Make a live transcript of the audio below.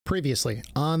Previously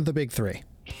on The Big Three.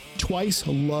 Twice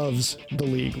loves the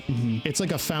league. Mm-hmm. It's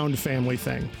like a found family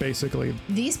thing, basically.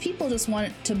 These people just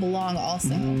want to belong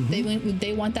also. Mm-hmm.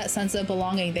 They want that sense of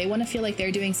belonging. They want to feel like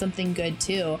they're doing something good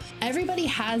too. Everybody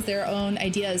has their own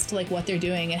ideas to like what they're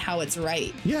doing and how it's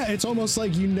right. Yeah, it's almost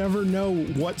like you never know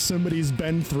what somebody's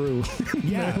been through.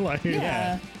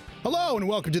 Yeah. Hello and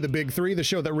welcome to The Big Three, the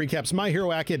show that recaps My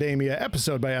Hero Academia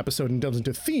episode by episode and delves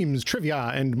into themes,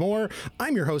 trivia, and more.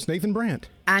 I'm your host, Nathan Brandt.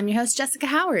 I'm your host, Jessica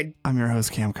Howard. I'm your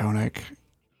host, Cam Koenig.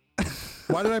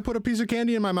 Why did I put a piece of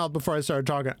candy in my mouth before I started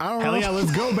talking? I don't know. Hell yeah,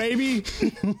 let's go, baby.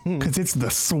 Because it's the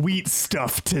sweet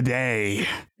stuff today.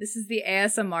 This is the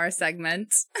ASMR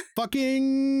segment.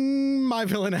 Fucking My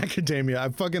Villain Academia. I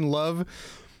fucking love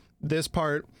this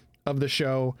part of the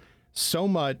show so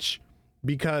much.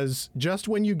 Because just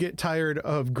when you get tired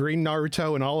of Green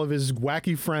Naruto and all of his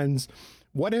wacky friends,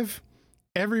 what if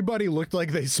everybody looked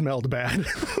like they smelled bad?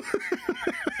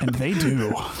 And they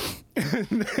do.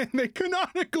 And they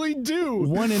canonically do.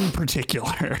 One in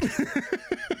particular.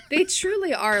 They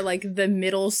truly are like the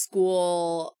middle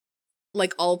school,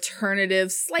 like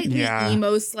alternative, slightly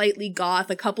emo, slightly goth.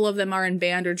 A couple of them are in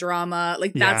band or drama.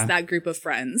 Like that's that group of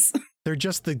friends. They're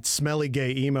just the smelly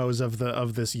gay emos of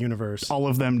this universe. All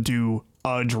of them do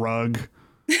a drug.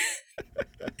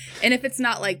 And if it's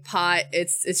not like pot,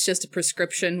 it's just a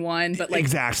prescription one, but like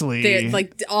exactly, they're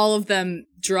like all of them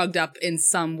drugged up in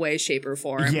some way, shape, or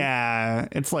form. Yeah,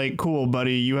 it's like, cool,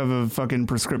 buddy, you have a fucking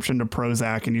prescription to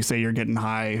Prozac and you say you're getting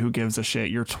high. Who gives a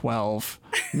shit? You're 12.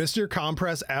 Mr.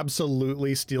 Compress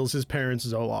absolutely steals his parents'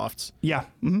 Zolofts. Yeah.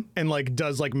 Mm-hmm. And like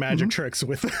does like magic tricks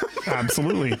with them.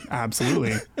 Absolutely.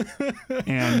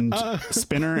 And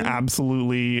Spinner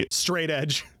absolutely straight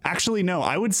edge. Actually, no,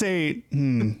 I would say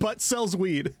but sells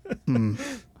weed.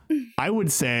 I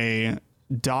would say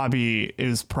Dobby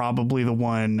is probably the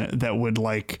one that would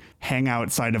like hang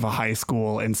outside of a high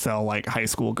school and sell like high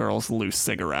school girls loose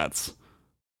cigarettes.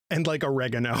 And like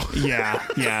oregano. Yeah.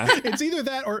 It's either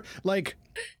that or like,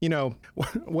 you know,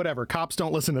 whatever. Cops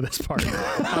don't listen to this part.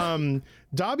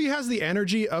 Dobby has the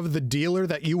energy of the dealer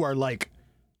that you are like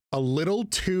a little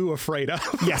too afraid of.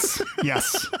 Yes.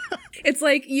 It's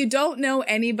like you don't know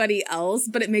anybody else,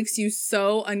 but it makes you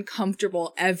so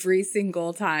uncomfortable every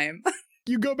single time.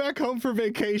 You go back home for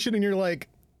vacation and you're like,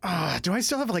 do I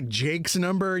still have like Jake's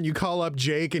number? And you call up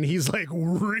Jake and he's like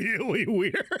really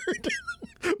weird,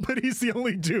 but he's the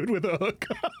only dude with a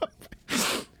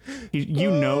hookup.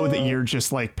 You know that you're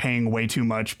just like paying way too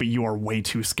much, but you are way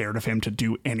too scared of him to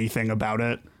do anything about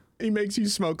it. He makes you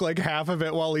smoke like half of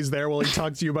it while he's there, while he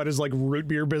talks to you about his like root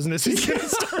beer business he's gonna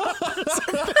start.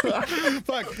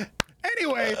 Fuck.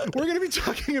 Anyway, we're going to be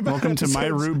talking about Welcome to My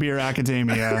Root Beer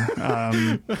Academia.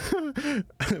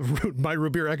 My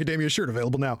Root Beer Academia shirt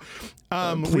available now.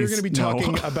 We're going to be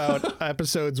talking about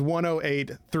episodes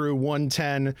 108 through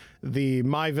 110, the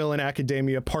My Villain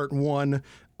Academia Part 1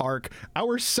 arc.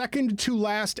 Our second to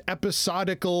last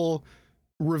episodical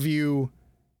review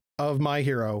of My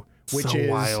Hero, which so is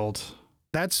wild.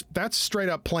 That's straight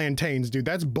up plantains, dude.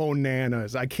 That's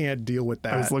bananas. I can't deal with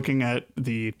that. I was looking at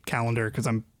the calendar because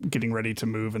I'm getting ready to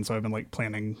move. And so I've been like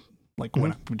planning like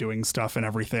when I'm doing stuff and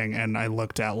everything. And I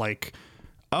looked at like,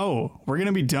 oh, we're going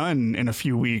to be done in a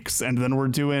few weeks. And then we're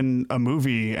doing a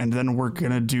movie and then we're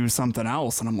going to do something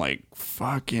else. And I'm like,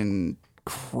 fucking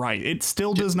Christ. It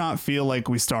still does not feel like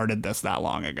we started this that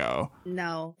long ago.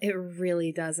 No, it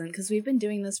really doesn't. Because we've been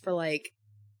doing this for like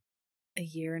a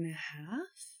year and a half.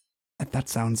 That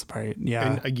sounds right.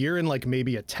 Yeah. And a year and like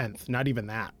maybe a 10th. Not even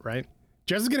that, right?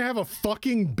 Jess is going to have a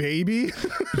fucking baby.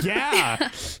 Yeah.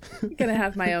 I'm going to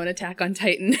have my own Attack on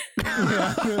Titan.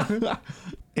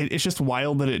 It's just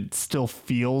wild that it still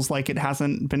feels like it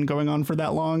hasn't been going on for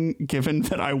that long, given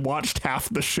that I watched half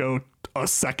the show a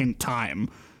second time.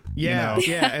 Yeah. You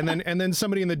know? Yeah. And then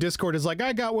somebody in the Discord is like,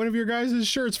 I got one of your guys'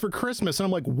 shirts for Christmas. And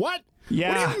I'm like, what?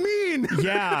 Yeah. What do you mean?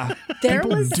 Yeah. There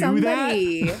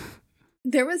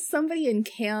was somebody in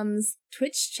Cam's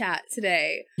Twitch chat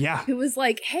today who was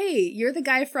like, hey, you're the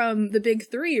guy from The Big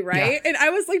Three, right? Yeah. And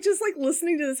I was like, just like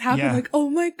listening to this happen, like,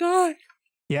 oh my God.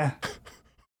 Yeah.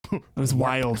 It was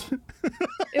wild.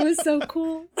 It was so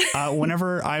cool.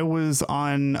 Whenever I was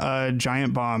on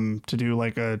Giant Bomb to do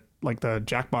like the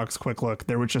Jackbox quick look,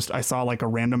 there was I saw like a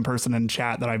random person in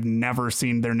chat that I've never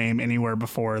seen their name anywhere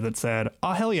before that said,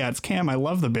 oh, hell yeah, it's Cam. I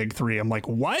love The Big Three. I'm like,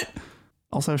 what?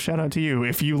 Also, shout out to you.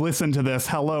 If you listen to this,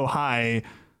 hello, hi.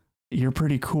 You're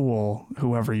pretty cool,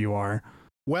 whoever you are.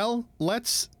 Well,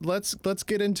 let's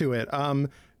get into it.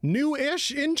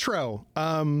 New-ish intro.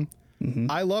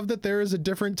 I love that there is a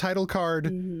different title card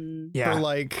for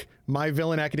like My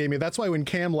Villain Academia. That's why when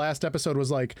Cam last episode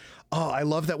was like, oh, I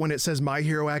love that when it says My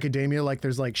Hero Academia, like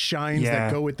there's like shines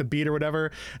that go with the beat or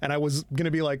whatever. And I was going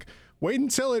to be like, wait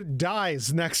until it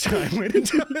dies next time. Wait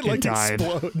until it like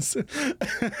explodes.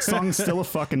 Song's still a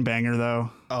fucking banger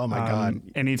though. Oh my God.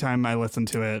 Anytime I listen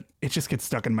to it, it just gets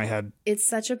stuck in my head. It's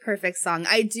such a perfect song.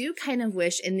 I do kind of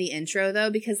wish in the intro though,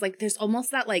 because like there's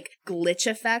almost that like glitch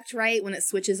effect, right? When it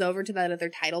switches over to that other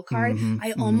title card.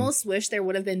 I almost wish there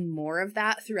would have been more of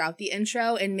that throughout the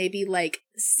intro and maybe like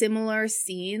similar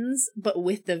scenes, but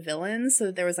with the villains. So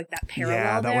that there was like that parallel there.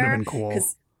 Yeah, that would have been cool.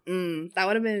 That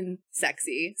would have been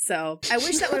sexy. So I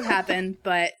wish that would have happened,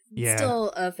 but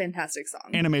still a fantastic song.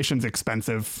 Animation's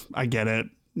expensive. I get it.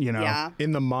 You know,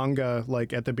 in the manga,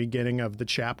 like at the beginning of the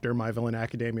chapter, My Villain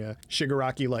Academia,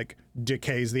 Shigaraki like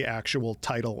decays the actual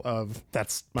title of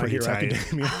My Hero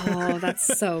Academia. Oh,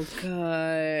 that's so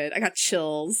good. I got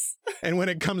chills. And when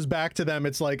it comes back to them,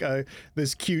 it's like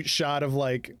this cute shot of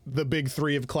like the big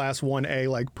three of class 1A,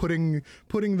 like putting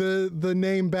the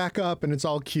name back up, and it's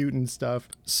all cute and stuff.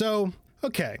 So,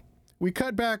 okay. We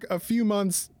cut back a few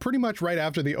months, pretty much right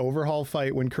after the overhaul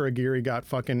fight when Kurogiri got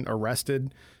fucking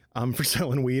arrested. For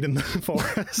selling weed in the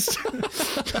forest.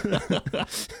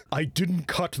 I didn't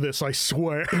cut this, I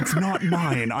swear. It's not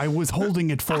mine. I was holding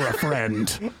it for a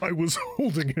friend. I was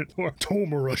holding it for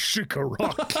Tomura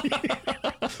Shigaraki.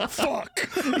 Fuck.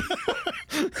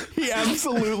 He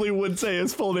absolutely would say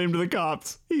his full name to the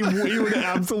cops. He would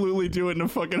absolutely do it in a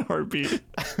fucking heartbeat.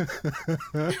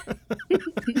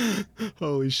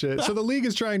 Holy shit. So the League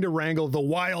is trying to wrangle the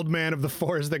wild man of the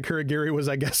forest that Kurogiri was,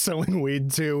 I guess, selling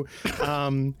weed to.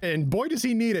 And boy, does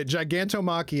he need it.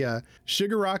 Gigantomachia.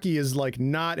 Shigaraki is like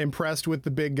not impressed with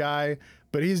the big guy,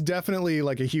 but he's definitely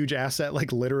like a huge asset,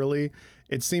 like literally.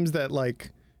 It seems that like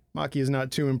Maki is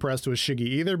not too impressed with Shiggy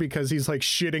either, because he's like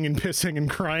shitting and pissing and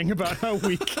crying about how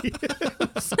weak he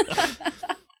is.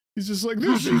 He's just like,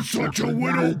 this is such a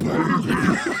little baby.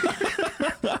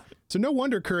 So no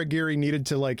wonder Kurogiri needed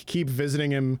to like keep visiting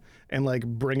him and like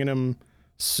bringing him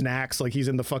snacks, like he's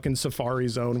in the fucking safari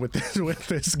zone with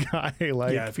this guy.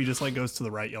 Like, yeah, if he just like goes to the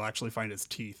right, you'll actually find his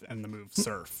teeth and the move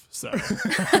surf. So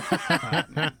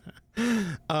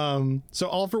so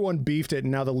All For One beefed it,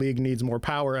 and now the League needs more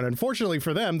power, and unfortunately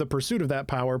for them, the pursuit of that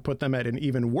power put them at an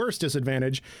even worse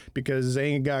disadvantage because they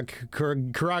ain't got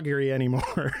Kurogiri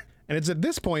anymore. And it's at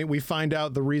this point we find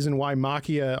out the reason why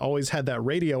Makia always had that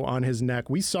radio on his neck.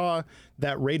 We saw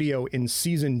that radio in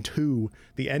season 2,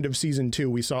 the end of season 2.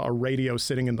 We saw a radio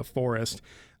sitting in the forest,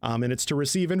 and it's to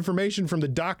receive information from the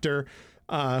doctor,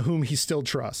 whom he still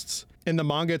trusts. In the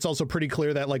manga, it's also pretty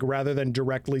clear that like rather than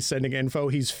directly sending info,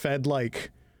 he's fed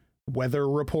like weather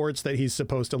reports that he's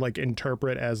supposed to like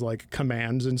interpret as like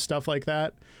commands and stuff like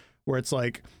that, where it's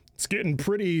like, it's getting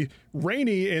pretty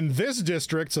rainy in this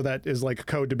district. So that is like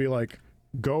code to be like,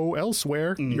 go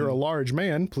elsewhere. You're a large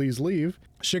man. Please leave.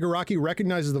 Shigaraki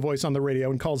recognizes the voice on the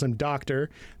radio and calls him Doctor.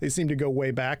 They seem to go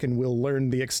way back, and we'll learn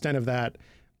the extent of that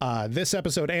this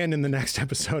episode and in the next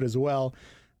episode as well.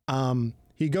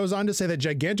 He goes on to say that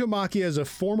Gigantomachia is a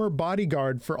former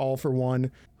bodyguard for All For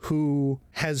One who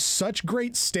has such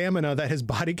great stamina that his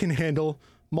body can handle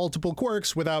multiple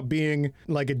quirks without being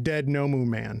like a dead Nomu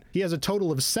man. He has a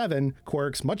total of 7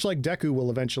 quirks, much like Deku will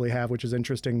eventually have, which is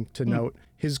interesting to note.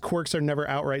 His quirks are never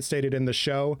outright stated in the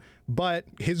show, but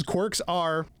his quirks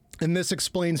are, and this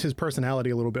explains his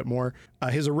personality a little bit more.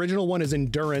 His original one is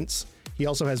Endurance. He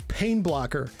also has Pain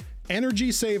Blocker,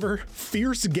 Energy Saver,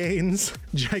 Fierce Gains,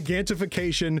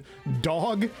 Gigantification,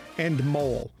 Dog, and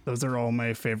Mole. Those are all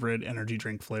my favorite energy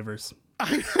drink flavors.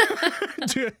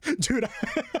 Dude,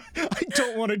 I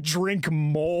don't want to drink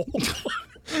Mole.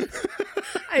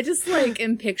 I just like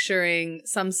am picturing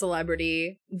some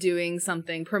celebrity doing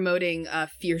something, promoting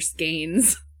Fierce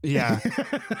Gains. Yeah.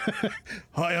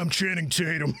 Hi, I'm Channing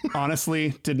Tatum.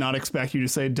 Honestly, did not expect you to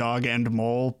say Dog and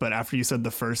Mole, but after you said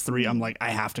the first 3, I'm like, I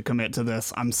have to commit to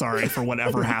this. I'm sorry for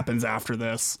whatever happens after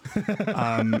this.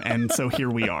 And so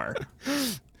here we are.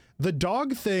 The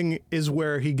dog thing is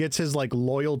where he gets his like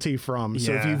loyalty from.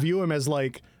 So if you view him as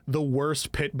like the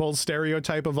worst pit bull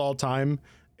stereotype of all time,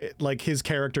 like his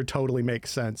character totally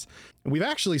makes sense. We've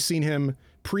actually seen him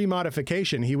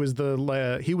pre-modification. He was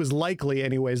likely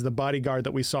anyways the bodyguard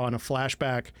that we saw in a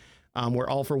flashback where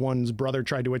All For One's brother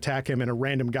tried to attack him, and a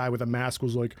random guy with a mask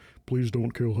was like, please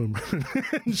don't kill him.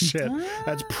 Shit.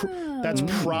 That's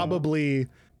probably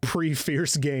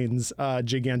pre-Fierce Gains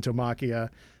Gigantomachia.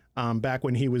 Back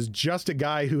when he was just a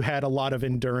guy who had a lot of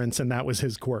endurance, and that was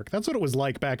his quirk. That's what it was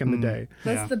like back in the day.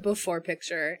 That's the before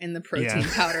picture in the protein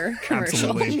powder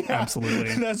commercial.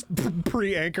 Absolutely. That's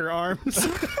pre-Anchor Arms.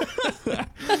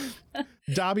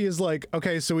 Dobby is like,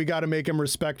 okay, so we got to make him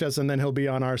respect us and then he'll be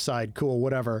on our side. Cool,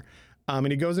 whatever. And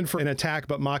he goes in for an attack,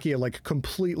 but Makia like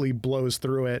completely blows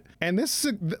through it. And this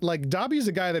is like, Dobby's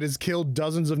a guy that has killed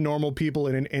dozens of normal people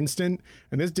in an instant,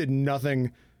 and this did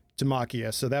nothing to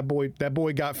Makia. So that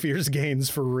boy got fierce gains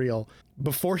for real.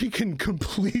 Before he can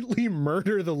completely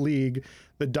murder the League,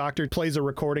 the doctor plays a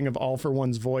recording of All for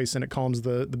One's voice, and it calms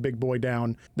the big boy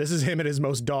down. This is him at his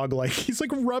most dog-like. He's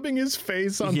like rubbing his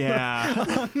face on,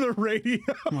 on the radio.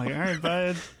 I'm like, all right,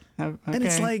 bud. Okay. And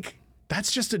it's like,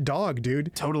 that's just a dog,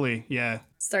 dude. Totally, yeah.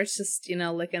 Starts just,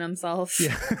 licking himself.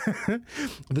 Yeah.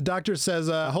 The doctor says,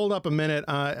 hold up a minute.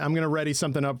 I'm going to ready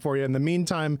something up for you. In the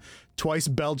meantime, Twice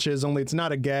belches, only it's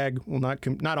not a gag. Well, not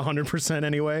 100%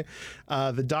 anyway.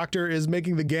 The doctor is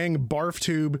making the gang barf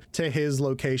tube to his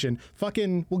location.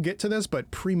 Fucking, we'll get to this,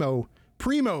 but primo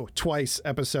Twice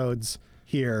episodes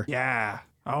here. Yeah.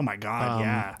 Oh my God,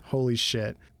 yeah. Holy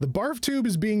shit. The barf tube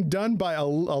is being done by a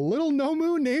little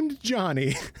Nomu named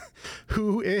Johnny,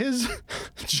 who is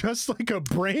just like a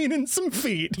brain and some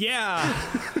feet. Yeah.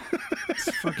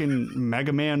 Fucking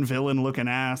Mega Man villain looking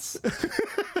ass.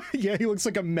 Yeah, he looks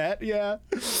like a Met, yeah.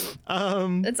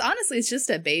 It's just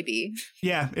a baby.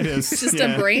 Yeah, it is. It's just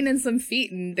a brain and some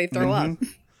feet, and they throw up.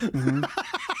 Mm-hmm.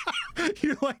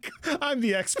 You're like, I'm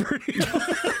the expert.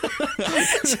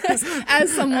 Just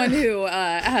as someone who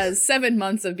has 7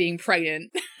 months of being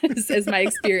pregnant is my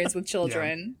experience with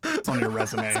children. Yeah. It's on your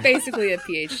resume. It's basically a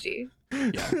PhD.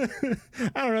 Yeah.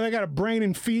 I don't know. They got a brain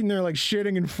and feet, and they're like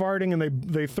shitting and farting, and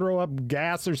they throw up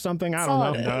gas or something. I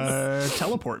don't know.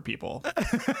 Teleport people.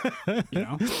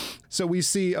 So we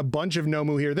see a bunch of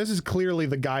Nomu here. This is clearly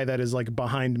the guy that is like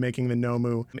behind making the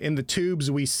Nomu. In the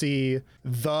tubes, we see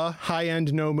the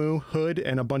high-end Nomu, Hood,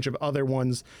 and a bunch of other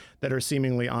ones that are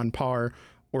seemingly on par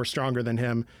or stronger than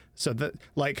him. So that,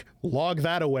 like, log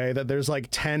that away, that there's like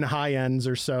 10 high ends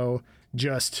or so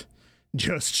just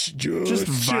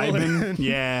vibing.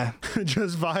 Yeah.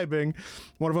 Just vibing.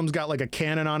 One of them's got like a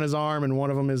cannon on his arm, and one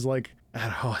of them is like,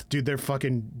 oh, dude, they're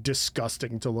fucking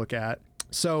disgusting to look at.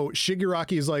 So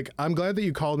Shigaraki is like, I'm glad that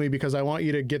you called me because I want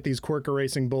you to get these quirk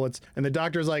erasing bullets. And the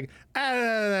doctor's like,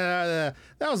 that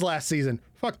was last season.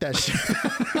 Fuck that shit.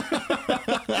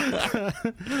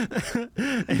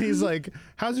 And he's like,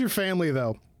 how's your family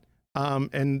though?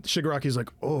 And Shigaraki's like,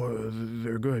 oh,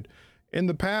 they're good. In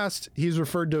the past, he's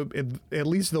referred to at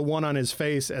least the one on his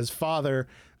face as father,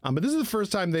 but this is the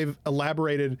first time they've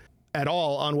elaborated at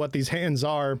all on what these hands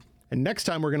are, and next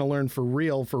time we're going to learn for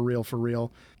real.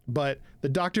 But the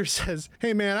doctor says,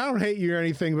 hey man, I don't hate you or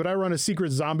anything, but I run a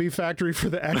secret zombie factory for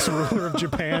the ex-ruler of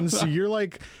Japan, so you're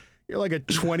like a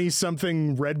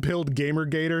 20-something red-pilled gamer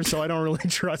gator, so I don't really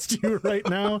trust you right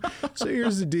now. So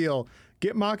here's the deal.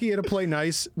 Get Makia to play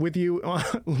nice with you.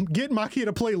 Get Makia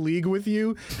to play League with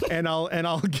you, and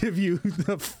I'll give you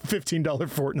the $15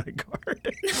 Fortnite card.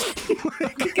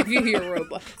 I'll give you your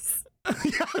Robux.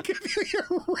 Yeah, I'll give you your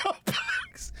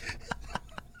Robux.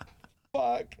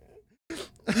 Fuck.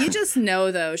 You just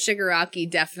know though, Shigaraki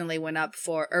definitely went up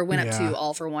to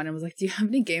All for One and was like, "Do you have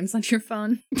any games on your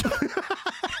phone?"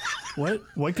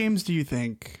 What games do you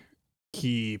think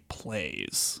he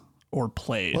plays? Or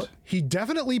played. Well, he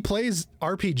definitely plays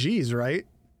RPGs, right?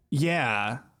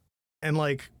 Yeah. And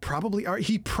like probably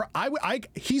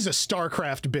he's a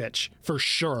StarCraft bitch for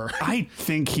sure. I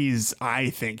think he's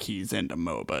into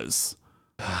MOBAs.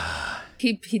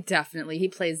 he definitely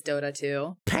plays Dota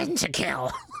too.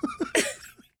 Pentakill.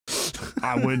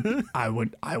 I would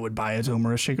buy a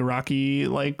Tomura Shigaraki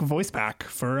like voice pack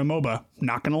for a MOBA.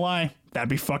 Not gonna lie, that'd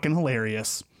be fucking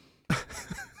hilarious.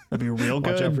 That'd be real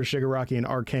good. Watch out for Shigaraki in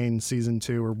Arcane Season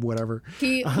 2 or whatever.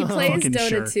 He plays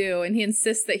Dota 2, and he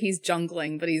insists that he's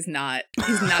jungling, but he's not.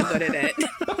 He's not good at it.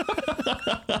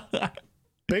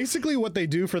 Basically, what they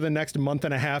do for the next month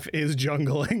and a half is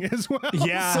jungling as well.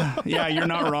 Yeah, yeah, you're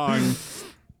not wrong.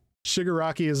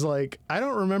 Shigaraki is like, I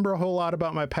don't remember a whole lot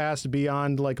about my past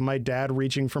beyond like my dad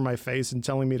reaching for my face and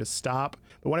telling me to stop.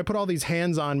 But when I put all these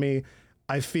hands on me,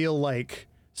 I feel like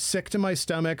sick to my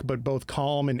stomach, but both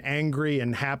calm and angry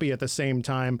and happy at the same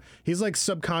time. He's like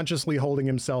subconsciously holding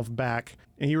himself back.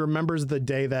 And he remembers the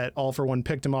day that All for One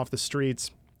picked him off the streets.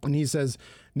 And he says,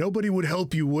 nobody would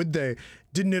help you, would they?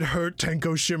 Didn't it hurt,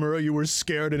 Tenko Shimura? You were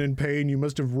scared and in pain. You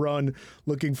must have run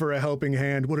looking for a helping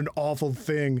hand. What an awful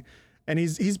thing. And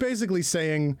he's basically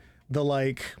saying the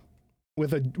like,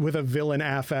 with a villain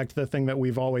affect, the thing that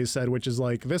we've always said, which is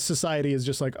like, this society is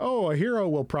just like, oh, a hero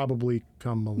will probably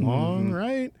come along,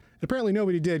 right? And apparently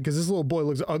nobody did, because this little boy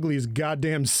looks ugly as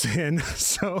goddamn sin.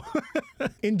 So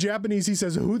in Japanese, he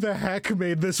says, who the heck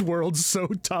made this world so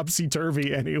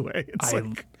topsy-turvy anyway?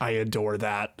 I adore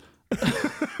that.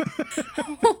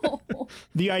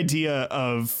 The idea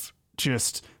of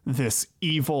just this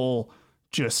evil,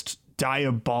 just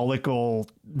diabolical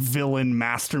villain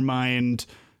mastermind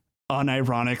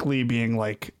unironically being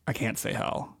like, I can't say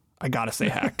hell. I gotta say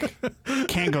heck.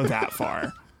 Can't go that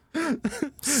far. So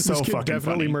this kid fucking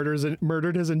definitely funny.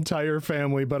 murdered his entire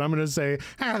family, but I'm gonna say,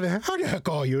 how the heck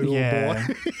are you, little boy?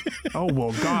 Oh,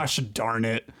 well, gosh darn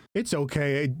it. It's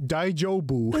okay.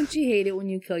 Daijobu. Don't you hate it when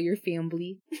you kill your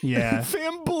family? Yeah.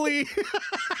 Family.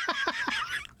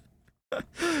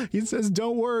 He says,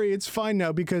 don't worry, it's fine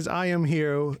now because I am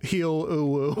here. Heal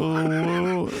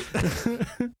uwu.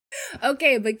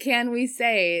 Okay, but can we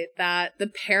say that the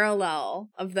parallel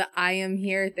of the I am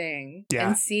here thing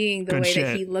and seeing the Good way shit.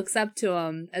 that he looks up to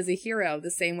him as a hero,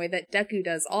 the same way that Deku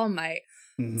does All Might,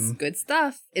 it's good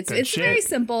stuff. It's Good very shit.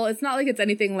 simple. It's not like it's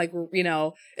anything like, you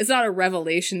know, it's not a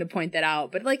revelation to point that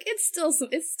out, but like it's still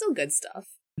good stuff.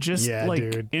 Just Yeah,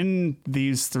 like dude. in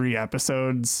these 3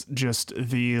 episodes, just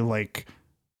the like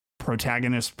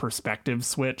protagonist perspective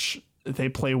switch they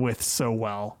play with so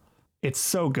well. It's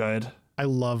so good. I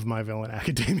love My Villain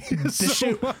Academia. This so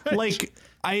shit, much. like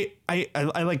I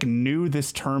like knew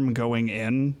this term going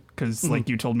in because like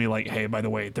you told me like, hey, by the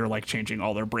way, they're like changing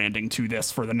all their branding to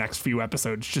this for the next few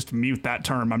episodes. Just mute that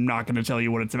term. I'm not going to tell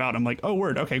you what it's about. I'm like, oh,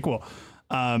 word. Okay, cool.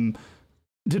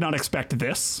 Did not expect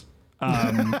this.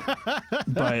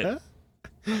 But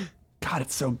God,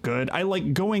 it's so good. I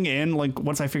like going in, like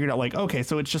once I figured out like, okay,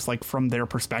 so it's just like from their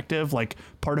perspective, like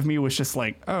part of me was just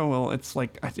like, oh, well, it's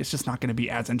like, it's just not going to be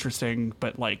as interesting,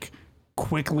 but like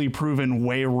quickly proven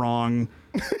way wrong.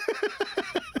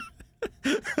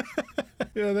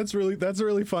 Yeah, that's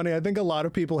really funny. I think a lot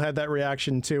of people had that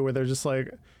reaction too, where they're just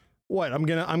like, what? I'm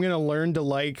gonna learn to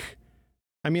like,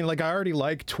 I mean, like I already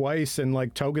like Twice and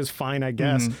like Toga's fine, I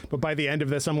guess. But by the end of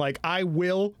this, I'm like, I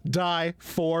will die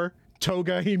for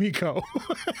Toga Himiko.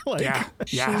 Like, Yeah.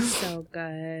 She's so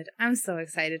good. I'm so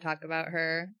excited to talk about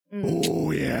her.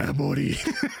 oh yeah, buddy.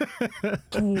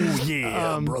 Oh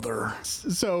yeah, brother.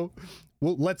 So,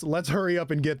 well, let's hurry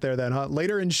up and get there then, huh?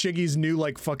 Later in Shiggy's new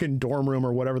like fucking dorm room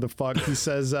or whatever the fuck, he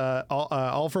says,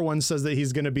 All for One says that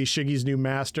he's gonna be Shiggy's new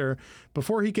master.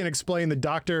 Before he can explain, the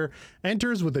doctor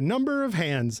enters with a number of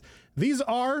hands. These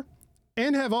are,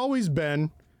 and have always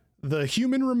been, the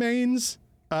human remains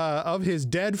of his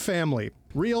dead family.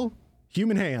 Real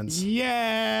human hands.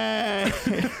 Yeah.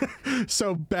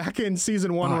 So back in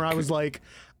season 1 where I was like,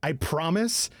 I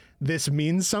promise this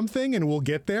means something and we'll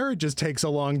get there. It just takes a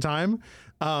long time.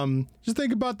 Just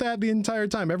think about that the entire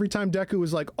time. Every time Deku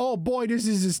was like, oh boy, this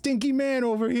is a stinky man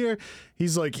over here.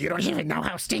 He's like, you don't even know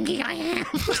how stinky I am.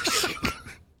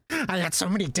 I got so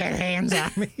many dead hands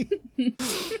on me.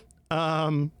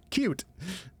 Cute.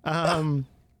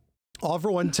 All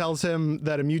for One tells him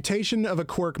that a mutation of a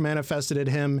quirk manifested in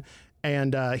him,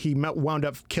 and he wound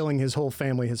up killing his whole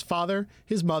family, his father,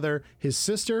 his mother, his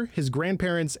sister, his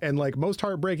grandparents, and like most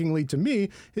heartbreakingly to me,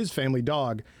 his family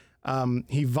dog.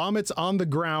 He vomits on the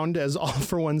ground, as All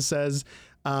for One says,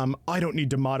 I don't need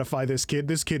to modify this kid.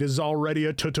 This kid is already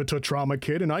a trauma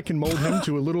kid, and I can mold him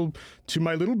to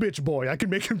my little bitch boy. I can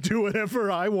make him do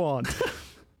whatever I want.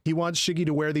 He wants Shiggy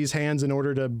to wear these hands in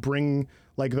order to bring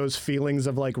like those feelings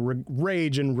of like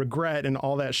rage and regret and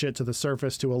all that shit to the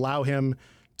surface, to allow him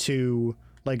to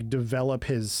like develop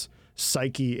his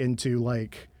psyche into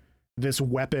like this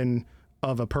weapon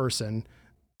of a person.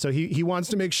 So he wants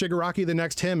to make Shigaraki the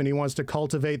next him, and he wants to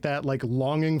cultivate that like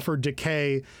longing for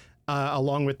decay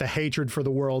along with the hatred for the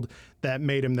world that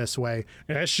made him this way.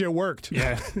 And that shit worked.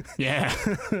 Yeah.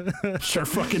 Sure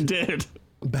fucking did.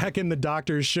 Back in the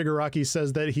doctors, Shigaraki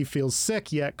says that he feels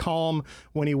sick yet calm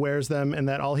when he wears them, and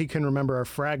that all he can remember are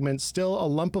fragments. Still, a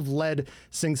lump of lead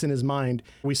sinks in his mind.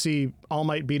 We see All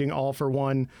Might beating All for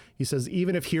One. He says,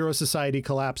 even if Hero Society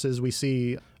collapses, we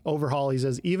see Overhaul. He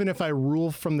says, even if I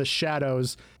rule from the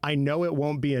shadows, I know it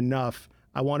won't be enough.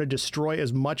 I want to destroy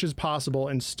as much as possible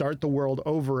and start the world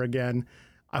over again.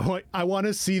 I want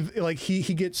to see, like,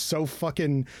 he gets so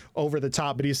fucking over the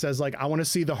top, but he says, like, I want to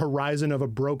see the horizon of a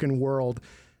broken world.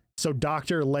 So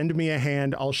doctor, lend me a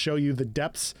hand. I'll show you the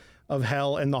depths of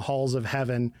hell and the halls of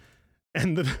heaven.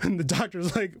 And the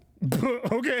doctor's like,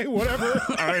 okay, whatever.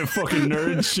 All right, fucking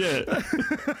nerd shit.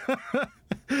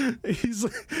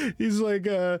 He's like,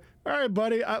 all right,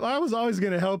 buddy, I was always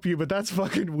going to help you, but that's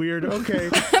fucking weird. Okay.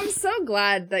 I'm so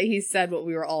glad that he said what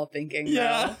we were all thinking.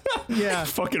 Yeah. Yeah.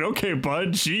 Fucking okay, bud.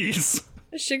 Jeez.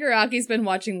 Shigaraki's been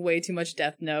watching way too much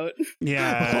Death Note.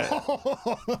 Yeah.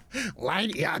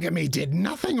 Light Yagami did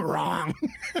nothing wrong.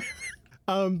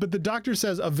 But the doctor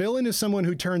says a villain is someone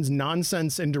who turns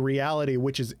nonsense into reality,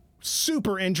 which is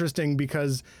super interesting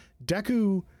because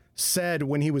Deku said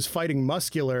when he was fighting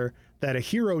Muscular that a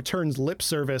hero turns lip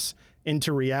service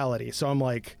into reality. So I'm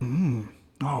like,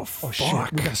 oh fuck.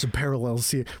 Shit, we got some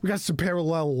parallels here. We got some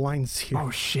parallel lines here.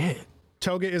 Oh shit.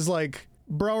 Toga is like,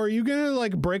 bro, are you gonna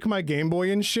like break my Game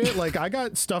Boy and shit? Like, I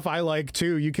got stuff I like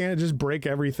too. You can't just break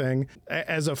everything.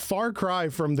 As a far cry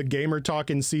from the gamer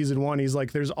talk in season 1, he's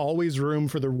like, there's always room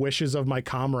for the wishes of my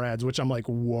comrades, which I'm like,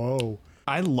 whoa.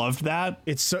 I loved that.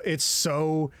 It's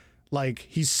so like,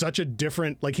 he's such a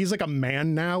different, like, he's like a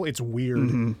man now. It's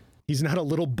weird. He's not a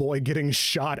little boy getting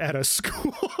shot at a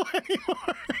school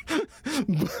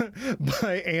anymore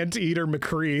by Anteater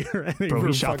McCree. Or Bro,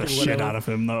 he shot the shit out of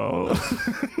him though.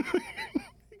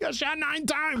 He got shot 9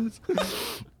 times.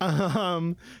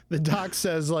 The doc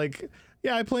says like,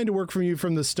 yeah, I plan to work for you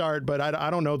from the start, but I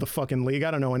don't know the fucking league.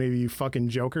 I don't know any of you fucking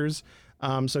jokers.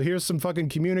 So here's some fucking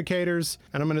communicators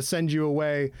and I'm going to send you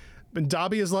away. And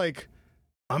Dobby is like,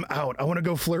 I'm out. I want to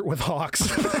go flirt with Hawks.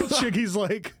 Shiggy's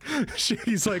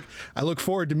like, I look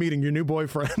forward to meeting your new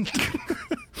boyfriend.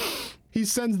 He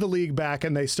sends the league back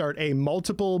and they start a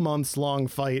multiple months long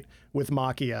fight with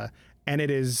Makia. And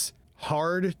it is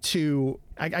hard to,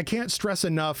 I can't stress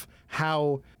enough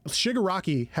how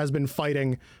Shigaraki has been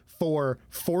fighting for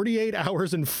 48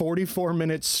 hours and 44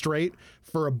 minutes straight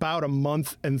for about a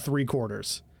month and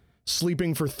 3/4,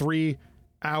 sleeping for 3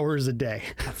 hours a day.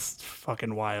 That's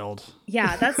fucking wild.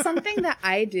 Yeah, that's something that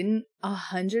I didn't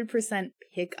 100%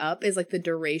 pick up, is like the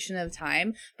duration of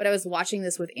time. But I was watching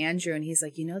this with Andrew and he's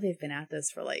like, you know, they've been at this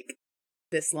for like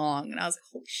this long. And I was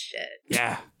like, holy shit.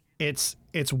 Yeah. It's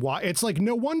like,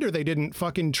 no wonder they didn't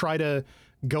fucking try to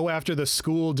go after the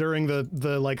school during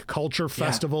the like culture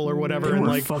festival or whatever. They and were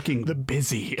like fucking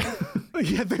busy.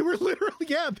 Yeah,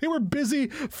 they were busy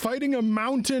fighting a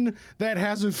mountain that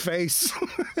has a face.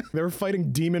 They were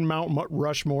fighting Demon Mount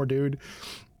Rushmore, dude.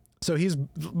 So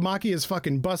Maki is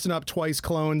fucking busting up Twice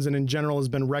clones and in general has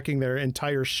been wrecking their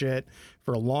entire shit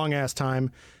for a long ass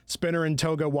time. Spinner and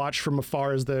Toga watch from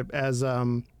afar as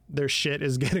their shit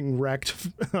is getting wrecked,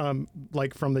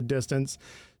 like from the distance.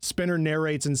 Spinner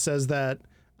narrates and says that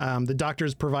the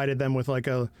doctors provided them with like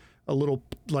a little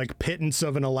like pittance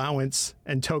of an allowance,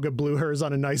 and Toga blew hers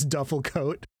on a nice duffel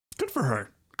coat. Good for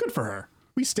her.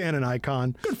 We stand an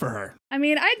icon. Good for her. I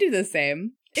mean, I do the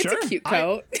same. It's Sure. a cute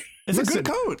coat. It's Listen, a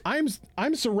good coat.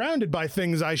 I'm surrounded by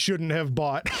things I shouldn't have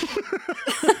bought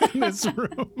in this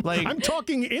room. Like, I'm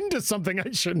talking into something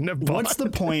I shouldn't have bought. What's the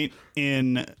point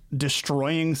in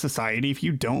destroying society if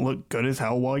you don't look good as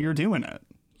hell while you're doing it?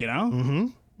 You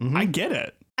know? I get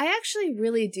it. I actually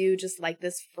really do just like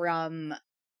this from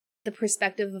the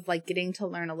perspective of like getting to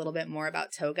learn a little bit more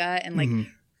about Toga and like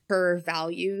her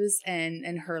values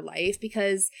and her life,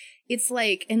 because it's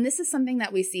like, and this is something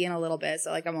that we see in a little bit,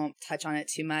 so like I won't touch on it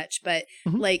too much, but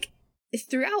like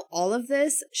throughout all of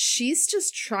this, she's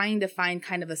just trying to find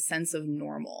kind of a sense of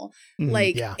normal.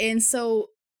 And so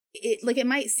it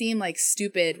might seem like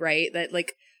stupid, right? That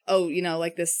like, oh, you know,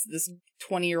 like this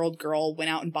 20-year-old girl went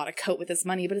out and bought a coat with this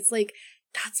money, but it's like,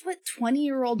 that's what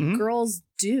 20-year-old girls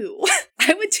do.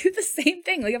 I would do the same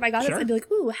thing. Like if I got this, I'd be like,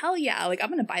 ooh, hell yeah. Like I'm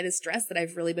going to buy this dress that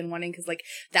I've really been wanting because like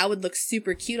that would look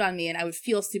super cute on me and I would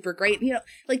feel super great. You know,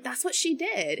 like that's what she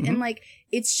did. And like,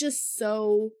 it's just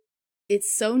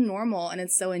it's so normal and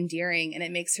it's so endearing and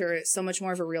it makes her so much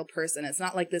more of a real person. It's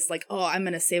not like this, like, oh, I'm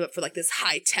going to save up for like this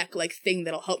high tech like thing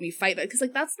that'll help me fight. Because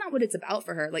like, that's not what it's about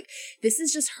for her. Like this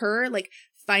is just her like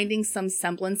finding some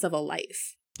semblance of a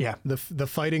life. Yeah, the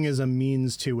fighting is a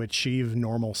means to achieve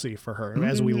normalcy for her,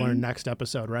 as we learn next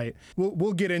episode, right?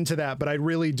 We'll get into that, but I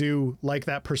really do like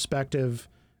that perspective,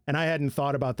 and I hadn't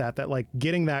thought about that like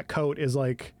getting that coat is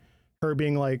like her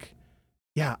being like,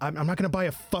 yeah, I'm not going to buy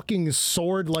a fucking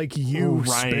sword like you,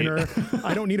 Spinner.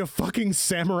 I don't need a fucking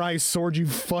samurai sword, you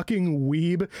fucking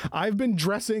weeb. I've been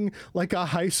dressing like a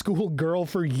high school girl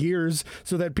for years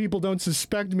so that people don't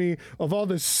suspect me of all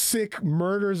the sick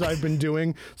murders I've been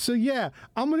doing. So yeah,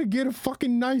 I'm going to get a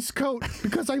fucking nice coat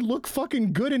because I look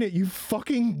fucking good in it, you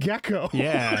fucking gecko.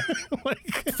 Yeah.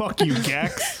 Like, fuck you,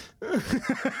 Gex.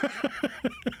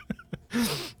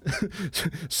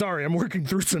 Sorry, I'm working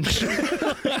through some shit.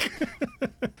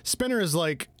 Spinner is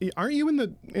like, aren't you in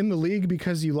the league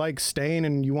because you like Stain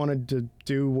and you wanted to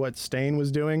do what Stain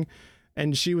was doing?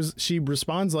 And she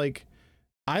responds like,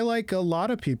 I like a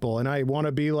lot of people and I want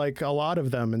to be like a lot of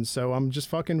them, and so I'm just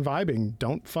fucking vibing.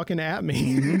 Don't fucking at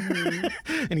me.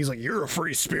 And he's like, you're a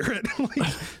free spirit.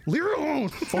 Like, leave her alone.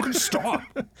 Fucking stop.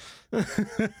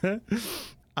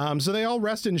 So they all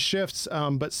rest in shifts,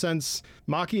 but since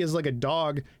Maki is like a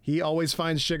dog, he always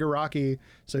finds Shigaraki,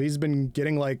 so he's been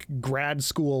getting like grad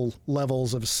school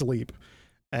levels of sleep.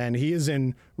 and he is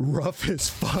in rough as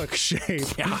fuck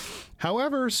shape. Yeah.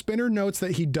 However, Spinner notes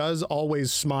that he does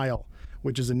always smile,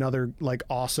 which is another like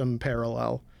awesome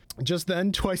parallel. Just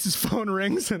then, Twice's phone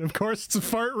rings, and of course, it's a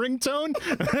fart ringtone,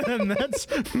 and that's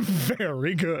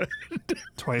very good.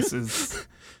 Twice is...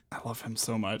 I love him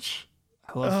so much.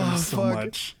 I love him so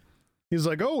much. He's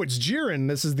like, oh, it's Jiren.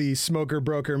 This is the smoker,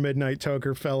 broker, midnight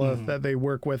toker fella that they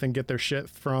work with and get their shit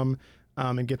from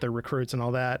and get their recruits and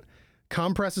all that.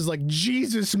 Compress is like,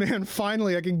 Jesus, man,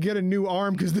 finally I can get a new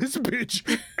arm because this bitch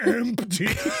empty.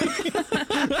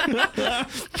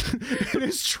 It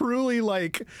is truly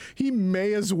like he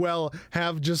may as well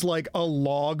have just like a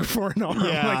log for an arm.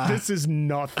 Yeah. Like, this is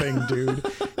nothing, dude.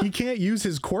 He can't use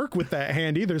his quirk with that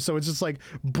hand either. So it's just like,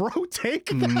 bro, take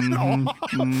that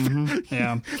off.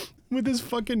 Yeah. With his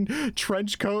fucking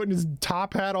trench coat and his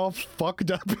top hat all fucked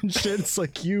up and shit. It's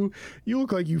like you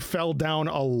look like you fell down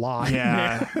a lot.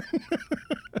 Yeah.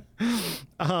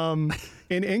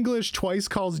 In English, Twice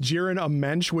calls Jiren a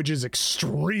mensch, which is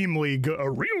extremely good. A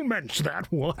real mensch, that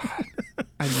one.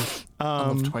 I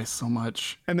love Twice so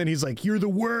much. And then he's like, "You're the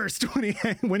worst"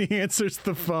 when he answers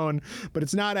the phone. But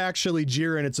it's not actually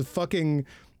Jiren. It's a fucking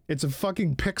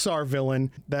Pixar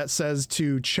villain that says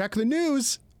to check the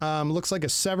news. Looks like a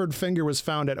severed finger was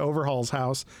found at Overhaul's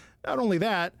house. Not only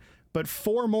that, but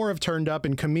 4 more have turned up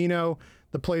in Camino,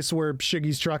 the place where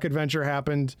Shiggy's truck adventure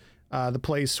happened, the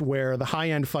place where the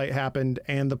high-end fight happened,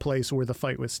 and the place where the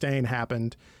fight with Stain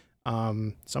happened.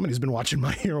 Somebody's been watching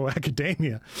My Hero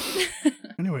Academia.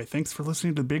 Anyway, thanks for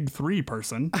listening to Big 3,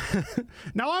 person.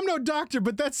 Now, I'm no doctor,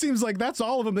 but that seems like that's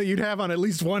all of them that you'd have on at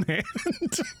least one hand.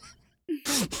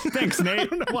 Thanks, Nate. I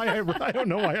don't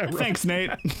know why I wrote Thanks,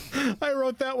 Nate. I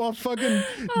wrote that while fucking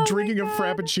drinking a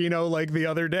Frappuccino like the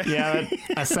other day. Yeah,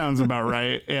 that sounds about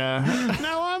right. Yeah.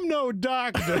 Now I'm no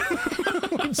doctor.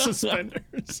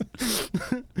 Suspenders.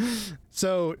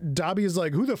 So Dobby is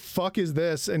like, who the fuck is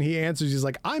this? And he answers, he's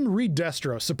like, I'm Reed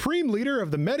Destro, Supreme Leader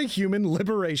of the Metahuman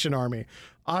Liberation Army.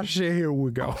 Ashe, here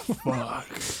we go. Fuck.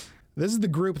 This is the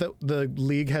group that the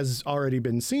League has already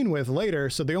been seen with later.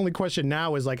 So the only question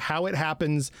now is like how it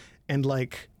happens and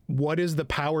like what is the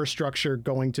power structure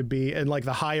going to be and like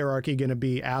the hierarchy going to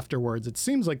be afterwards. It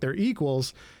seems like they're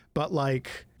equals, but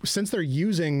like since they're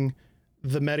using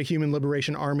the Metahuman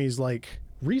Liberation Army's like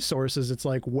resources, it's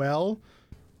like, well,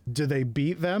 do they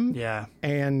beat them? Yeah.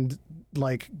 And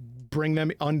like bring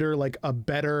them under like a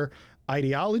better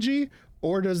ideology,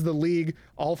 or does the League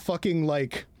all fucking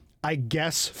like, I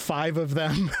guess 5 of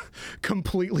them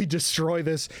completely destroy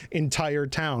this entire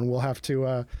town? We'll have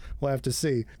to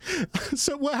see.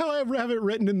 So how I have it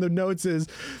written in the notes is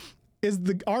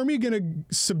the army going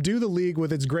to subdue the League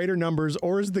with its greater numbers,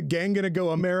 or is the gang going to go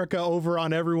America over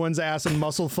on everyone's ass and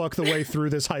muscle fuck the way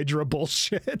through this Hydra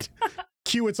bullshit?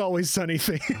 Cue It's Always Sunny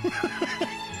theme.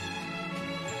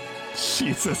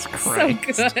 Jesus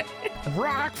Christ. So good.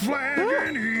 Rock, flag,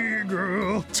 and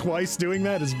eagle. Twice doing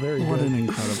that is very What good. an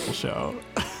incredible show.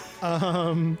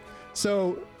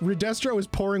 So Redestro is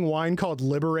pouring wine called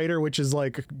Liberator, which is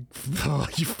like, oh,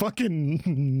 you fucking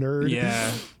nerd.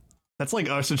 Yeah. That's like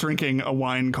us drinking a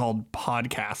wine called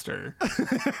Podcaster.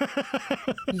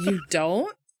 You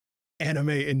don't? Anime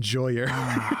enjoyer.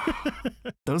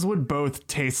 Those would both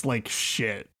taste like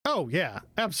shit. Oh yeah,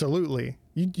 absolutely.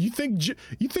 You think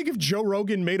if Joe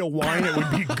Rogan made a wine, it would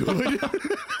be good?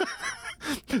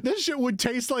 This shit would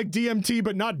taste like DMT,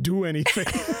 but not do anything.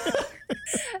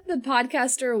 The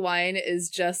Podcaster wine is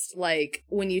just like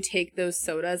when you take those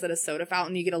sodas at a soda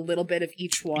fountain, you get a little bit of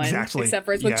each one. Exactly. Except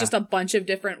for it's with just a bunch of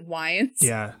different wines.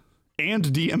 Yeah. And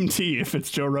DMT if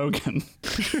it's Joe Rogan.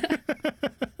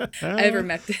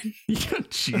 Ivermectin. Yeah,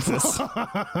 Jesus.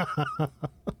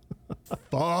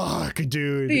 Fuck,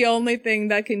 dude. The only thing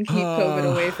that can keep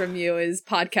COVID away from you is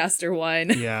Podcaster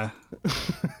wine. Yeah.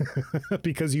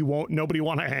 Because nobody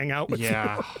want to hang out with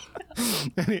Yeah.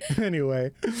 you.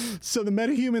 Anyway, so the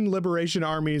Metahuman Liberation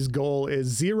Army's goal is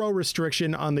 0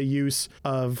 restriction on the use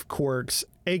of quirks,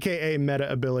 aka meta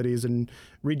abilities. And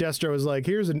Redestro is like,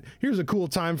 here's a cool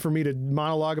time for me to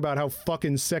monologue about how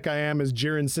fucking sick I am as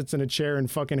Jiren sits in a chair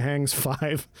and fucking hangs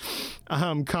 5.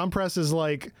 Compress is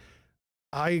like,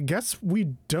 I guess we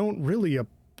don't really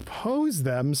oppose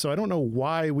them, so I don't know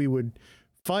why we would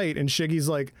fight. And Shiggy's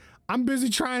like, I'm busy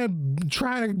trying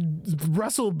to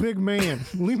wrestle a big man.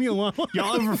 Leave me alone.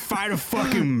 Y'all ever fight a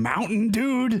fucking mountain,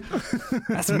 dude?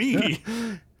 That's me.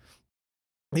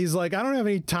 He's like, I don't have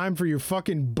any time for your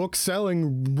fucking book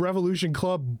selling Revolution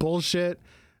Club bullshit.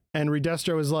 And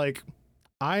Redestro is like,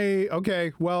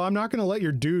 okay, well, I'm not going to let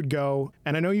your dude go.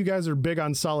 And I know you guys are big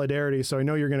on solidarity, so I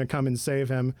know you're going to come and save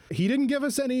him. He didn't give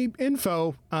us any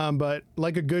info, but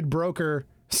like a good broker,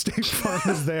 State Farm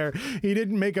is there. He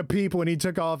didn't make a peep when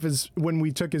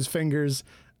we took his fingers.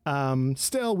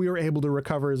 Still, we were able to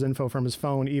recover his info from his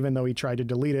phone, even though he tried to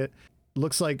delete it.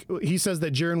 Looks like he says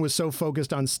that Jiren was so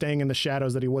focused on staying in the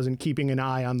shadows that he wasn't keeping an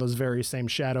eye on those very same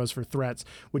shadows for threats,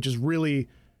 which is really,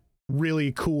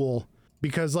 really cool.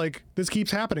 Because, like, this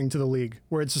keeps happening to the League,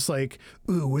 where it's just like,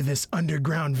 ooh, we're this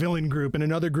underground villain group, and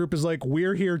another group is like,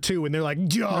 we're here too, and they're like,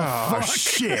 oh fuck.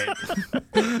 Shit.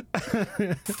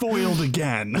 Foiled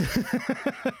again.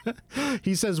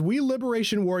 He says, we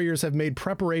Liberation Warriors have made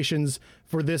preparations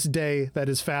for this day that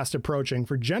is fast approaching.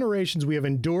 For generations, we have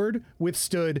endured,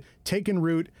 withstood, taken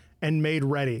root, and made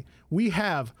ready. We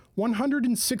have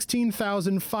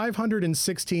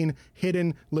 116,516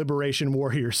 hidden Liberation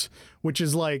Warriors, which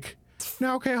is like...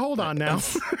 Now, okay, hold on now.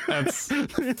 That's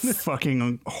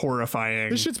fucking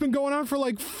horrifying. This shit's been going on for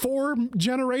like 4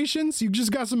 generations. You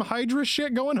just got some Hydra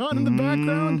shit going on in the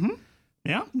background.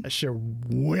 Yeah. That shit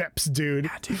whips, dude.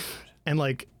 Yeah, dude. And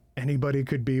like anybody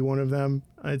could be one of them.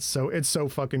 It's so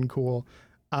fucking cool.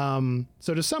 So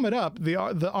to sum it up,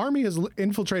 the army has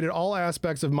infiltrated all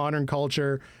aspects of modern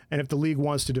culture, and if the League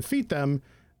wants to defeat them,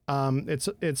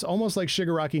 it's almost like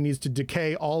Shigaraki needs to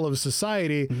decay all of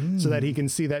society so that he can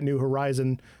see that new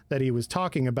horizon that he was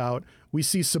talking about. We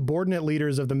see subordinate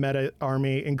leaders of the meta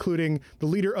army, including the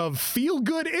leader of Feel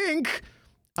Good Inc.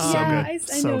 I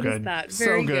noticed that.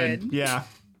 Very good. Yeah.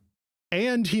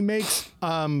 And he makes,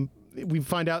 we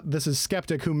find out this is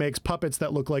Skeptic, who makes puppets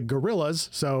that look like gorillas.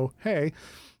 So, hey,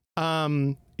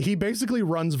 he basically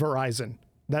runs Verizon.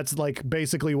 That's like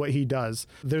basically what he does.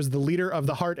 There's the leader of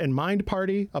the Heart and Mind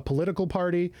Party, a political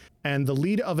party, and the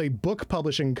lead of a book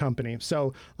publishing company.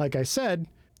 So, like I said,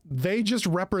 they just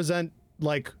represent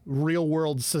like real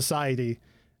world society,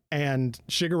 and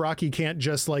Shigaraki can't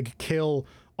just like kill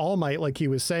All Might like he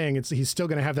was saying. He's still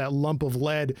going to have that lump of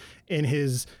lead in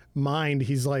his mind.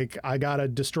 He's like, I gotta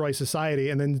destroy society,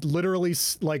 and then literally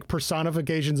like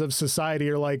personifications of society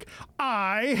are like,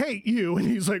 I hate you, and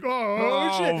he's like,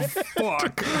 oh shit.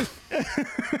 Fuck.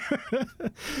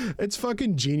 It's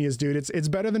fucking genius, dude. It's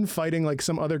better than fighting like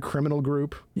some other criminal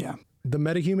group. Yeah. The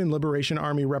Metahuman Liberation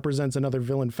Army represents another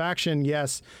villain faction,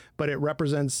 yes, but it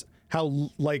represents how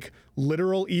like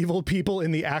literal evil people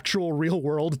in the actual real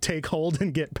world take hold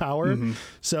and get power.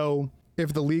 So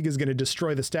if the League is going to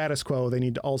destroy the status quo, they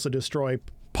need to also destroy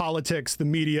politics, the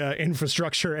media,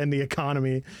 infrastructure, and the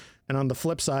economy. And on the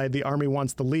flip side, the army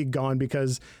wants the League gone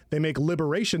because they make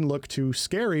liberation look too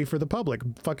scary for the public.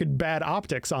 Fucking bad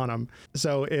optics on them.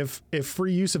 So if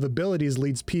free use of abilities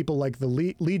leads to people like the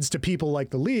League,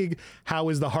 how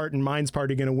is the Heart and Minds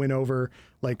Party going to win over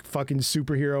like fucking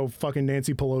superhero fucking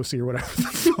Nancy Pelosi or whatever the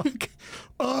fuck?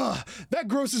 Ugh, that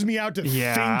grosses me out to think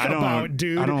about,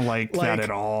 dude. I don't like that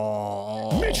at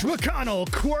all. Mitch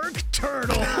McConnell, Quirk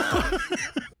Turtle.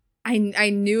 I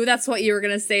knew that's what you were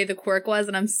gonna say the quirk was,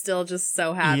 and I'm still just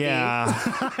so happy. Yeah.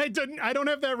 I don't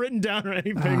have that written down or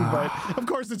anything, but of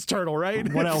course it's Turtle,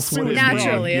 right? What else would it be?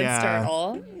 Naturally, it's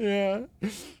Turtle. Yeah.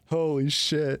 Holy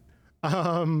shit.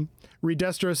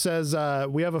 Redestro says,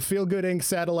 we have a Feel Good Inc.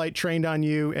 satellite trained on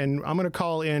you, and I'm gonna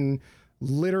call in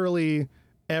literally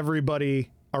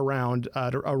everybody around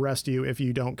to arrest you if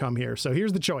you don't come here. So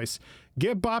here's the choice.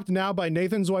 Get bopped now by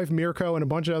Nathan's wife Mirko and a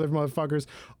bunch of other motherfuckers,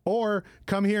 or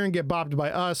come here and get bopped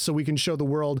by us so we can show the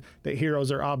world that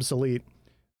heroes are obsolete.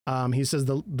 He says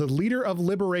the leader of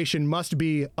liberation must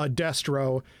be a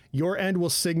Destro. Your end will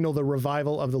signal the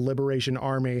revival of the Liberation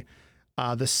Army.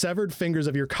 The severed fingers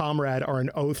of your comrade are an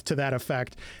oath to that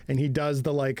effect. And he does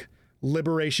the like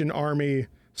Liberation Army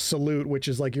salute, which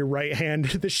is like your right hand,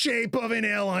 the shape of an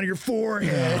L on your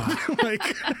forehead. Yeah.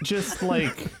 Like just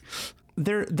like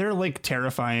they're like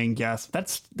terrifying. Yes,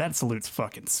 that salute's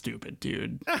fucking stupid,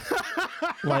 dude.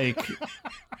 Like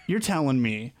you're telling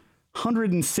me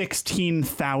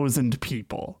 116,000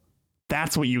 people.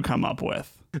 That's what you come up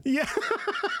with. Yeah.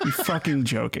 You fucking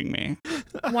joking me.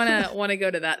 Wanna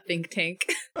go to that think tank.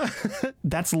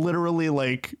 That's literally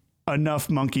like enough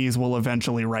monkeys will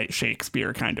eventually write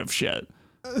Shakespeare kind of shit.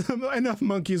 Enough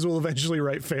monkeys will eventually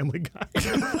write Family Guy.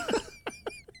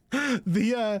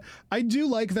 I do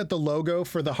like that the logo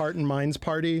for the Heart and Minds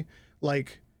Party,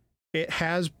 like it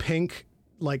has pink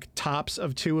like tops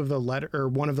of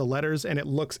one of the letters, and it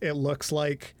looks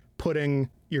like putting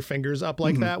your fingers up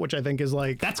like that, which I think is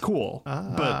like, that's cool.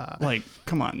 But like,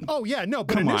 come on. Oh yeah, no,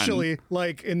 but initially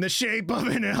like in the shape of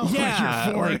an L. Yeah, on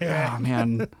your forehead. like, oh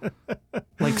man,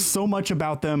 like so much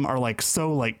about them are like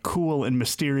so like cool and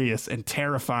mysterious and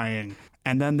terrifying,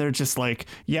 And then they're just like,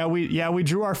 we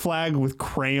drew our flag with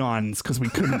crayons because we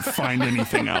couldn't find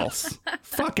anything else.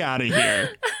 Fuck out of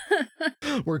here.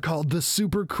 We're called the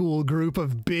super cool group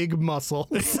of big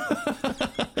muscles.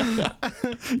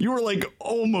 You were like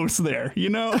almost there,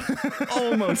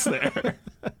 almost there.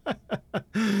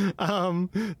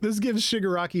 This gives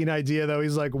Shigaraki an idea, though.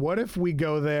 He's like, what if we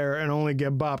go there and only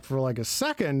get bopped for like a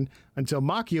second until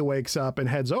Makia wakes up and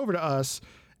heads over to us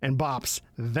and bops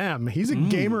them. He's a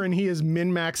gamer and he is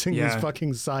min-maxing his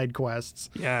fucking side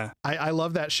quests. Yeah. I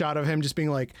love that shot of him just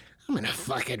being like, I'm gonna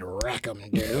fucking wreck him,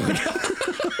 dude.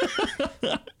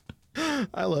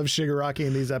 I love Shigaraki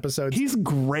in these episodes. He's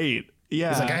great. Yeah.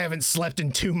 He's like, I haven't slept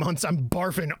in 2 months. I'm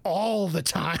barfing all the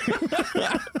time.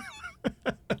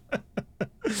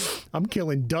 I'm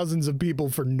killing dozens of people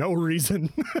for no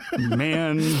reason.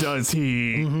 Man, does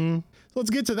he. Mm-hmm. Let's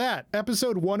get to that.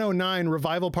 Episode 109,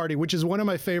 Revival Party, which is one of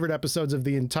my favorite episodes of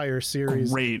the entire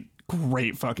series.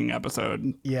 Great fucking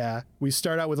episode. Yeah. We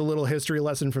start out with a little history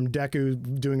lesson from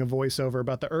Deku doing a voiceover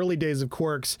about the early days of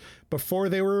quirks before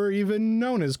they were even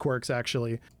known as quirks,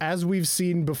 actually. As we've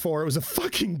seen before, it was a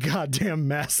fucking goddamn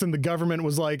mess, and the government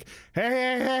was like,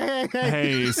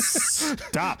 hey,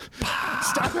 stop.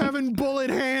 Stop having bullet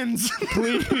hands.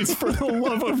 Please, for the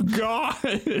love of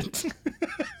God.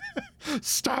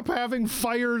 Stop having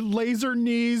fire laser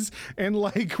knees and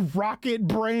like rocket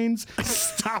brains.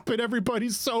 Stop it.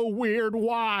 Everybody's so weird.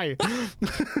 Why?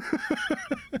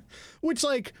 Which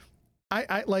like,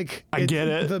 I get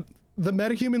it. The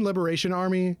Metahuman Liberation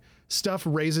Army stuff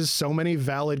raises so many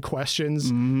valid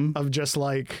questions of just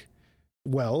like,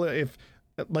 well, if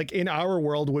like in our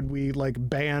world, would we like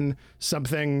ban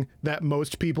something that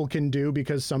most people can do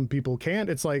because some people can't?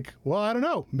 It's like, well, I don't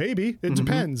know. Maybe it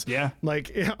depends. Yeah. Like,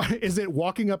 is it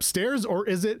walking upstairs or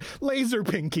is it laser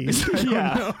pinkies?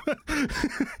 Yeah.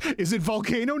 Is it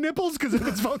volcano nipples? Because if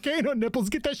it's volcano nipples,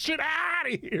 get that shit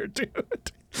out of here, dude.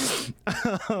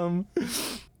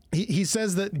 He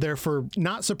says that they're for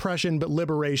not suppression, but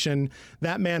liberation.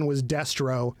 That man was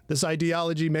Destro. This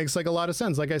ideology makes like a lot of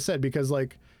sense. Like I said, because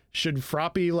like, should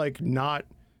Froppy like not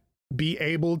be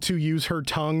able to use her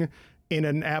tongue in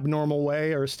an abnormal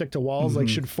way or stick to walls? Like,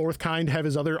 should Fourth Kind have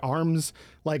his other arms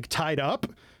like tied up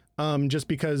just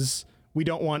because we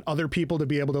don't want other people to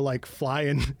be able to like fly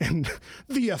and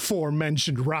the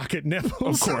aforementioned rocket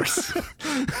nipples? Of course.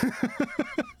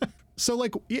 So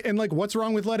like, and like, what's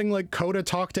wrong with letting like Kota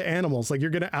talk to animals? Like, you're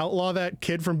going to outlaw that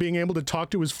kid from being able to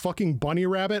talk to his fucking bunny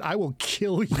rabbit? I will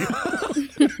kill you.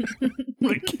 I'm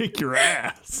gonna kick your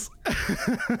ass.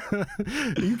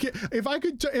 You can, if I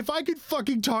could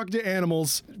fucking talk to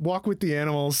animals, walk with the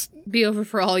animals. Be over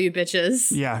for all you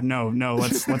bitches. Yeah, no.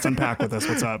 Let's unpack with this.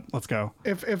 What's up? Let's go.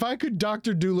 If I could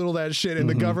Dr. Doolittle that shit and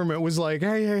the government was like,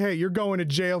 hey, you're going to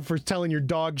jail for telling your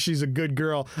dog she's a good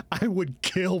girl, I would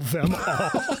kill them all.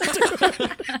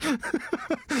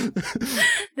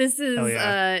 This is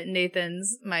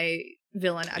Nathan's My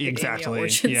Villain Academia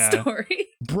origin story.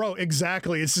 Bro,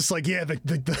 exactly. It's just like, yeah,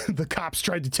 the cops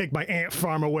tried to take my ant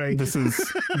farm away. This is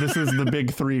the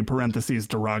big three parentheses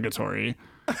derogatory.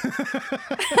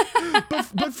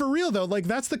 but for real though, like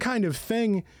that's the kind of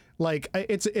thing. Like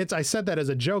it's I said that as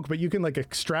a joke, but you can like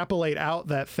extrapolate out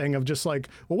that thing of just like,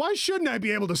 well, why shouldn't I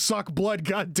be able to suck blood?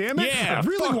 God damn it! Yeah, I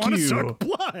really want to suck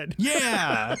blood.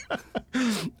 Yeah.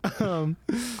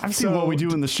 I've seen What We Do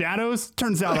in the Shadows.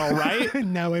 Turns out all right.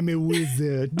 Now I'm a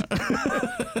wizard.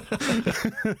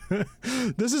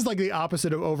 This is like the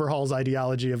opposite of Overhaul's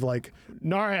ideology of like,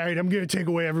 all right, I'm gonna take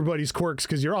away everybody's quirks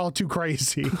because you're all too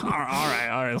crazy. All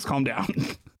right, let's calm down.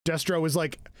 Destro was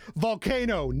like,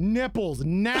 volcano, nipples,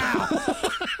 now!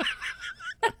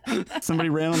 Somebody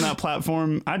ran on that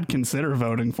platform, I'd consider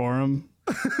voting for him.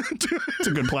 It's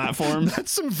a good platform.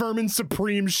 That's some Vermin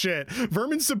Supreme shit.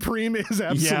 Vermin Supreme is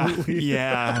absolutely...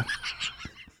 Yeah.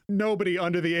 Nobody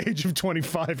under the age of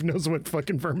 25 knows what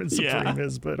fucking Vermin Supreme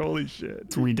is, but holy shit.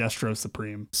 It's Destro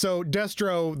Supreme. So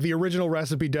Destro, the original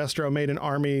recipe Destro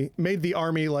made the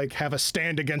army like have a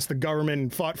stand against the government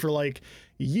and fought for like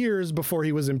years before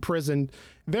he was imprisoned.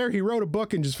 There he wrote a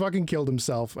book and just fucking killed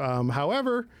himself.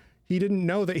 However, he didn't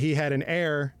know that he had an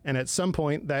heir, and at some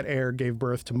point that heir gave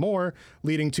birth to more,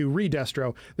 leading to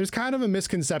Redestro. There's kind of a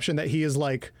misconception that he is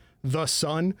like the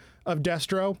son of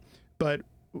Destro, but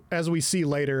as we see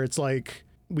later, it's like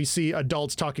we see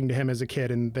adults talking to him as a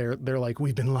kid and they're like,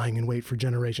 we've been lying in wait for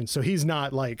generations. So he's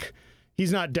not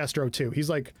Destro 2. He's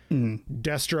like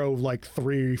Destro like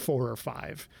 3, 4, or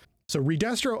 5. So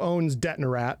Redestro owns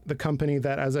Detnerat, the company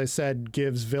that, as I said,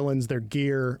 gives villains their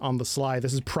gear on the sly.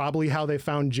 This is probably how they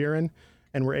found Jiren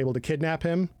and were able to kidnap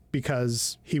him,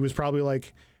 because he was probably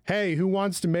like, hey, who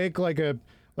wants to make like a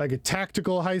like a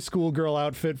tactical high school girl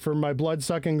outfit for my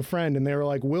blood-sucking friend. And they were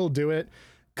like, we'll do it,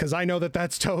 because I know that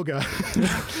that's toga.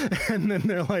 And then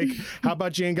they're like, how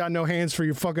about you ain't got no hands for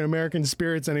your fucking American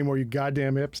spirits anymore, you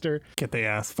goddamn hipster. Get the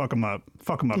ass. Fuck them up.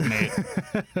 Fuck them up, mate.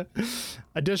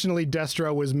 Additionally,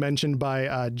 Destro was mentioned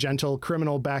by Gentle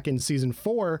Criminal back in season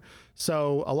 4.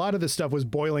 So a lot of this stuff was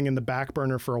boiling in the back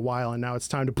burner for a while, and now it's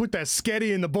time to put that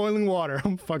sketty in the boiling water.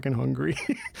 I'm fucking hungry.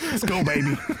 Let's go,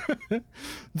 baby.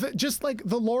 Just like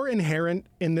the lore inherent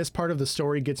in this part of the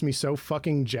story gets me so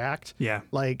fucking jacked. Yeah.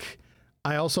 Like,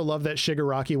 I also love that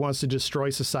Shigaraki wants to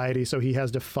destroy society, so he has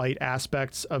to fight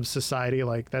aspects of society.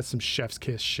 Like, that's some chef's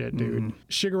kiss shit, dude.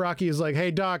 Shigaraki is like,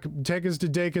 hey, Doc, take us to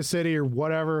Deka City or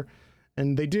whatever.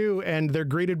 And they do, and they're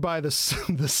greeted by the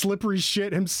slippery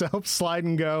shit himself, Slide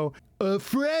and Go. A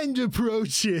friend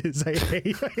approaches. I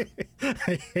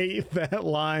hate that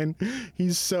line.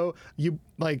 He's so,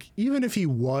 even if he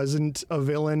wasn't a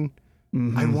villain,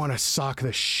 I'd want to sock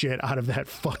the shit out of that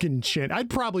fucking chin. I'd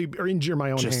probably injure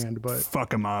my own hand, but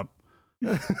fuck him up.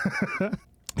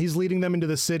 He's leading them into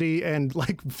the city and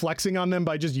like flexing on them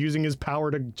by just using his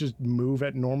power to just move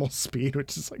at normal speed,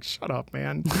 which is like, shut up,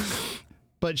 man.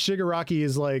 But Shigaraki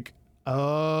is like,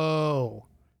 oh,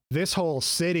 this whole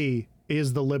city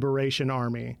is the Liberation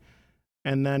Army.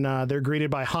 And then they're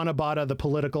greeted by Hanabata, the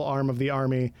political arm of the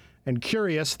army, and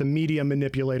Curious, the media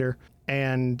manipulator.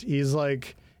 And he's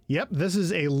like, yep, this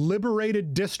is a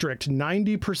liberated district.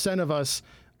 90% of us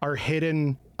are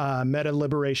hidden meta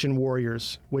liberation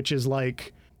warriors, which is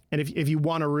like, and if you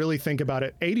want to really think about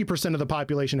it, 80% of the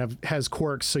population has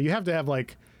quirks. So you have to have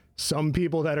like some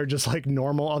people that are just like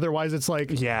normal. Otherwise it's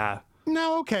like, yeah.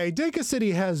 No, okay. Deka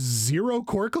City has 0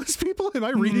 quirkless people? Am I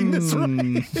reading this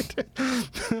right?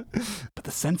 But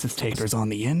the census taker's on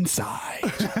the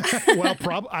inside. Well,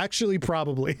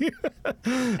 probably.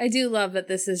 I do love that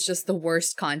this is just the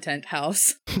worst content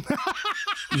house.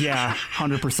 Yeah,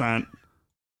 100%.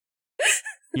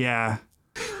 Yeah.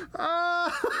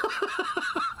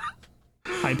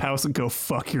 Hype house and go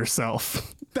fuck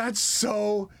yourself. That's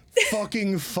so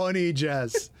fucking funny,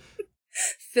 Jess.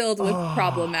 Filled with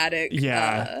problematic,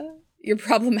 your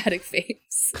problematic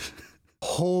face.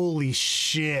 Holy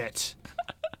shit.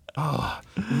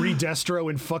 Redestro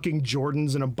in fucking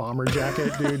Jordans and a bomber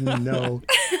jacket, dude. No.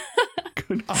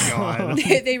 Good God.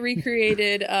 They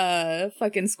recreated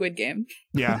fucking Squid Game.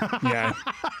 Yeah.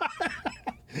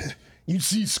 You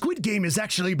see, Squid Game is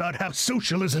actually about how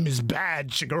socialism is bad,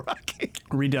 Shigaraki.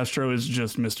 Redestro is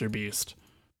just Mr. Beast.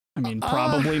 I mean,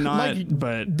 probably not,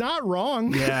 but not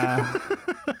wrong. Yeah.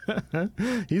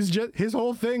 He's just, his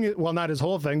whole thing, well, not his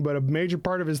whole thing, but a major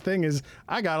part of his thing is,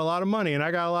 I got a lot of money and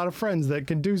I got a lot of friends that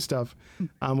can do stuff,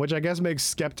 which I guess makes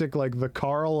Skeptic like the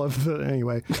Carl of the,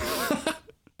 anyway.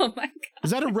 Oh my God.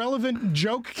 Is that a relevant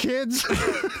joke, kids?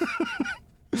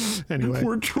 Anyway.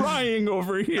 We're trying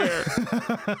over here.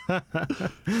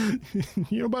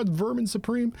 You know about Vermin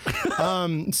Supreme?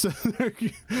 So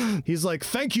he's like,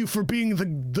 thank you for being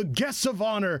the guests of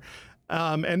honor.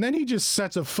 And then he just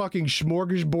sets a fucking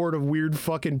smorgasbord of weird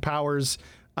fucking powers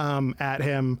at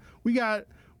him. We got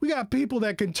people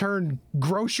that can turn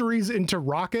groceries into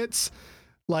rockets.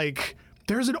 Like,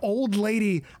 there's an old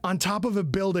lady on top of a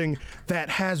building that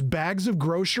has bags of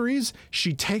groceries.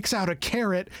 She takes out a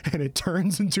carrot and it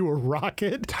turns into a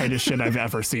rocket. Tightest shit I've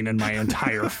ever seen in my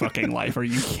entire fucking life. Are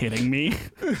you kidding me?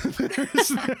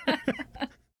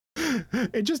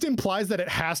 It just implies that it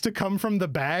has to come from the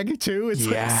bag too. It's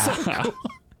like so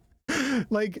cool.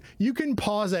 Like, you can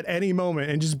pause at any moment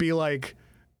and just be like,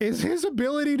 is his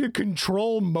ability to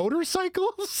control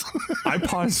motorcycles? I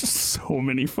paused so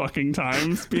many fucking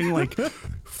times being like,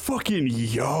 fucking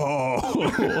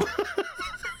yo.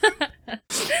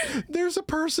 There's a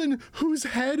person whose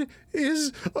head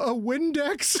is a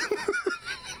Windex.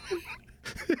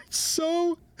 It's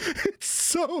so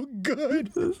good.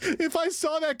 If I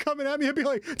saw that coming at me, I'd be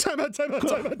like, time out.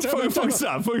 Fuck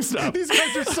stop. These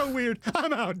guys are so weird.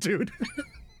 I'm out, dude.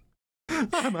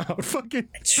 I'm out. Fucking.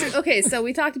 Okay, so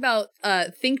we talked about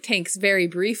think tanks very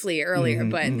briefly earlier,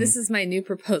 but this is my new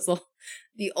proposal.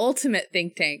 The ultimate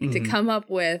think tank to come up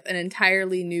with an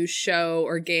entirely new show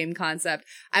or game concept.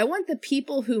 I want the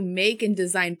people who make and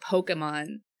design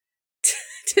Pokemon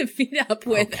to meet up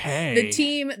with the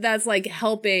team that's like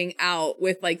helping out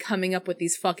with like coming up with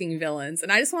these fucking villains,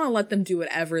 and I just want to let them do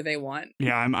whatever they want.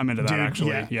 Yeah, I'm into that. Dude,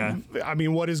 actually. Yeah. I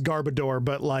mean, what is Garbodor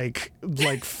but like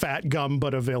Fat Gum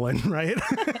but a villain, right?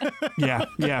 Yeah,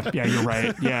 you're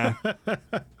right. Yeah.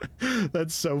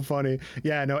 That's so funny.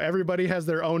 Yeah, no, everybody has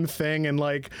their own thing, and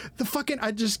like the fucking,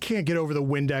 I just can't get over the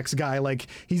Windex guy. Like,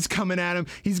 he's coming at him.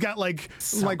 He's got like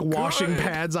washing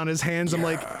pads on his hands. I'm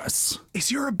like,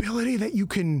 is your ability that you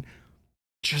can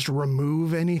just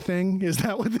remove anything? Is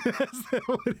that what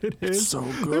it is? It's so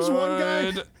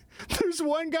good. There's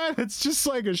one guy that's just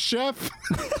like a chef.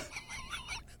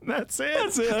 That's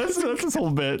it. That's his whole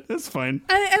bit. It's fine.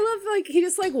 I love, like, he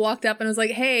just, like, walked up and was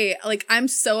like, hey, like, I'm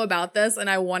so about this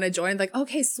and I want to join. Like,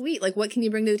 okay, sweet. Like, what can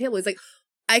you bring to the table? He's like,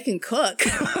 I can cook.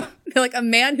 They're like, a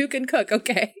man who can cook.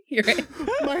 Okay, you're right.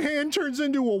 My hand turns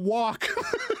into a wok.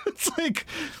 It's like,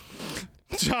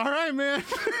 all right, man.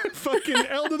 Fucking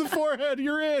L to the forehead.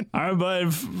 You're in. All right,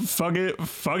 bud. Fuck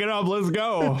it up. Let's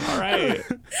go. All right.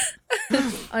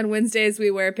 On Wednesdays,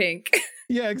 we wear pink.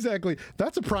 Yeah, exactly.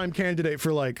 That's a prime candidate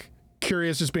for, like,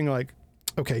 Curious just being like,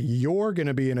 okay, you're going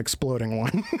to be an exploding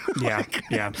one. Yeah,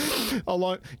 yeah.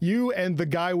 Along you and the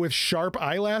guy with sharp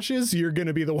eyelashes, you're going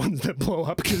to be the ones that blow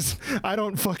up, because I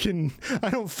don't fucking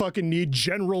need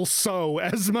General So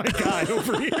as my guy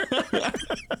over here.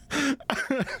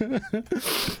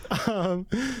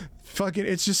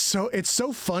 It's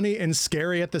so funny and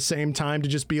scary at the same time to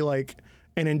just be like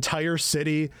an entire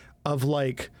city of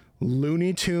like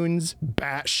Looney Tunes,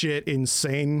 batshit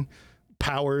insane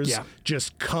powers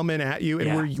just coming at you,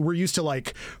 and we're used to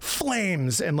like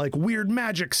flames and like weird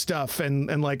magic stuff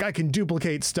and like I can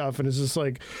duplicate stuff, and it's just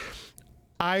like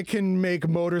I can make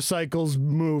motorcycles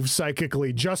move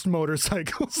psychically, just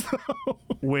motorcycles though.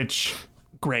 Which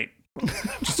great.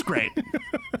 Just great.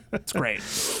 It's great.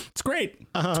 It's great.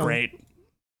 It's great.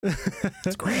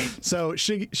 It's great. So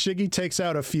Shiggy takes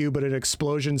out a few, but an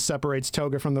explosion separates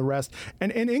Toga from the rest.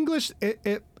 And in English,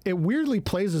 it weirdly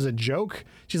plays as a joke.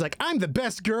 She's like, I'm the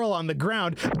best girl on the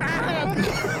ground.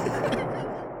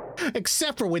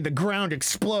 Except for when the ground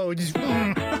explodes.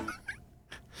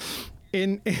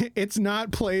 It's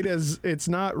not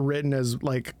written as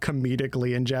like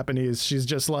comedically in Japanese. She's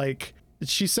just like,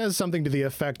 she says something to the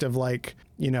effect of like,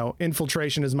 you know,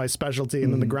 infiltration is my specialty,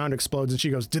 and then the ground explodes, and she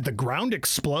goes, did the ground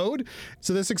explode?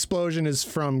 So this explosion is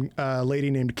from a lady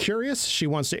named Curious. She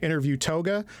wants to interview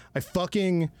Toga. I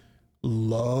fucking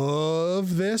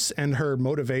love this and her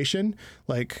motivation.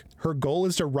 Like, her goal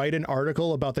is to write an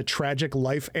article about the tragic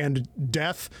life and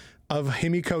death of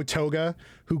Himiko Toga,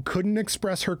 who couldn't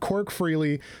express her quirk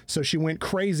freely, so she went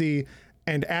crazy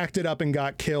and acted up and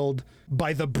got killed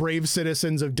by the brave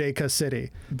citizens of Deka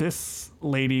City. This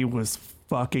lady was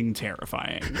fucking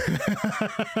terrifying.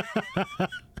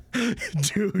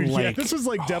 Dude, like, this was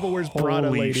like Devil Wears Prada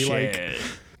lady. Shit. Like,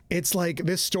 it's like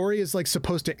this story is like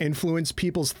supposed to influence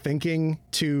people's thinking,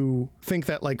 to think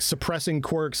that like suppressing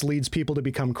quirks leads people to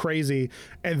become crazy,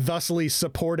 and thusly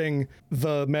supporting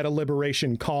the meta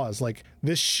liberation cause. Like,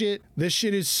 this shit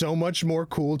is so much more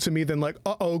cool to me than like,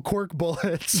 quirk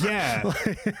bullets. Yeah.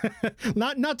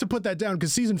 Not to put that down,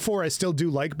 because season 4 I still do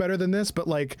like better than this, but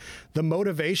like the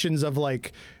motivations of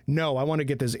like, no, I want to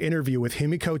get this interview with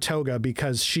Himiko Toga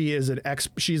because she's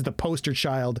the poster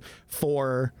child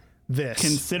for this.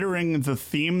 Considering the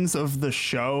themes of the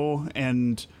show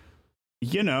and,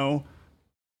 you know,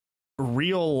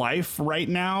 real life right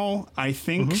now, I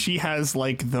think she has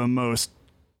like the most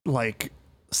like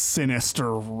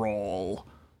sinister role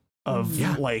of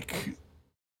like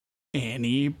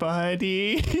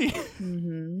anybody.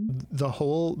 The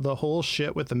whole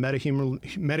shit with the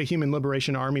metahuman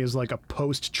liberation army is like a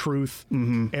post-truth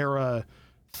era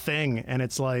thing, and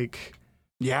it's like,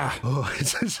 yeah. Oh,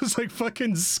 it's just like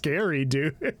fucking scary,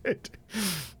 dude.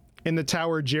 In the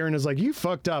tower, Jiren is like, you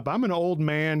fucked up. I'm an old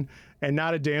man and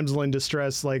not a damsel in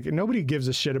distress. Like, nobody gives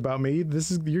a shit about me.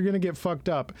 You're going to get fucked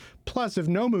up. Plus, if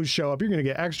Nomus show up, you're going to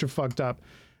get extra fucked up.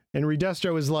 And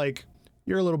Redestro is like,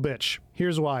 you're a little bitch.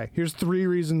 Here's why. Here's 3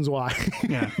 reasons why.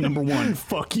 Yeah. Number 1,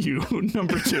 fuck you.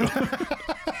 Number 2.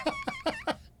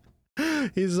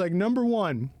 He's like, number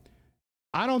 1,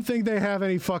 I don't think they have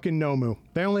any fucking Nomu.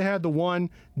 They only had the one.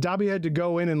 Dabi had to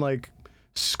go in and like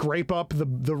scrape up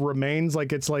the remains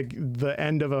like it's like the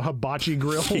end of a hibachi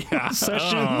grill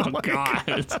session. Oh, like,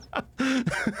 God.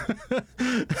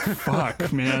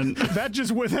 Fuck, man. That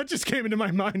just came into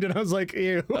my mind, and I was like,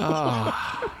 ew. You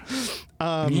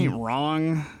ain't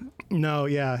wrong. No,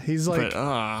 yeah. He's like,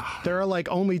 there are like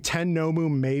only 10 Nomu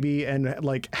maybe, and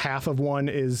like half of one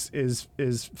is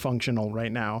functional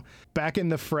right now. Back in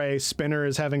the fray, Spinner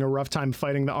is having a rough time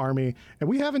fighting the army, and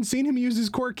we haven't seen him use his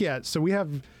quirk yet, so we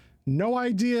have no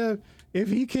idea if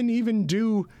he can even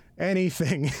do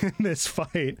anything in this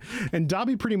fight. And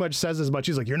Dabi pretty much says as much.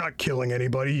 He's like, you're not killing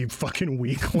anybody, you fucking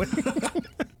weakling.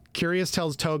 Curious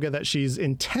tells Toga that she's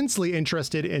intensely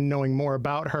interested in knowing more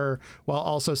about her, while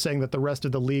also saying that the rest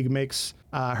of the league makes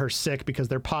her sick because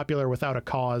they're popular without a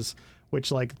cause.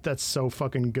 which like that's so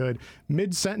fucking good.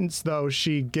 Mid-sentence though,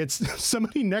 she gets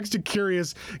somebody next to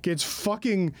Curious gets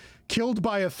fucking killed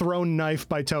by a thrown knife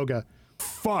by Toga.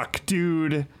 Fuck,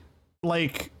 dude.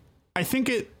 Like, I think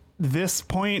at this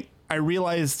point I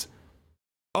realized,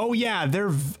 oh yeah,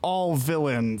 they're all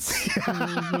villains.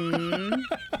 Mm-hmm.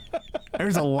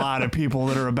 There's a lot of people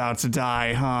that are about to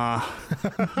die, huh?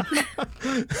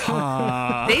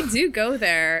 They do go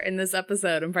there in this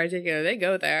episode in particular. They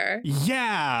go there.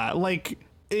 Yeah, like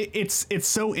it's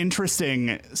so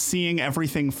interesting seeing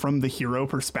everything from the hero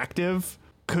perspective,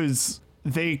 because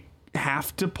they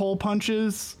have to pull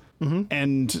punches,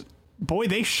 and boy,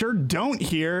 they sure don't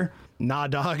here. Nah,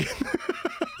 dog.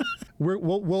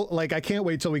 We'll like, I can't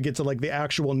wait till we get to like the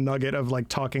actual nugget of like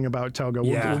talking about Toga.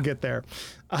 We'll get there.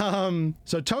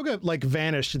 So Toga like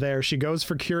vanished there. She goes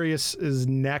for Curious's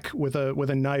neck with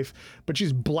a knife, but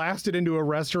she's blasted into a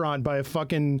restaurant by a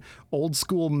fucking old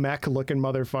school mech looking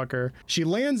motherfucker. She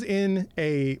lands in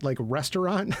a like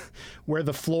restaurant where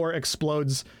the floor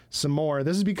explodes some more.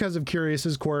 This is because of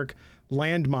Curious's quirk,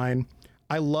 Landmine.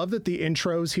 I love that the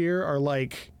intros here are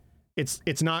like,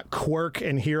 it's not quirk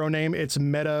and hero name, it's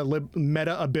meta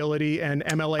ability and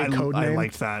MLA code name. I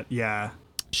liked that, yeah.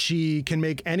 She can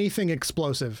make anything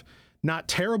explosive. Not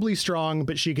terribly strong,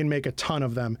 but she can make a ton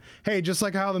of them. Hey, just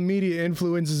like how the media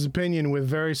influences opinion with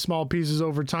very small pieces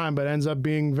over time, but ends up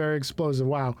being very explosive.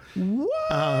 Wow.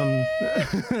 What?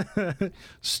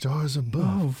 Stars above.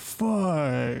 Oh,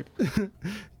 fuck.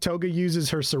 Toga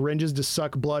uses her syringes to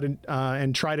suck blood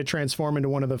and try to transform into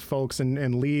one of the folks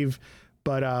and leave.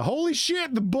 But holy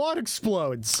shit, the blood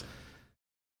explodes.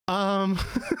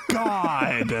 God.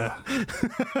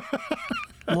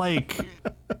 Like,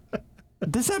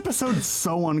 this episode's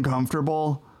so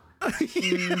uncomfortable.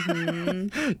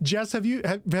 Jess, have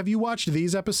you watched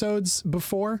these episodes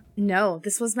before? No,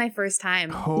 this was my first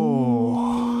time.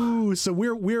 Oh, so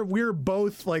we're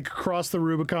both like across the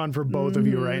Rubicon for both of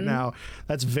you right now.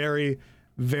 That's very,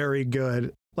 very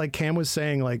good. Like Cam was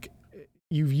saying, like,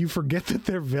 you forget that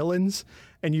they're villains,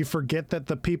 and you forget that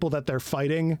the people that they're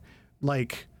fighting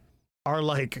like are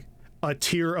like a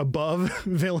tier above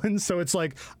villains. So it's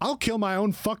like, I'll kill my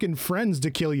own fucking friends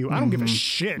to kill you. I don't give a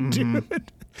shit, dude.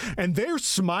 And they're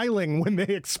smiling when they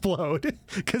explode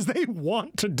because they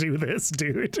want to do this,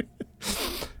 dude.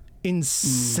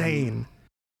 Insane.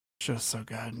 Just so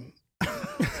good.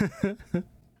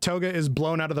 Toga is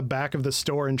blown out of the back of the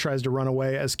store and tries to run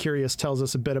away, as Curious tells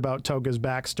us a bit about Toga's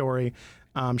backstory.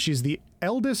 She's the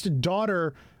eldest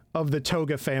daughter of the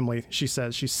Toga family, she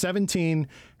says. She's 17.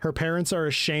 Her parents are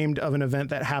ashamed of an event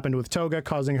that happened with Toga,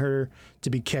 causing her to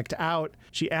be kicked out.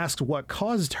 She asks what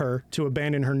caused her to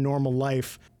abandon her normal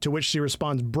life, to which she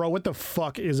responds, bro, what the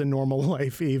fuck is a normal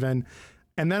life even?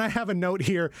 And then I have a note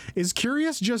here. Is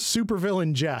Curious just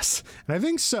supervillain Jess? And I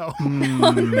think so. That's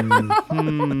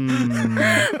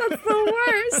the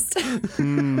worst.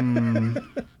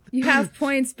 You have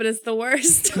points, but it's the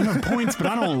worst. You have points, but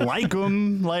I don't like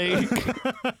them. Like,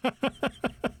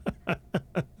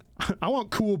 I want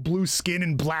cool blue skin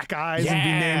and black eyes and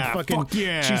be named fucking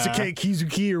Chisuke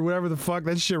Kizuki or whatever the fuck.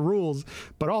 That shit rules.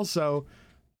 But also,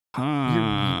 you're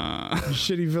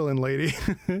shitty villain lady.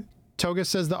 Toga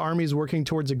says the army's working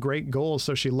towards a great goal,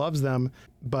 so she loves them,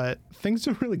 but things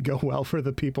don't really go well for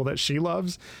the people that she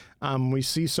loves. We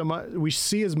see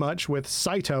as much with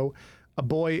Saito, a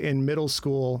boy in middle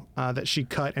school that she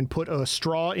cut and put a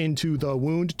straw into the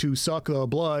wound to suck the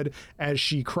blood, as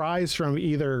she cries from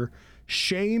either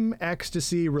shame,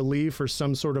 ecstasy, relief, or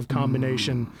some sort of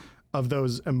combination of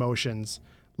those emotions.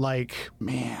 Like,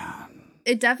 man.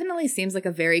 It definitely seems like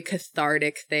a very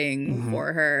cathartic thing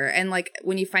for her. And like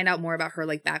when you find out more about her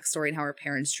like backstory and how her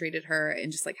parents treated her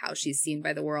and just like how she's seen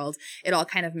by the world, it all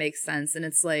kind of makes sense. And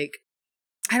it's like,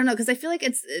 I don't know, because I feel like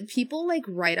it's people like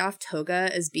write off Toga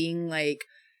as being like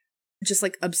just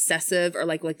like obsessive or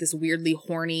like this weirdly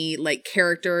horny like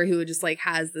character who just like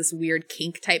has this weird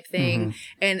kink type thing.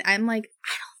 And I'm like,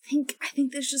 I think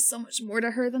there's just so much more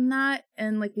to her than that.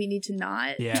 And like we need to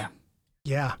not. Yeah.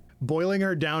 Boiling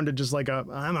her down to just like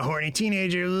I'm a horny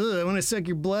teenager, I want to suck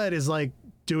your blood, is like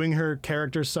doing her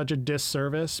character such a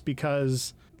disservice,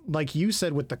 because like you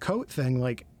said with the coat thing,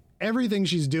 like everything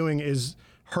she's doing is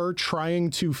her trying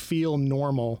to feel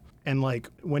normal. And like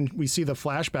when we see the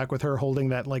flashback with her holding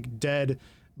that like dead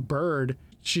bird,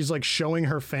 she's like showing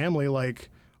her family like,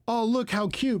 oh, look how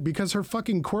cute, because her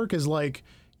fucking quirk is like,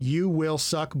 you will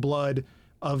suck blood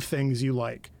of things you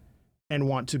like and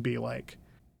want to be like.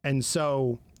 And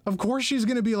so of course she's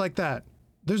going to be like that.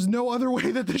 There's no other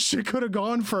way that this shit could have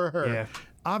gone for her. Yeah.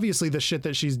 Obviously the shit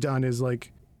that she's done is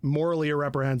like morally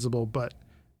irreprehensible, but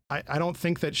I don't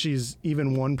think that she's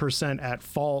even 1% at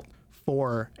fault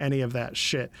for any of that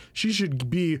shit. She should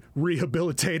be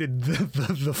rehabilitated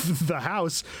the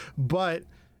house, but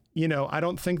you know, I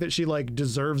don't think that she like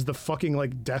deserves the fucking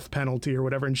like death penalty or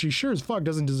whatever, and she sure as fuck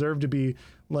doesn't deserve to be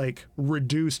like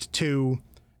reduced to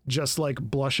just like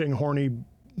blushing horny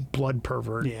blood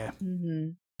pervert. Yeah.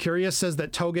 Curious says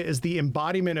that Toga is the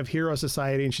embodiment of hero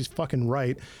society, and she's fucking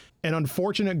right. An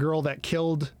unfortunate girl that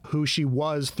killed who she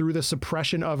was through the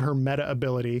suppression of her meta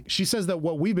ability. She says that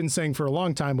what we've been saying for a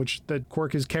long time, which the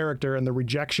quirk is character, and the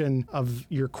rejection of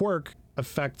your quirk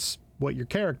affects what your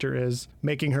character is,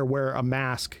 making her wear a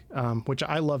mask, which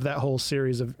I love that whole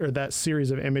series of, or that series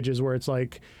of images where it's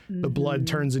like the blood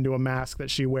turns into a mask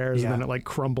that she wears and then it like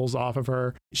crumbles off of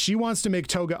her. She wants to make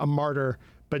Toga a martyr,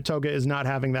 but Toga is not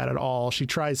having that at all. She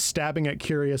tries stabbing at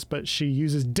Curious, but she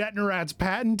uses Detnerat's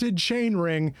patented chain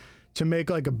ring to make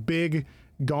like a big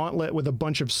gauntlet with a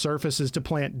bunch of surfaces to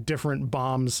plant different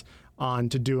bombs on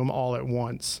to do them all at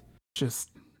once.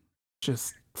 Just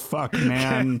fuck,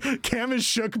 man. Cam is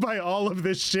shook by all of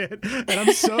this shit, and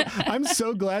I'm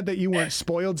so glad that you weren't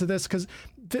spoiled to this, because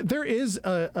there is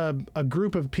a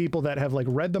group of people that have like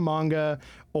read the manga,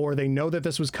 or they know that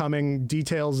this was coming,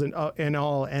 details and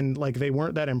all, and like they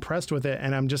weren't that impressed with it,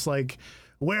 and I'm just like,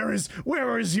 where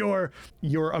is your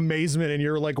amazement and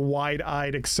your like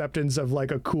wide-eyed acceptance of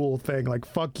like a cool thing? Like,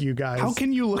 fuck you guys. How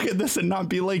can you look at this and not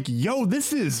be like, yo,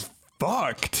 this is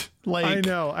fucked? Like, I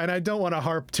know, and I don't want to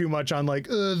harp too much on like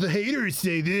the haters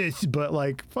say this, but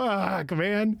like, fuck,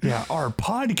 man. Yeah, our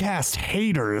podcast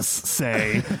haters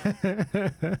say.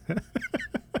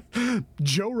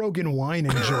 Joe Rogan wine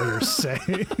enjoyers say.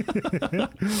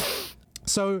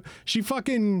 So she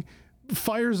fucking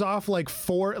fires off like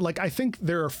four, like I think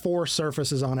there are 4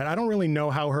 surfaces on it. I don't really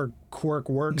know how her quirk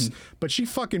works, but she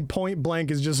fucking point blank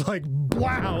is just like,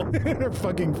 wow, in her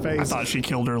fucking face. I thought she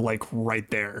killed her like right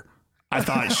there. I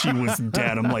thought she was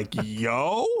dead. I'm like,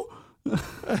 yo.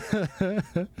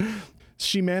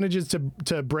 She manages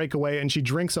to break away, and she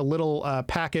drinks a little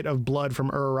packet of blood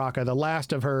from Uraraka, the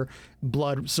last of her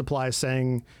blood supplies,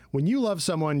 saying, when you love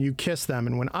someone, you kiss them,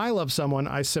 and when I love someone,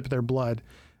 I sip their blood.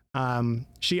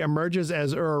 She emerges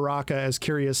as Uraraka, as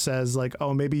Curious says, like,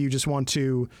 oh, maybe you just want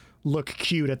to look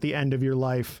cute at the end of your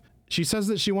life. She says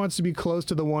that she wants to be close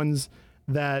to the ones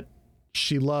that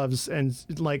she loves, and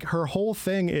like her whole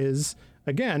thing is,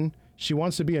 again, she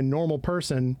wants to be a normal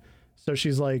person. So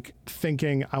she's like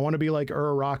thinking, I want to be like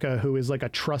Uraraka, who is like a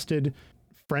trusted,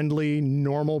 friendly,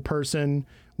 normal person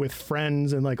with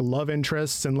friends and like love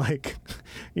interests and like,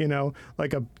 you know,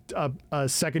 like a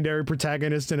secondary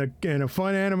protagonist in a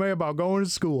fun anime about going to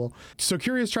school. So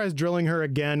Curious tries drilling her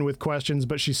again with questions,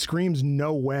 but she screams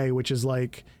no way, which is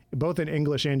like, both in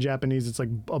English and Japanese, it's like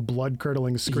a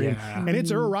blood-curdling scream. Yeah. And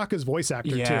it's Uraraka's voice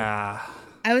actor, too.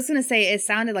 I was going to say, it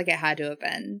sounded like it had to have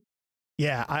been.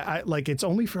 Yeah, I like, it's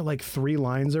only for like 3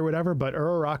 lines or whatever, but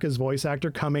Uraraka's voice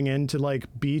actor coming in to like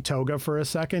be Toga for a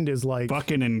second is like...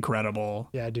 fucking incredible.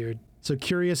 Yeah, dude. So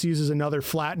Curious uses another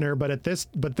flattener,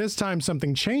 but this time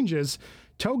something changes.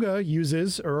 Toga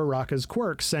uses Uraraka's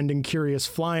quirk, sending Curious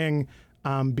flying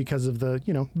because of the,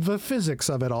 you know, the physics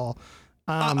of it all.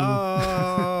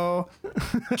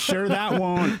 Sure, that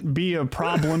won't be a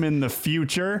problem in the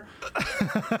future.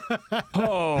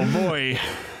 Oh boy,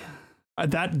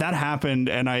 that happened,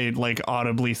 and I like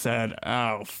audibly said,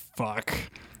 "Oh fuck."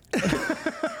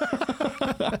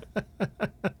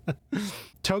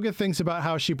 Toga thinks about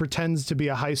how she pretends to be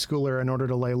a high schooler in order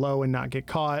to lay low and not get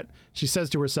caught. She says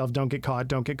to herself, don't get caught,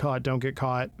 don't get caught, don't get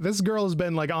caught. This girl has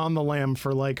been like on the lam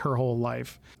for like her whole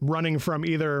life, running from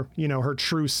either, you know, her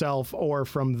true self or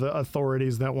from the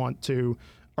authorities that want to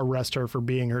arrest her for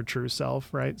being her true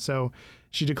self, right? So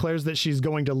she declares that she's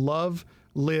going to love,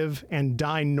 live, and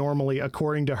die normally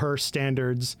according to her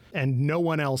standards and no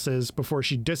one else's before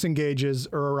she disengages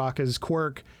Uraraka's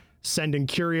quirk, sending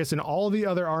Curious and all the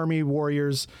other army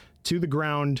warriors to the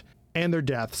ground and their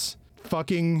deaths.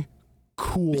 Fucking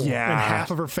cool. Yeah. And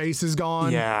half of her face is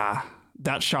gone. Yeah.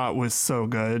 That shot was so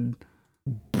good.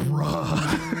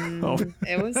 Bruh.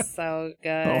 It was so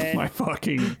good. Oh my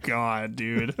fucking God,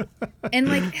 dude. And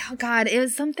like, oh God, it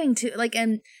was something too, like,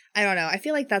 and I don't know. I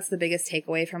feel like that's the biggest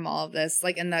takeaway from all of this.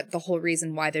 Like, and that the whole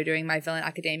reason why they're doing My Villain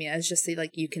Academia is just so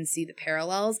like you can see the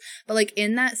parallels. But like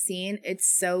in that scene,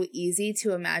 it's so easy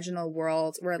to imagine a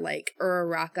world where like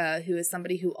Uraraka, who is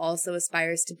somebody who also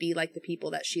aspires to be like the people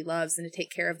that she loves and to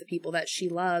take care of the people that she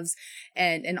loves,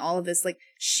 and all of this, like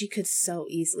she could so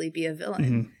easily be a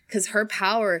villain because her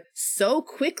power so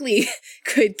quickly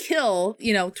could kill,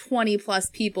 20 plus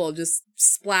people just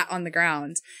splat on the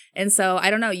ground. And so I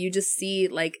don't know, you just see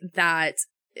like that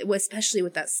especially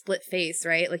with that split face,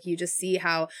 right? Like you just see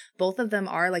how both of them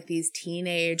are like these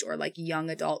teenage or like young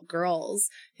adult girls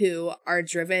who are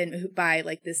driven by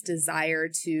like this desire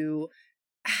to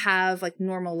have like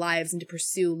normal lives and to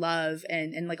pursue love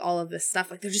and like all of this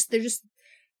stuff. Like they're just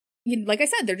you know, like I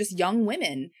said, they're just young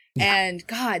women. Yeah. And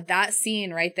God, that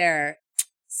scene right there,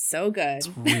 so good. It's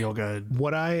real good.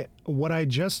 What I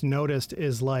just noticed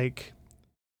is like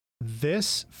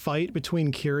this fight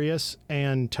between Curious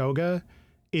and Toga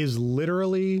is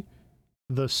literally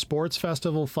the sports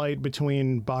festival fight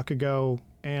between Bakugo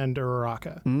and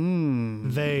Uraraka.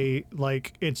 They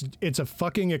like it's a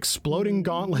fucking exploding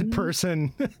gauntlet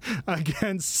person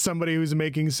against somebody who's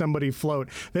making somebody float.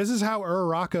 This is how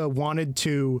Uraraka wanted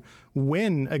to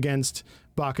win against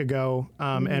Bakugo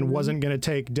and wasn't going to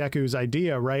take Deku's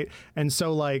idea, right? And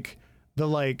so like the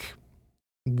like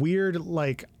weird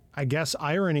like I guess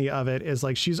irony of it is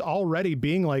like she's already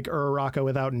being like Uraraka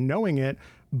without knowing it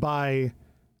by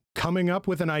coming up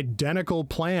with an identical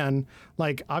plan.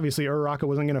 Like obviously Uraraka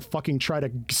wasn't gonna fucking try to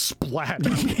splat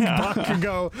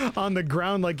Bakugo on the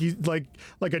ground like he's like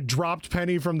a dropped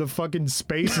penny from the fucking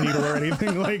Space Needle or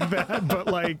anything like that, but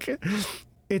like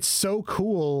it's so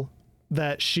cool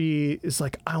that she is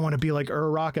like, I want to be like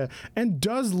Uraraka, and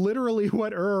does literally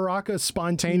what Uraraka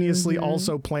spontaneously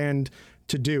also planned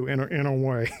to do in a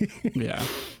way. Yeah.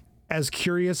 As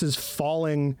Curious is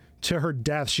falling to her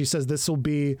death, she says, this will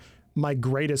be my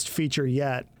greatest feature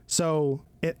yet. So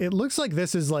it looks like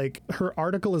this is like her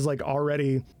article is like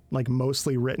already like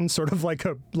mostly written, sort of like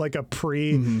a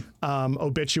pre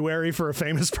obituary for a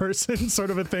famous person, sort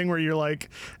of a thing where you're like,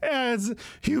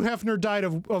 Hugh Hefner died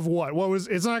of what was,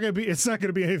 it's not gonna be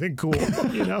anything cool.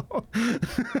 You know.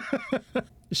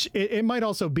 It might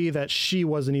also be that she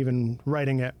wasn't even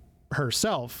writing it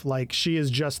herself. Like she is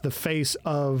just the face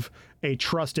of a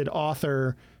trusted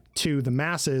author to the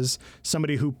masses,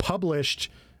 somebody who published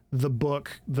the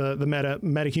book, the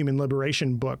Metahuman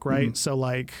Liberation book, right? So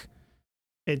like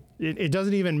it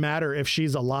doesn't even matter if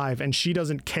she's alive, and she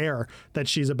doesn't care that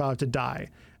she's about to die,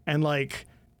 and like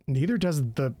neither does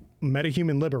the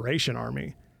Metahuman Liberation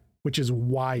Army, which is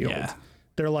wild. Yeah.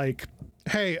 They're like,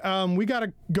 hey, we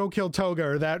gotta go kill Toga,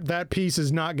 or that piece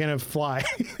is not gonna fly.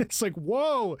 It's like,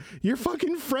 whoa, your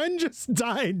fucking friend just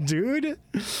died, dude.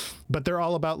 But they're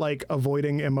all about like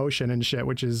avoiding emotion and shit,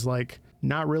 which is like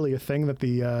not really a thing that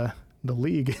the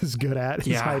League is good at,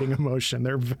 is hiding emotion.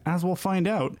 They're, as we'll find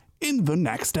out in the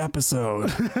next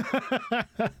episode.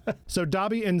 So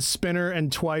Dabi and Spinner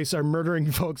and Twice are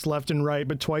murdering folks left and right,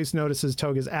 but Twice notices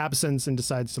Toga's absence and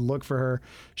decides to look for her.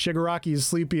 Shigaraki is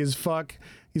sleepy as fuck.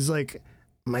 He's like,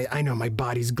 I know my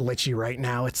body's glitchy right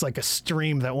now. It's like a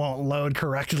stream that won't load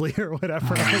correctly or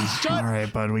whatever. All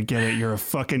right, bud, we get it. You're a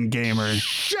fucking gamer.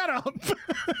 Shut up.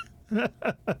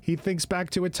 He thinks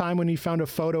back to a time when he found a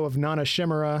photo of Nana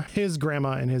Shimura, his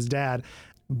grandma and his dad,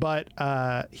 but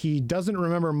he doesn't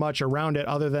remember much around it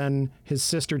other than his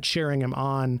sister cheering him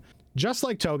on. Just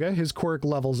like Toga, his quirk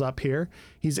levels up here.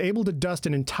 He's able to dust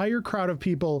an entire crowd of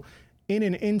people in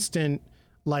an instant,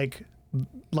 like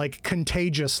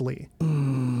contagiously.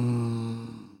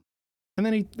 And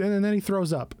then he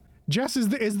throws up. Jess,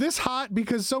 is this hot?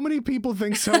 Because so many people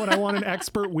think so, and I want an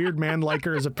expert weird man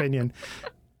liker's opinion.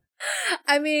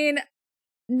 I mean,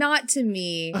 not to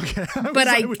me, okay, but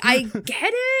I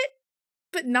get it,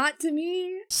 but not to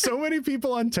me. So many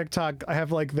people on TikTok, I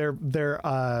have like their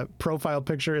profile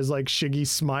picture is like Shiggy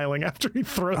smiling after he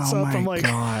throws up. I'm like,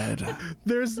 God.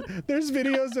 There's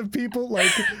videos of people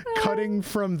like cutting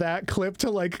from that clip to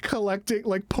like collecting,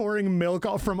 like pouring milk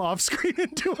from off screen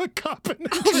into a cup. And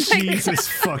Jesus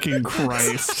fucking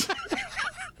Christ.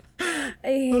 I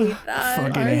hate that.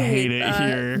 Fucking hate it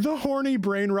here. The horny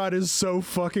brain rot is so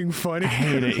fucking funny. I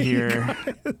hate it here.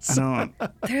 I don't.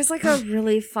 There's like a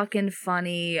really fucking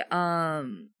funny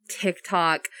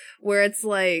TikTok where it's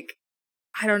like,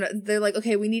 I don't know, they're like,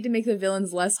 okay, we need to make the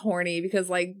villains less horny because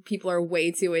like people are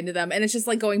way too into them, and it's just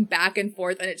like going back and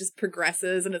forth, and it just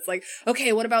progresses, and it's like,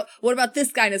 okay, what about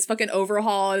this guy and his fucking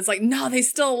overhaul? And it's like, no, they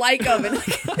still like him, and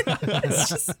like,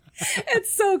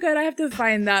 it's so good. I have to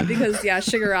find that because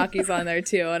Shigaraki's on there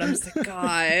too, and I'm just like,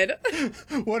 God.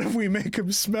 What if we make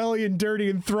him smelly and dirty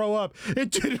and throw up?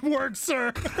 It didn't work,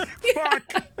 sir.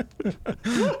 Fuck.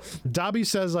 Dabi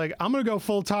says like, I'm gonna go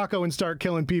full taco and start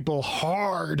killing people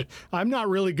hard. I'm not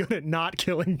really good at not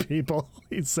killing people,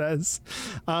 he says.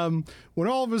 When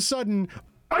all of a sudden,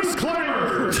 ice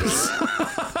climbers!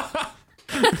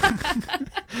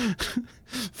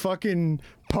 Fucking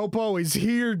Popo is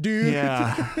here, dude.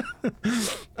 Yeah.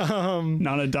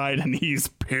 Nana died and he's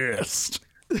pissed.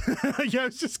 Yeah, I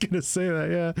was just gonna say that.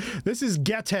 Yeah, this is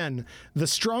Geten, the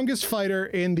strongest fighter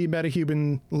in the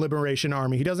Metahuman Liberation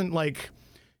Army.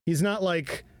 He's not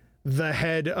like the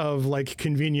head of like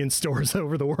convenience stores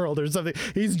over the world or something.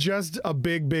 He's just a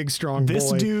big strong boy.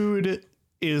 This dude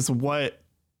is what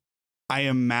I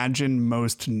imagine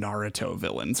most Naruto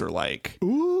villains are like.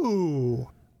 Ooh,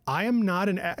 I am not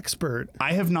an expert.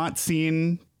 I have not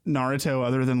seen Naruto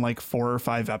other than like 4 or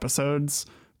 5 episodes,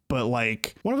 but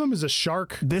like one of them is a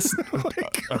shark. This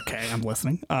okay, I'm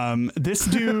listening. This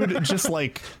dude just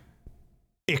like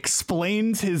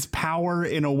explains his power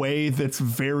in a way that's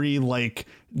very like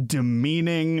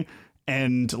demeaning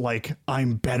and like,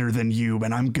 I'm better than you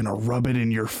and I'm gonna rub it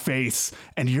in your face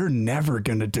and you're never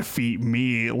gonna defeat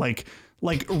me. Like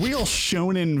real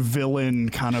shonen villain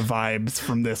kind of vibes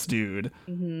from this dude.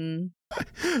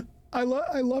 Mm-hmm. I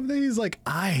love that he's like,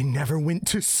 I never went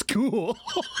to school.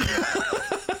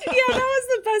 Yeah, that was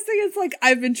the best thing. It's like,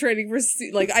 I've been training for,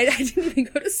 like, I didn't even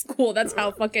go to school. That's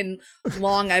how fucking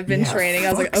long I've been training.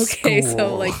 I was like, okay, school.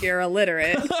 So, like, you're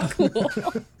illiterate. Cool.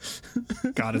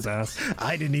 Got his ass.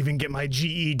 I didn't even get my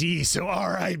GED, so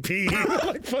R.I.P.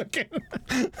 Like, fucking,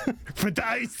 for the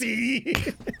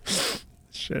IC.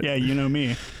 Shit. Yeah, you know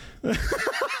me.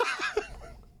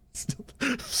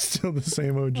 Still the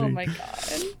same OG. Oh, my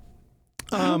God.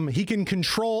 He can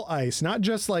control ice, not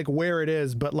just like where it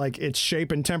is, but like its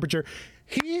shape and temperature.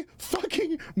 He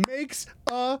fucking makes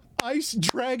a ice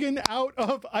dragon out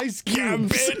of ice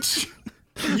cubes.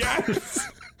 Yeah, bitch.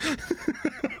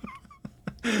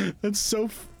 Yes. That's so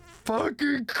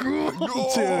fucking cool,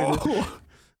 dude.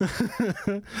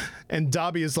 And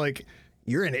Dabi is like,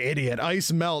 you're an idiot.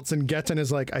 Ice melts, and Geten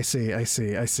is like, I see. Oh,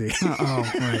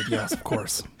 right, yes, of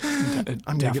course.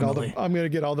 I'm gonna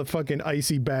get all the fucking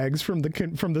icy bags from the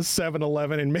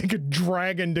 7-Eleven and make a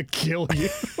dragon to kill you.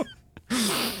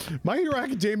 My Hero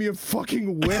Academia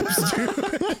fucking whips, dude.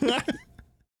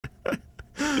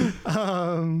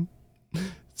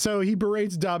 So he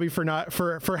berates Dabi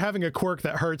for having a quirk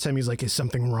that hurts him. He's like, is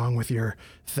something wrong with your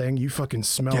thing? You fucking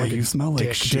smell like you smell dick,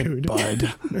 like shit, dude.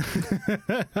 bud.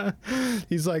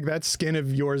 He's like, that skin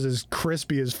of yours is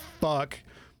crispy as fuck.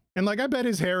 And like, I bet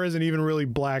his hair isn't even really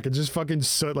black. It's just fucking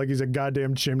soot, like he's a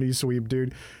goddamn chimney sweep,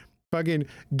 dude. Fucking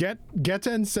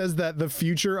Geten says that the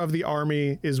future of the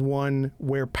army is one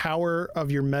where the power of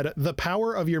your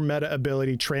meta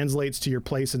ability translates to your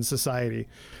place in society,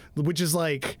 which is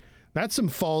like, that's some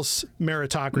false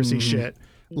meritocracy shit.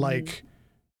 Like,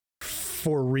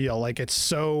 for real. Like, it's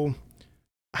so,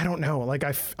 I don't know. Like,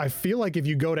 I feel like if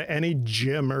you go to any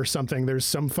gym or something, there's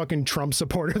some fucking Trump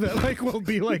supporter that like will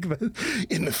be like,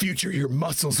 in the future, your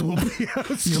muscles will be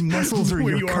your muscles are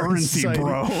your currency,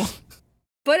 bro.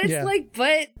 But it's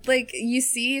like you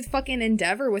see fucking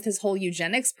Endeavor with his whole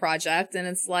eugenics project, and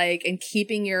it's like, and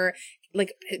keeping your,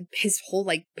 like, his whole,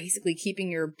 like, basically keeping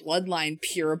your bloodline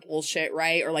pure bullshit,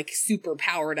 right? Or like super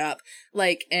powered up.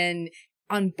 Like, and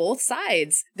on both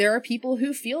sides, there are people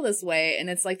who feel this way, and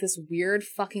it's like this weird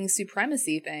fucking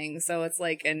supremacy thing. So it's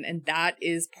like, and that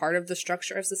is part of the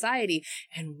structure of society,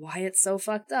 and why it's so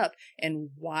fucked up,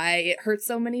 and why it hurts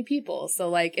so many people. So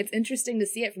like, it's interesting to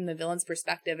see it from the villain's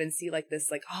perspective and see like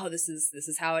this, like, oh, this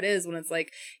is how it is, when it's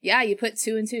like, yeah, you put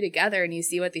 2 and 2 together and you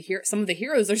see what some of the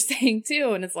heroes are saying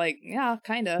too, and it's like, yeah,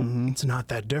 kind of. It's not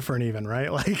that different even, right?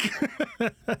 Like,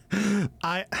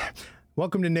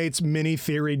 welcome to Nate's mini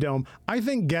theory dome. I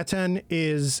think Geten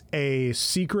is a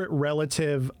secret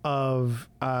relative of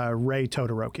Rei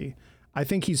Todoroki. I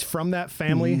think he's from that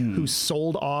family who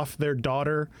sold off their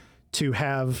daughter to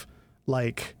have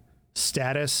like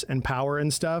status and power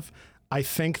and stuff. I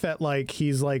think that like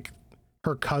he's like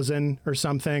her cousin or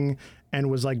something and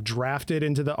was like drafted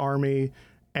into the army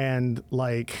and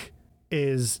like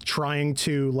is trying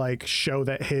to like show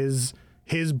that his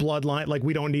bloodline, like,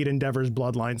 we don't need Endeavor's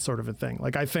bloodline, sort of a thing.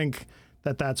 Like, I think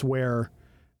that that's where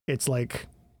it's like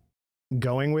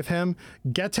going with him.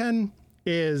 Geten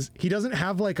he doesn't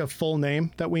have like a full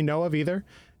name that we know of either.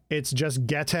 It's just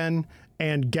Geten,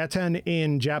 and Geten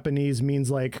in Japanese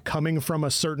means like coming from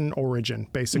a certain origin,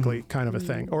 basically, kind of a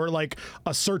thing, or like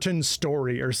a certain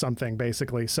story or something,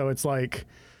 basically. So it's like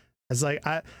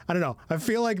I don't know. I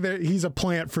feel like he's a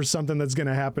plant for something that's going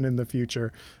to happen in the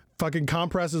future. Fucking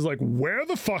Compress is like, where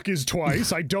the fuck is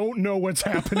Twice? I don't know what's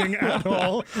happening at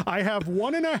all. I have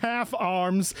 1.5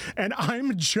 arms, and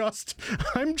I'm just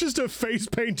a face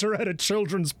painter at a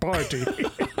children's party.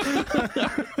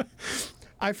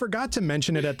 I forgot to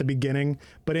mention it at the beginning,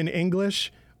 but in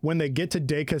English, when they get to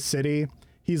Deka City,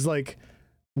 he's like,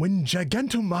 when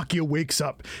Gigantomachia wakes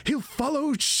up, he'll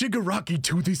follow Shigaraki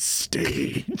to the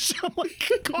stage. I'm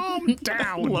like, calm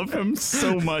down. Love him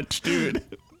so much,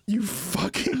 dude. You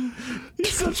fucking...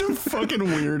 He's such a fucking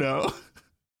weirdo.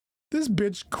 This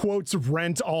bitch quotes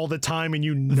Rent all the time, and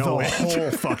you know the it.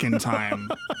 whole fucking time.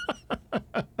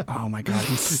 Oh my god.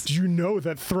 Do you know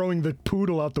that throwing the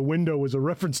poodle out the window was a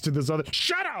reference to this other...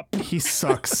 Shut up! He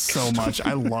sucks so much.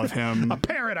 I love him. A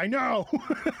parrot, I know.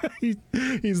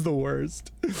 He's the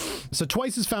worst. So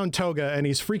Twice has found Toga, and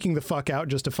he's freaking the fuck out,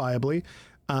 justifiably.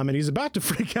 And he's about to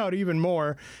freak out even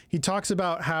more. He talks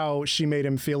about how she made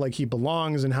him feel like he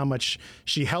belongs and how much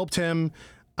she helped him.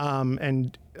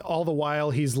 And all the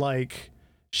while he's like,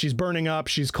 she's burning up,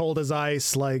 she's cold as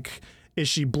ice, like, is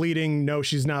she bleeding? No,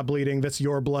 she's not bleeding. That's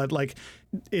your blood. Like,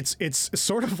 it's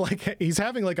sort of like he's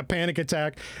having like a panic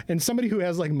attack, and somebody who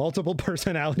has like multiple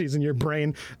personalities in your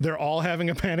brain, they're all having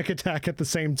a panic attack at the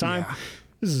same time. Yeah.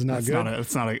 This is not good.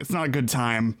 It's not a good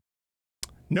time.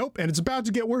 Nope, and it's about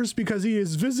to get worse because he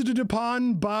is visited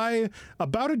upon by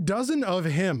about a dozen of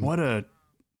him. What a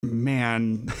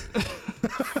man.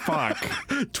 Fuck.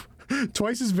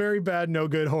 Twice is very bad, no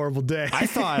good, horrible day. I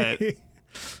thought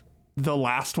the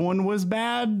last one was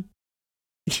bad.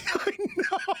 I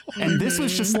know. And this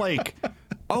was just like,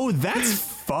 oh, that's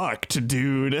fucked,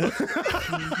 dude.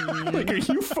 Like, are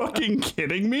you fucking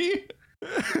kidding me?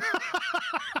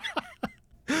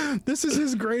 This is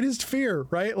his greatest fear,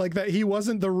 right? Like that he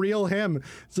wasn't the real him.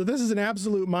 So this is an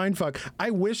absolute mindfuck.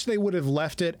 I wish they would have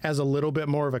left it as a little bit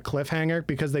more of a cliffhanger,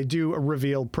 because they do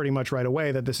reveal pretty much right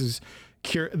away that this is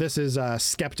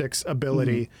Skeptic's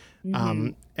ability.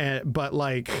 But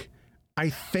like, I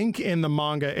think in the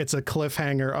manga it's a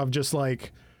cliffhanger of just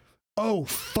like, oh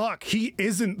fuck, he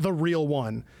isn't the real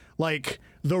one. Like,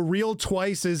 the real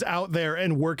Twice is out there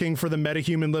and working for the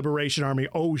Metahuman Liberation Army.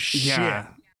 Oh shit.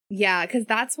 Yeah, because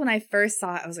that's when I first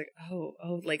saw it. I was like,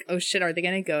 oh shit, are they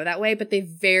gonna go that way? But they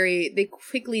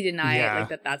quickly deny it,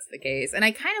 like that's the case. And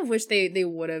I kind of wish they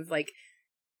would have, like,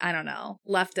 I don't know,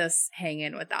 left us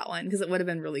hanging with that one, because it would have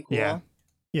been really cool.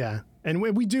 Yeah. And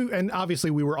we do, and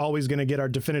obviously we were always going to get our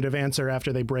definitive answer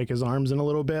after they break his arms in a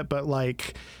little bit, but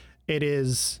like, it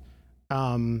is,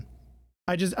 I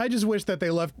just wish that they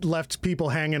left people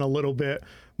hanging a little bit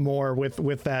more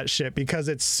with that shit, because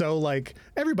it's so like,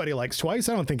 everybody likes Twice.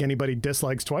 I don't think anybody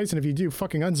dislikes Twice, and if you do,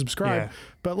 fucking unsubscribe.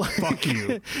 But like, fuck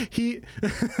you. He's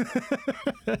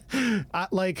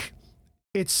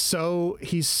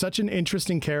such an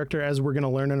interesting character, as we're going to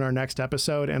learn in our next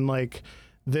episode. And like,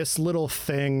 this little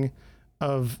thing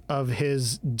of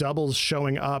his doubles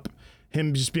showing up,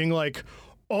 him just being like,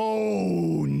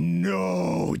 oh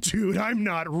no, dude, I'm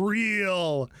not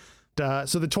real.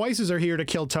 So the Twices are here to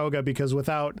kill Toga, because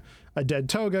without a dead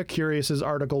Toga, Curious's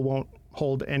article won't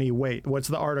hold any weight. What's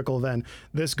the article then?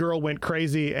 This girl went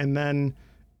crazy and then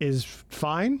is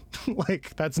fine?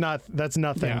 Like, that's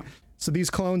nothing. Yeah. So these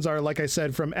clones are, like I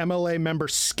said, from MLA member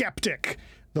Skeptic,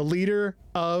 the leader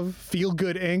of Feel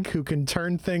Good Inc., who can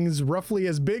turn things roughly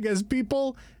as big as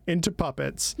people into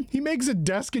puppets. He makes a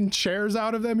desk and chairs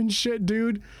out of them and shit,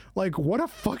 dude. Like, what a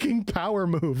fucking power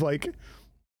move. Like,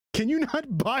 can you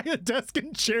not buy a desk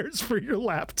and chairs for your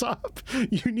laptop?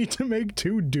 You need to make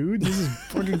two dudes? This is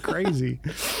fucking crazy.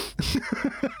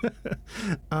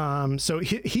 So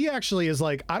he actually is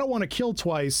like, I don't want to kill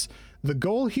Twice. The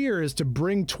goal here is to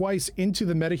bring Twice into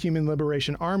the Metahuman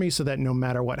Liberation Army so that no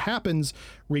matter what happens,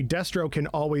 Redestro can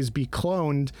always be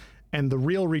cloned, and the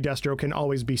real Redestro can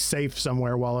always be safe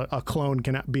somewhere while a clone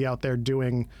can be out there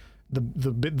doing the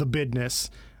bidness,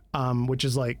 which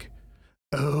is like,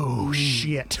 oh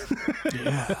shit.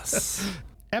 Yes.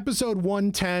 Episode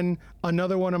 110,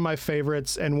 another one of my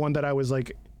favorites, and one that I was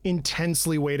like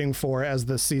intensely waiting for as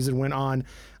the season went on.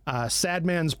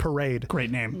 Sadman's Parade.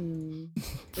 Great name.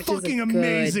 Fucking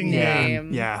amazing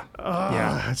name. Yeah.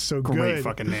 That's so good. Great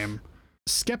fucking name.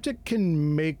 Skeptic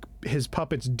can make his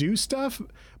puppets do stuff,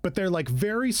 but they're like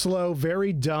very slow,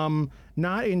 very dumb,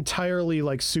 not entirely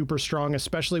like super strong,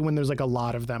 especially when there's like a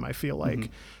lot of them, I feel like.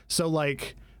 So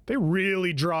like, they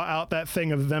really draw out that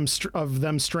thing of them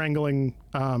strangling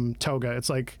Toga. It's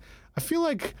like, I feel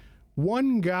like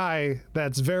one guy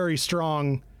that's very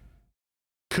strong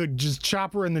could just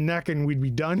chop her in the neck and we'd be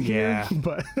done here.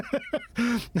 But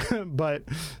but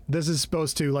this is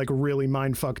supposed to like really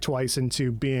mindfuck Twice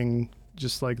into being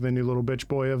just like the new little bitch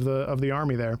boy of the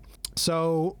army there.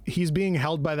 So he's being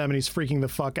held by them and he's freaking the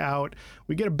fuck out.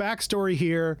 We get a backstory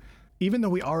here. Even though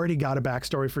we already got a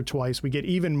backstory for Twice, we get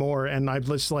even more, and I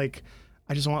just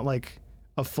want like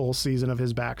a full season of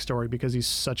his backstory, because he's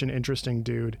such an interesting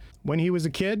dude. When he was a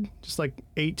kid, just like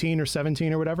 18 or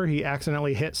 17 or whatever, he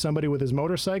accidentally hit somebody with his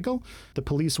motorcycle. The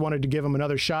police wanted to give him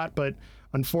another shot, but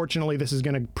unfortunately this is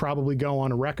going to probably go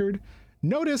on a record.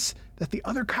 Notice that the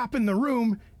other cop in the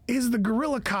room is the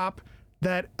gorilla cop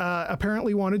that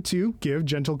apparently wanted to give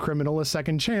Gentle Criminal a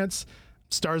second chance.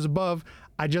 Stars above.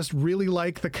 I just really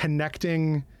like the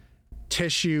connecting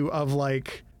tissue of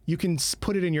like, you can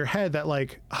put it in your head that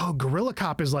like, oh, Gorilla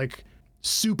Cop is like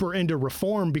super into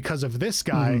reform because of this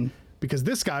guy, because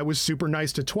this guy was super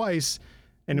nice to Twice.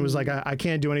 And it was like, I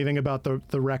can't do anything about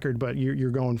the record, but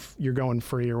you're going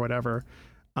free or whatever.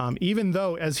 Even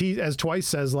though as Twice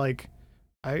says, like,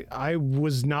 I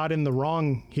was not in the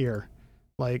wrong here.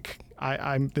 Like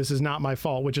this is not my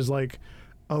fault, which is like,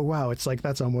 oh wow, it's like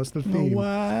that's almost the theme.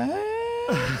 What?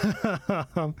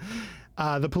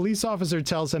 The police officer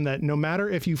tells him that no matter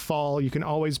if you fall, you can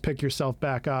always pick yourself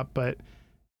back up. But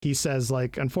he says,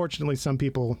 like, unfortunately, some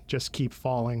people just keep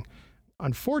falling.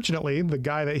 Unfortunately, the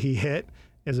guy that he hit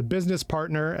is a business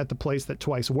partner at the place that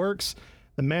Twice works.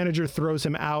 The manager throws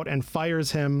him out and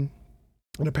fires him.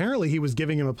 And apparently he was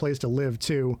giving him a place to live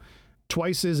too.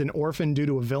 Twice is an orphan due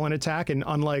to a villain attack, and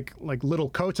unlike like little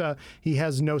Kota, he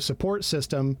has no support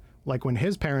system like when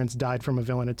his parents died from a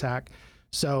villain attack.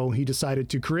 So he decided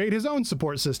to create his own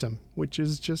support system, which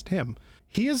is just him.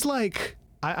 He is like,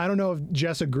 I don't know if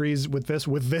Jess agrees with this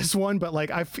one, but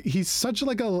like he's such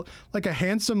like a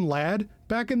handsome lad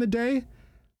back in the day.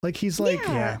 Like he's like,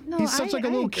 he's such like a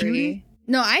little cutie.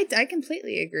 No, I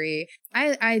completely agree.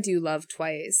 I do love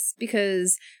Twice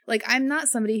because like I'm not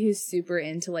somebody who's super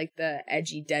into like the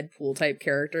edgy Deadpool type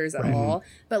characters at all,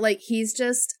 but like he's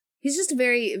just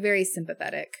very, very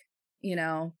sympathetic, you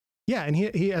know? Yeah, and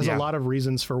he has a lot of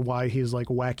reasons for why he's like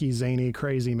wacky, zany,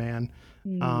 crazy man.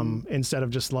 Instead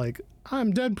of just like,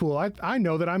 I'm Deadpool. I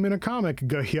know that I'm in a comic,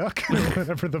 yuck, or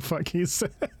whatever the fuck he says.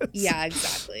 Yeah,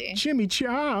 exactly.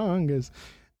 Chimichangas.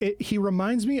 He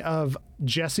reminds me of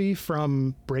Jesse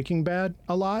from Breaking Bad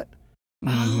a lot.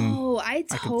 Oh, I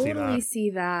totally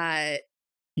see that.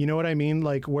 You know what I mean?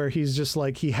 Like where he's just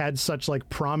like, he had such like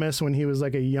promise when he was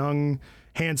like a young,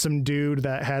 handsome dude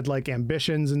that had like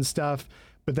ambitions and stuff.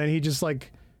 But then he just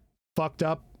like fucked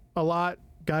up a lot,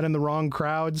 got in the wrong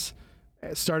crowds,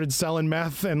 started selling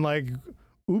meth, and like,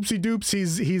 oopsie doops,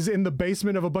 he's in the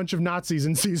basement of a bunch of Nazis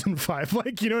in season 5.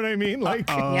 Like, you know what I mean? Like,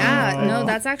 yeah, no,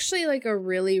 that's actually like a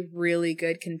really, really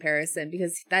good comparison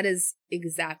because that is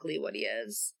exactly what he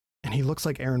is. And he looks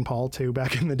like Aaron Paul too,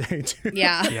 back in the day too.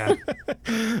 Yeah.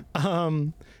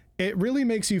 It really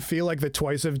makes you feel like the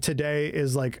Twice of today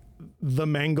is like the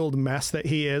mangled mess that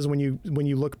he is when you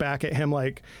look back at him,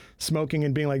 like smoking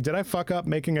and being like, did I fuck up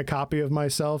making a copy of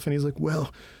myself? And he's like,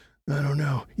 well, I don't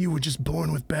know. You were just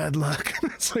born with bad luck.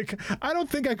 It's like, I don't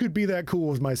think I could be that cool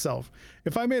with myself.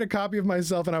 If I made a copy of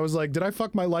myself and I was like, did I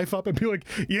fuck my life up? And be like,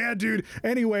 yeah, dude.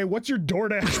 Anyway, what's your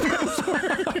DoorDash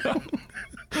password?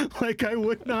 Like, I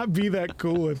would not be that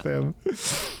cool with him.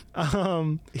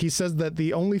 He says that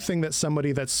the only thing that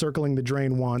somebody that's circling the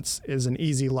drain wants is an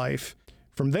easy life.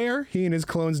 From there, he and his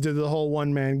clones did the whole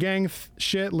one-man gang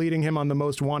shit, leading him on the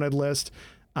most wanted list.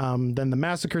 Then the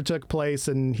massacre took place,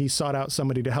 and he sought out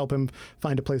somebody to help him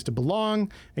find a place to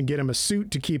belong and get him a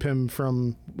suit to keep him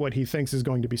from what he thinks is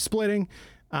going to be splitting.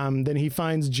 Then he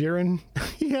finds Jiren.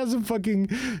 He has a fucking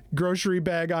grocery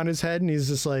bag on his head, and he's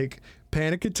just like,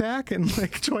 panic attack? And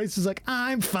like Twice is like,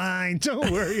 I'm fine,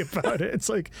 don't worry about it. It's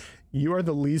like, you are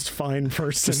the least fine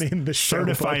person just in the show.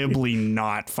 Certifiably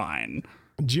not fine.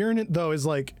 Jiren, though, is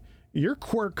like, your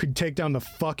quirk could take down the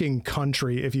fucking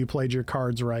country if you played your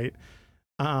cards right.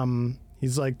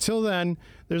 He's like, till then,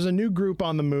 there's a new group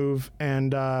on the move,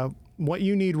 and what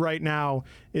you need right now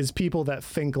is people that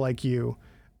think like you.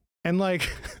 And like,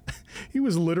 he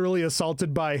was literally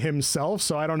assaulted by himself,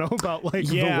 so I don't know about like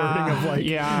the wording of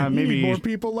like, maybe more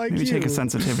people like you. Take a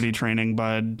sensitivity training,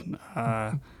 bud.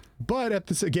 But at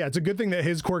the it's a good thing that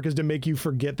his quirk is to make you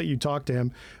forget that you talked to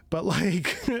him. But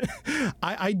like,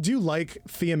 I do like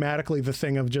thematically the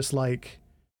thing of just like,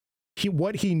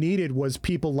 what he needed was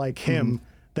people like him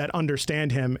that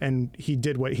understand him, and he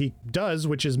did what he does,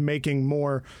 which is making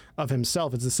more of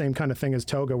himself. It's the same kind of thing as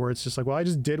Toga, where it's just like, well, I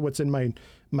just did what's in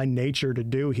my nature to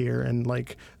do here, and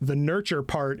like the nurture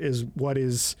part is what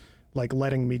is like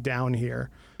letting me down here.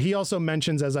 He also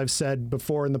mentions, as I've said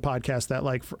before in the podcast, that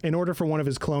like in order for one of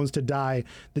his clones to die,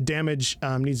 the damage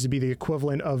needs to be the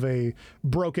equivalent of a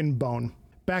broken bone.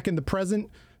 Back in the present,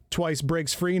 Twice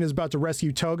breaks free and is about to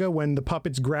rescue Toga when the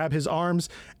puppets grab his arms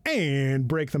and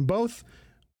break them both.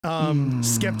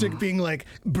 Skeptic being like,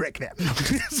 break them.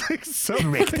 It's like, so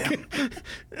break them.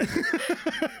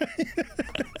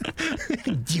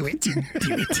 Do it.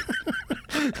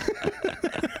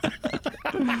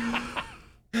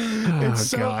 It's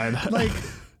so, God. like,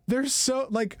 they're so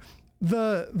like,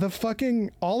 the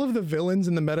fucking all of the villains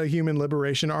in the Metahuman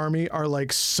Liberation Army are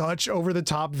like such over the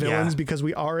top villains because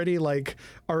we already like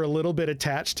are a little bit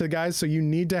attached to guys, so you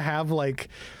need to have like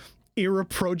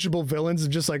irreproachable villains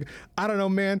and just like, I don't know,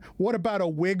 man, what about a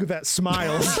wig that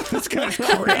smiles? That's kind of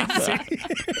crazy.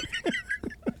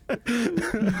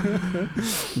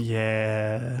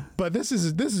 Yeah. But this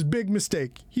is big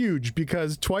mistake, huge,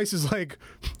 because Twice is like,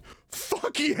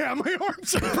 fuck yeah, my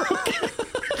arms are broken.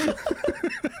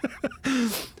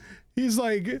 He's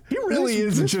like, he really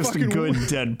is just a good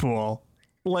Deadpool.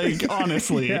 Like,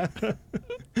 honestly. Yeah.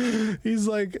 He's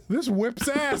like, this whips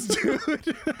ass,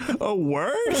 dude. A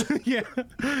word? Yeah.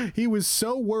 He was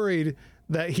so worried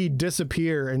that he'd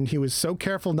disappear, and he was so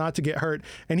careful not to get hurt.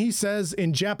 And he says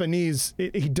in Japanese,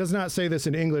 he does not say this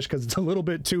in English because it's a little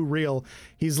bit too real.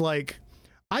 He's like,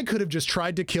 I could have just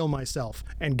tried to kill myself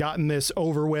and gotten this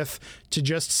over with to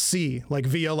just see, like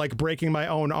via like breaking my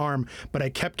own arm. But I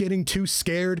kept getting too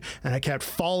scared and I kept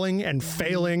falling and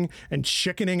failing and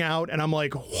chickening out. And I'm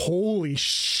like, holy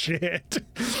shit.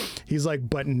 He's like,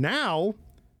 but now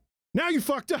you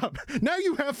fucked up. Now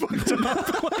you have fucked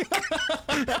up.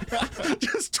 Like,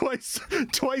 just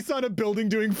twice on a building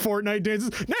doing Fortnite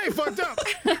dances. Now you fucked up.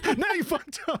 Now you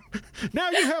fucked up. Now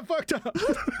you have fucked up.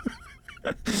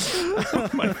 Oh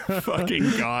my fucking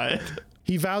God.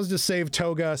 He vows to save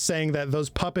Toga, saying that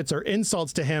those puppets are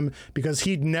insults to him because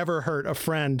he'd never hurt a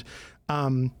friend.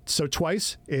 So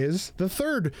Twice is the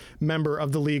third member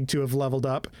of the League to have leveled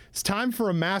up. It's time for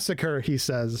a massacre, he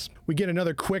says. We get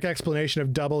another quick explanation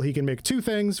of Double. He can make two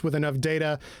things with enough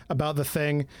data about the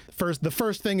thing. The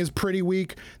first thing is pretty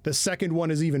weak. The second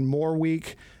one is even more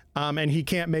weak. And he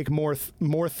can't make more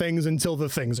things until the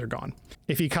things are gone.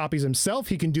 If he copies himself,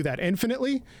 he can do that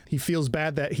infinitely. He feels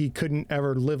bad that he couldn't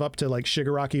ever live up to like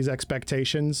Shigaraki's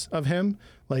expectations of him.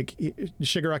 Like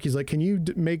Shigaraki's like, can you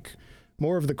make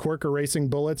more of the Quirk erasing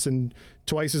bullets? And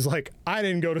Twice is like, I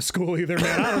didn't go to school either,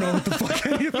 man. I don't know what the fuck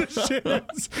any of this shit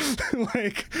is.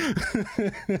 Like,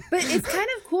 but it's kind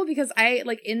of cool because I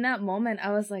like in that moment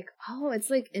I was like, oh, it's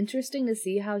like interesting to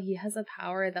see how he has a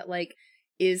power that like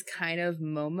is kind of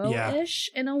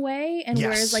Momo-ish in a way. And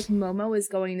whereas like Momo is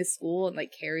going to school and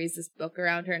like carries this book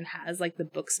around her and has like the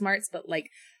book smarts, but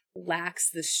like lacks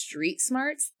the street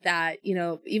smarts that, you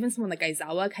know, even someone like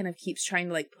Aizawa kind of keeps trying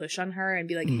to like push on her and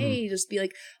be like, hey, just be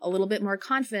like a little bit more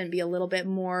confident, be a little bit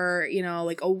more, you know,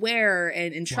 like aware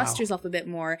and trust yourself a bit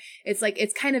more. It's like,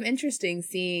 it's kind of interesting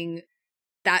seeing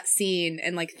that scene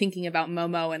and like thinking about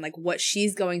Momo and like what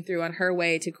she's going through on her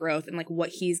way to growth and like what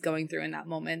he's going through in that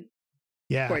moment.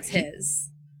 Yeah, towards his.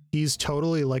 He's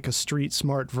totally like a street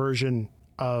smart version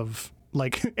of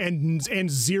like and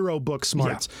zero book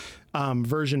smarts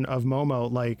version of Momo,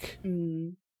 like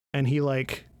and he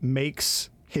like makes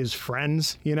his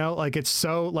friends, you know, like it's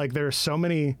so like there's so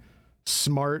many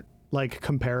smart like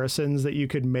comparisons that you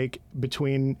could make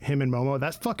between him and Momo.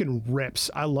 That fucking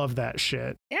rips. I love that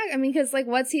shit. Yeah, I mean, because like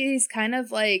he's kind of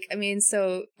like, I mean,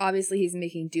 so obviously he's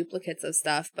making duplicates of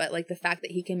stuff, but like the fact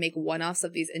that he can make one-offs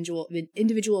of these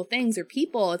individual things or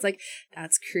people, it's like,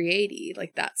 that's creative.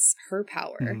 Like that's her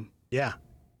power. Yeah.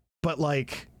 But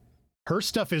like her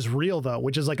stuff is real though,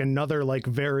 which is like another like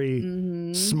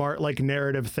very smart like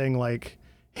narrative thing. Like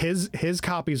his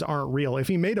copies aren't real. If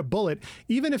he made a bullet,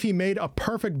 even if he made a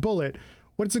perfect bullet,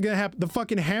 what's it gonna happen? The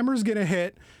fucking hammer's gonna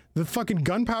hit, the fucking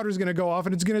gunpowder's gonna go off,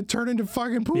 and it's gonna turn into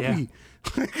fucking poopy.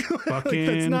 Yeah.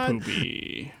 Fucking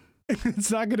poopy. It's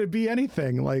not gonna be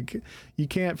anything. Like, you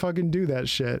can't fucking do that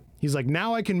shit. He's like,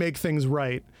 now I can make things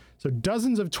right. So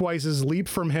dozens of Twices leap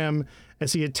from him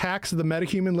as he attacks the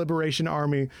Metahuman Liberation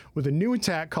Army with a new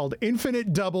attack called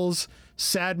Infinite Doubles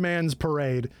Sad Man's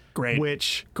Parade.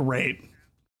 Which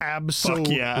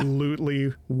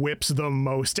absolutely whips the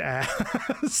most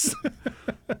ass.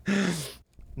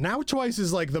 Now Twice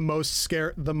is like the most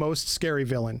scary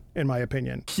villain in my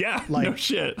opinion. Yeah, like, no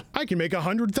shit. I can make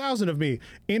 100,000 of me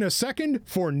in a second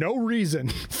for no reason.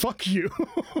 Fuck you.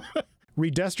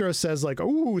 Redestro says like,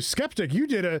 "Ooh, Skeptic, you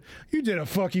did a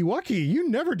fucky wucky. You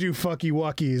never do fucky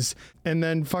wuckies." And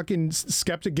then fucking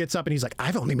Skeptic gets up and he's like,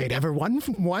 "I've only made ever one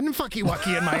fucky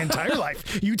wucky in my entire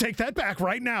life. You take that back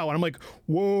right now." And I'm like,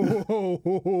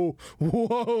 "Whoa,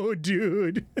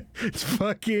 dude, it's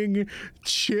fucking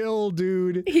chill,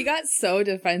 dude." He got so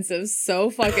defensive so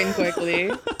fucking quickly.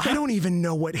 I don't even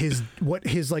know what his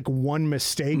like one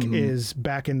mistake is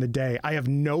back in the day. I have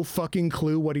no fucking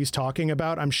clue what he's talking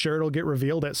about. I'm sure it'll get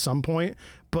revealed at some point,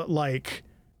 but like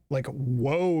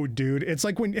whoa, dude, it's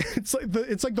like when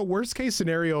it's like the worst case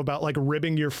scenario about like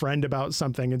ribbing your friend about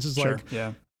something. It's just like,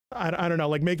 I don't know,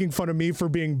 like making fun of me for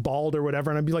being bald or whatever,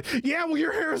 and I'd be like, yeah, well,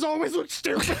 your hair has always looked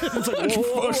stupid. It's like,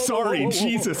 oh, sorry,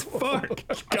 Jesus, fuck,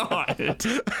 God.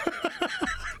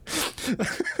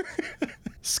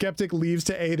 Skeptic leaves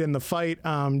to aid in the fight.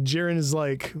 Jiren is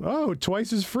like, oh,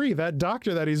 twice as free. That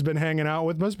doctor that he's been hanging out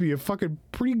with must be a fucking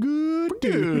pretty good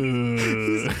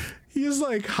dude. He's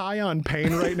like high on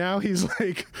pain right now. He's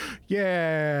like,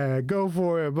 yeah, go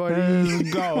for it, buddy.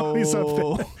 Go. He's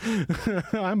up there.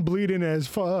 I'm bleeding as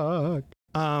fuck.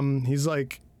 He's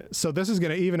like, so this is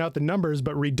going to even out the numbers,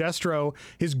 but Redestro,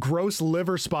 his gross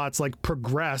liver spots like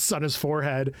progress on his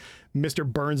forehead. Mr.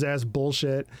 Burns ass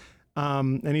bullshit.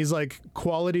 And he's like,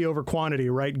 quality over quantity,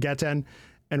 right, Geten?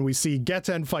 And we see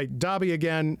Geten fight Dabi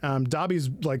again. Dabi's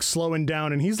like slowing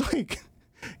down, and he's like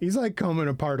coming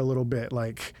apart a little bit.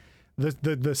 Like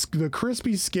the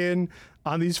crispy skin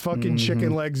on these fucking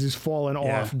chicken legs is falling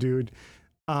off, dude.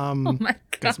 Oh my God.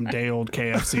 Got some day old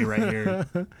KFC right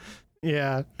here.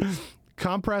 Yeah.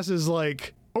 Compress is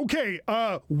like, okay,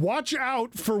 watch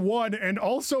out for one, and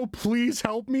also please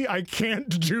help me. I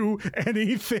can't do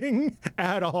anything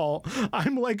at all.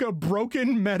 I'm like a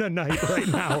broken Meta Knight right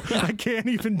now. I can't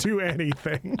even do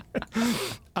anything.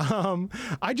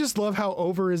 I just love how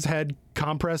over his head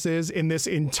Compress is in this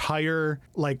entire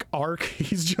like arc.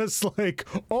 He's just like,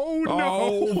 oh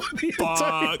no,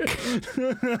 fuck.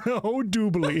 Oh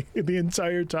doobly the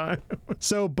entire time.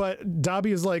 So, but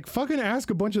Dabi is like, fucking ask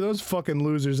a bunch of those fucking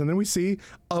losers, and then we see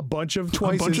a bunch of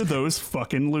Twices. A bunch of those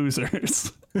fucking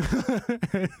losers.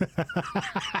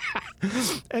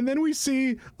 And then we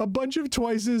see a bunch of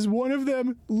Twices, one of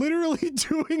them literally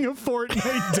doing a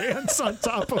Fortnite dance on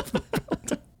top of the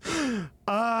building.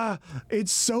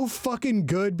 It's so fucking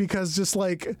good because just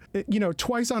like, you know,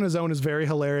 Twice on his own is very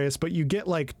hilarious, but you get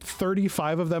like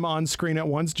 35 of them on screen at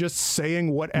once just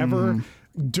saying whatever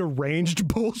deranged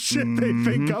bullshit they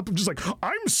think up. I'm just like,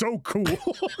 I'm so cool.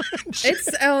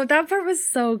 That part was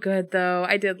so good though.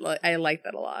 I like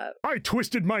that a lot. I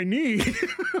twisted my knee.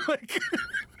 Like,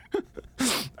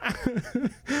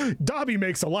 Dabi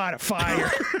makes a lot of fire.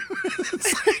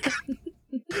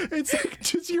 It's like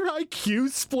just your IQ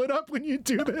split up when you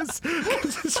do this.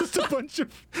 It's just a bunch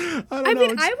of I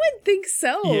mean, I would think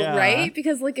so, right?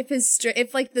 Because like if the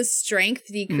strength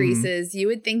decreases, you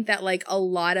would think that like a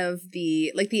lot of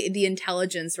the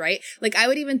intelligence, right? Like I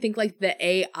would even think like the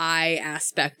AI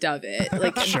aspect of it,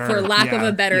 like for lack of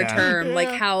a better term, like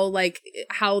how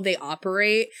they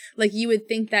operate. Like you would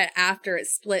think that after it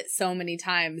split so many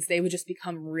times, they would just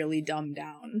become really dumbed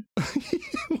down.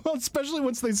 Well, especially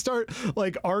once they start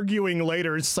like arguing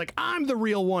later, it's like, I'm the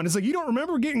real one. It's like, you don't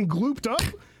remember getting glooped up?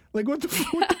 Like, what the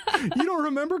fuck? You don't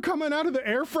remember coming out of the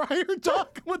air fryer,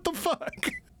 Doc? What the fuck?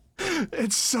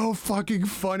 It's so fucking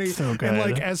funny. So good. And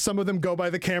like, as some of them go by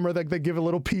the camera, like they give a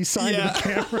little peace sign to the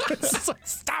camera. It's just like,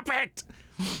 stop it!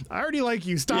 I already like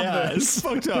you. Stop this. It's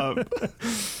fucked up.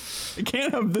 I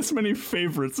can't have this many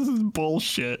favorites. This is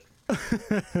bullshit.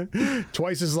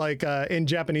 Twice is like, in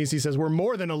Japanese, he says, we're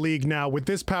more than a league now. With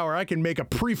this power, I can make a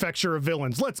prefecture of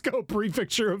villains. Let's go,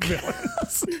 prefecture of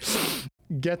villains.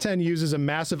 Geten uses a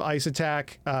massive ice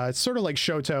attack, sort of like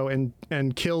Shoto,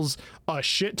 and kills a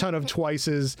shit ton of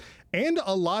Twices and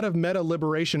a lot of Meta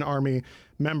Liberation Army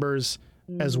members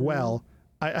as well.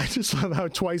 I just love how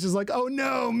Twice is like, oh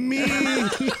no, me!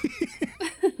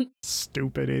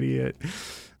 Stupid idiot.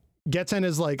 Geten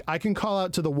is like, I can call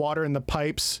out to the water in the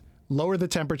pipes, lower the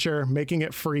temperature, making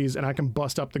it freeze, and I can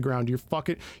bust up the ground. You're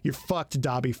fucked,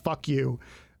 Dabi. Fuck you.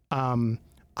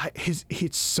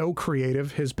 He's so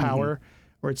creative, his power,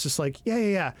 where it's just like,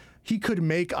 yeah. He could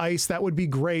make ice. That would be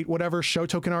great. Whatever.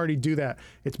 Shoto can already do that.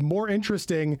 It's more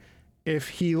interesting if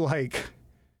he like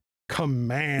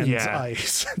commands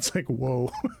ice. It's like,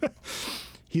 whoa.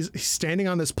 He's standing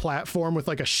on this platform with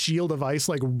like a shield of ice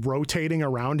like rotating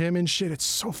around him and shit. It's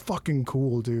so fucking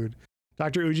cool, dude.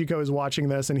 Dr. Ujiko is watching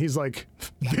this and he's like,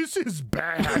 this is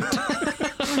bad.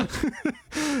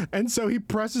 And so he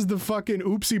presses the fucking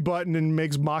oopsie button and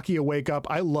makes Makia wake up.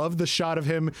 I love the shot of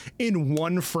him in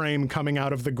one frame coming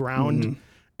out of the ground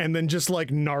and then just like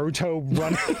Naruto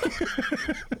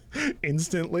running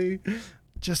instantly.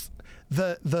 Just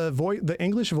the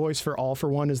English voice for All For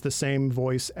One is the same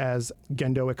voice as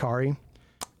Gendo Ikari.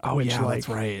 Oh, which, yeah, that's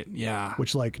right. Yeah.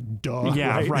 Which, like, duh.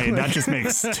 Yeah, right. That just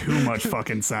makes too much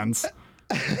fucking sense.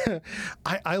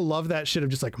 I love that shit of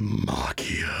just like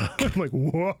Makia. I'm like,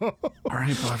 whoa. All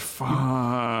right, but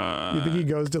fuck. You think he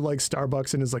goes to like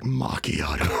Starbucks and is like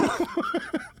macchiato?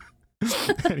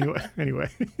 Anyway.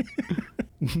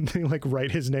 They like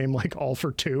write his name like All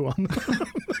For Two on the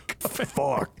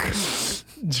fuck.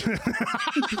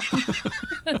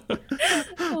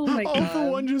 Oh my God. All For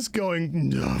One just just going,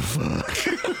 no, fuck.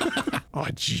 Oh,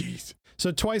 jeez.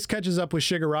 So Twice catches up with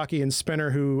Shigaraki and Spinner,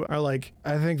 who are like,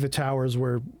 I think the tower's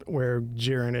where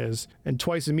Jiren is. And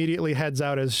Twice immediately heads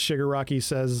out as Shigaraki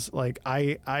says, like,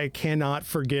 I cannot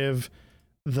forgive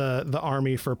the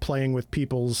army for playing with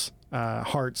people's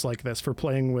hearts like this, for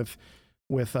playing with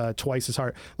Twice's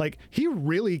heart. Like, he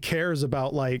really cares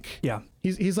about, like, yeah,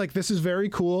 he's like, this is very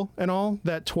cool and all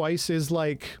that Twice is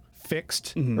like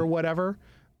fixed or whatever.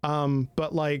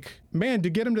 But like, man, to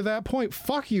get him to that point,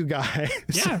 fuck you guys.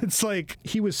 Yeah. It's like,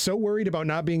 he was so worried about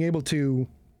not being able to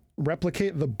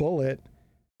replicate the bullet,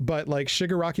 but like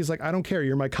Shigaraki's like, I don't care,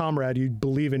 you're my comrade, you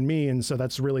believe in me, and so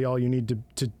that's really all you need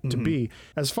to be.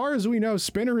 As far as we know,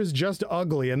 Spinner is just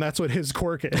ugly, and that's what his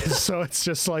quirk is. So it's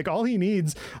just like, all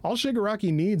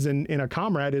Shigaraki needs in a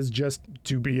comrade is just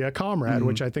to be a comrade,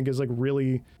 which I think is like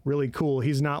really, really cool.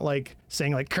 He's not like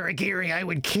saying like, Kurogiri, I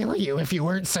would kill you if you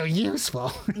weren't so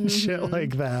useful. Shit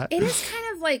like that. It is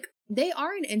kind of like, they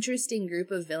are an interesting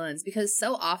group of villains because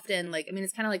so often, like, I mean,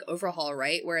 it's kind of like Overhaul,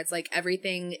 right? Where it's like every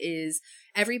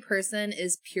person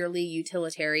is purely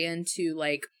utilitarian to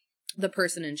like the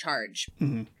person in charge.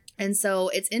 And so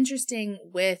it's interesting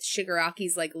with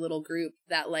Shigaraki's like little group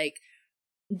that like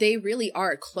they really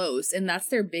are close, and that's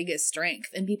their biggest strength.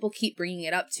 And people keep bringing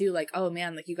it up too, like, oh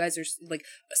man, like you guys are like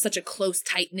such a close,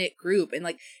 tight-knit group. And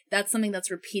like, that's something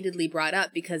that's repeatedly brought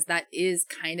up because that is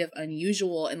kind of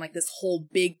unusual. And like this whole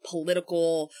big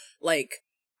political, like,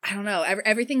 I don't know,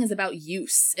 everything is about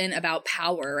use and about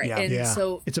power, right? And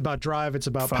so it's about drive, it's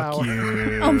about power.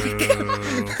 You. Oh my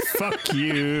God. Fuck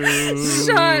you.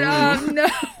 Shut up. No.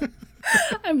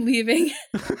 I'm leaving.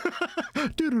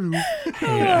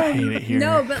 I hate it here.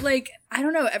 No, but like, I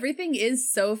don't know. Everything is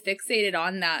so fixated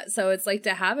on that. So it's like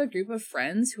to have a group of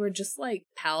friends who are just like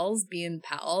pals being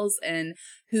pals, and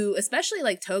who, especially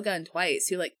like Toga and Twice,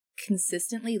 who like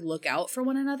consistently look out for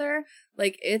one another.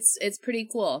 Like it's pretty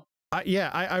cool.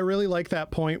 I really like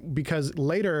that point, because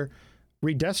later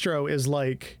Redestro is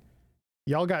like,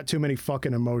 y'all got too many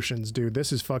fucking emotions, dude.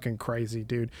 This is fucking crazy,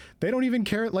 dude. They don't even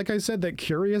care. Like I said, that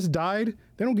Curious died.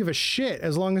 They don't give a shit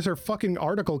as long as her fucking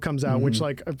article comes out, which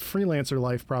like a freelancer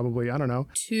life probably. I don't know.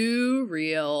 Too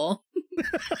real.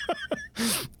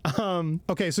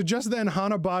 Okay, so just then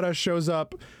Hanabata shows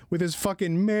up with his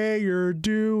fucking Mayor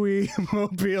Dewey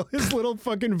mobile, his little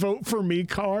fucking vote for me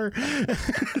car.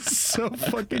 It's so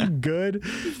fucking good.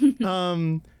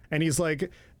 And he's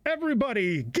like,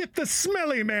 everybody get the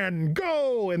smelly man,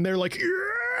 go. And they're like,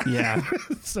 yeah.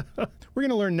 So we're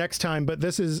gonna learn next time, but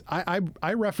this is,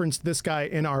 I referenced this guy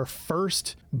in our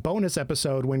first bonus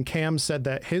episode when Cam said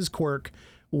that his quirk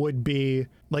would be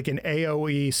like an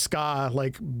AoE ska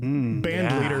like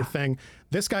band leader thing.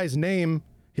 This guy's name,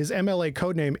 his MLA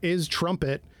code name is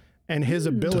Trumpet, and his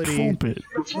ability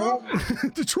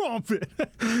the trumpet.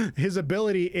 His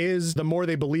ability is, the more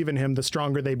they believe in him, the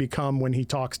stronger they become when he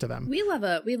talks to them. We love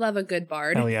a good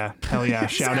bard. Hell yeah.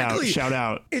 Exactly. Shout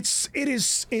out. It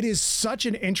is such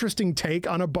an interesting take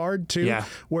on a bard too,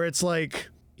 where it's like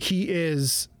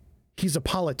he's a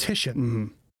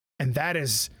politician, and that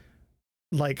is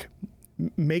like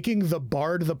making the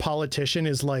bard the politician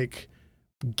is like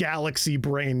galaxy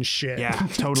brain shit. Yeah,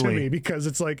 totally. To me, because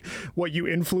it's like what you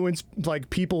influence, like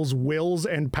people's wills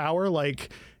and power.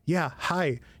 Like, yeah,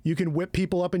 hi, you can whip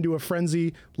people up into a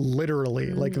frenzy,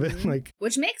 literally. Like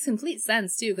which makes complete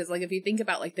sense too, because like if you think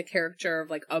about like the character of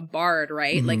like a bard,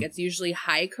 right? Like it's usually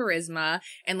high charisma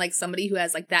and like somebody who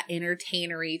has like that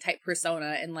entertainery type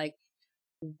persona, and like,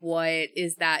 what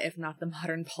is that if not the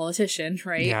modern politician,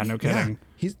 right? Yeah, no kidding.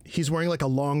 Yeah. He's wearing like a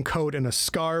long coat and a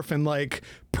scarf and like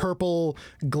purple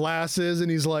glasses, and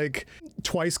he's like,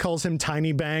 Twice calls him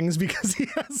Tiny Bangs because he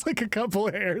has like a couple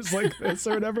of hairs like this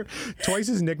or whatever.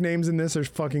 Twice's nicknames in this are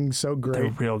fucking so great. They're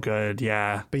real good,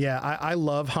 yeah. But yeah, I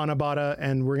love Hanabata,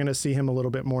 and we're gonna see him a little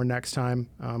bit more next time,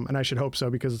 and I should hope so,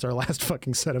 because it's our last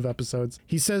fucking set of episodes.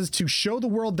 He says to show the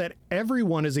world that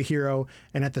everyone is a hero,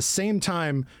 and at the same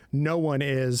time no one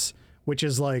is, which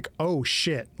is like, oh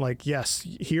shit, like, yes,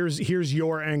 here's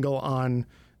your angle on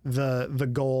the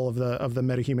goal of the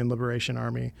Metahuman Liberation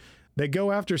Army. They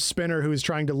go after Spinner, who is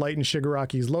trying to lighten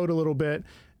Shigaraki's load a little bit,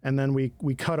 and then we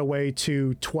cut away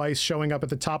to Twice showing up at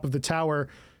the top of the tower,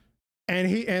 and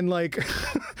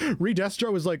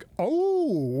Redestro is like,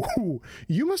 oh,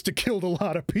 you must have killed a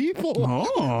lot of people.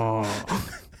 Oh.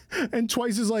 And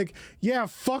Twice is like, yeah,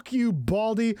 fuck you,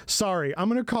 Baldy. Sorry, I'm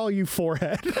gonna call you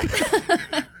Forehead.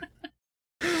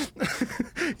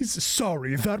 He's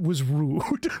sorry, that was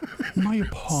rude. My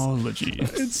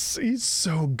apologies. He's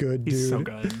so good, dude. He's so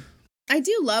good. I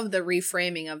do love the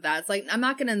reframing of that. It's like, I'm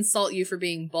not going to insult you for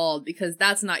being bald because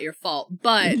that's not your fault.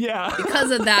 But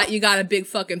because of that, you got a big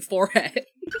fucking forehead.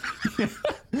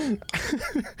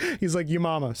 He's like, you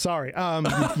mama. Sorry.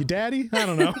 You daddy? I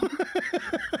don't know.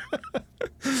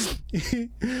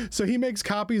 So he makes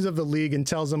copies of the League and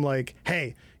tells them like,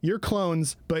 hey, you're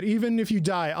clones, but even if you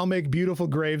die, I'll make beautiful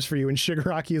graves for you. And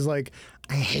Shigaraki is like,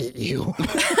 I hate you.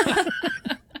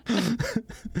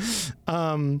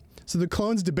 So the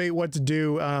clones debate what to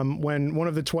do when one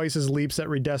of the Twices leaps at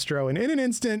Redestro, and in an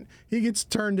instant, he gets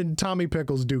turned into Tommy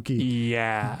Pickles Dookie.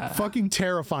 Yeah. Fucking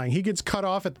terrifying. He gets cut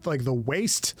off at like the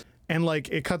waist, and like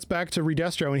it cuts back to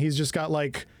Redestro, and he's just got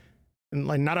like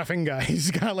not a finger. He's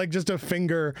got like just a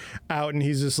finger out, and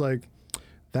he's just like,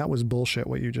 that was bullshit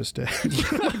what you just did.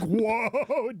 Like,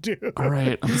 whoa, dude. All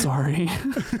right, I'm sorry.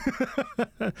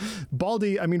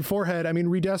 Forehead,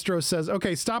 Redestro says,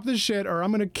 okay, stop this shit or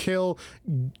I'm going to kill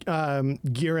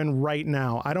Giran right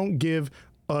now. I don't give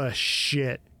a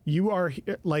shit. You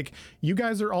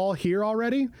guys are all here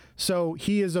already, so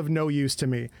he is of no use to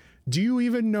me. Do you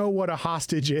even know what a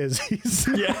hostage is?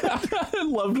 Yeah, I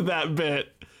loved that bit.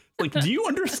 Like, do you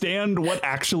understand what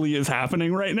actually is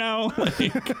happening right now?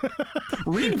 Like,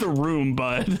 read the room,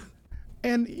 bud.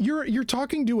 And you're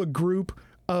talking to a group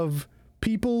of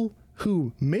people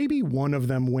who maybe one of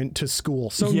them went to school.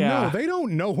 So no, they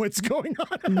don't know what's going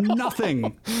on.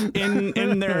 Nothing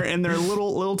in their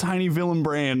little tiny villain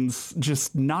brains.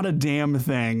 Just not a damn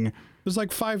thing. There's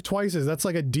like 5 Twices. That's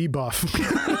like a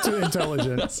debuff to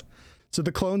intelligence. So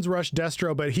the clones rush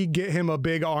Destro, but he get him a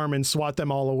big arm and swat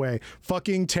them all away.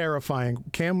 Fucking terrifying.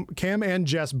 Cam and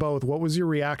Jess both. What was your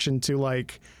reaction to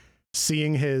like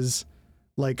seeing his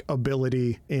like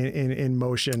ability in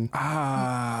motion?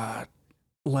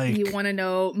 Like, you want to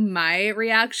know my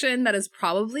reaction? That is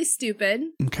probably stupid.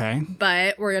 Okay.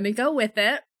 But we're going to go with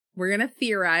it. We're going to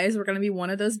theorize. We're going to be one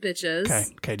of those bitches.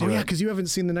 Okay, do it. Yeah, because you haven't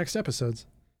seen the next episodes.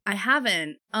 I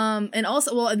haven't. And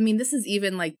also, well, I mean, this is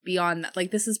even like beyond that. Like,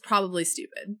 this is probably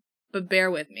stupid, but bear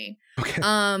with me.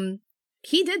 Okay.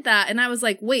 He did that, and I was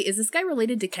like, wait, is this guy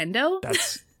related to Kendo?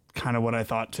 That's kind of what I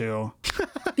thought too.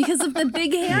 Because of the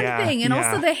big hand thing, and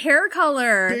also the hair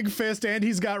color. Big fist, and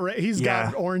he's got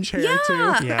orange hair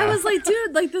too. Yeah, I was like,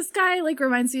 dude, like this guy like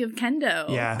reminds me of Kendo.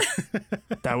 Yeah,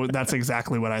 that's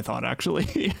exactly what I thought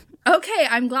actually. Okay,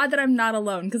 I'm glad that I'm not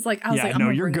alone because like I was like, I'm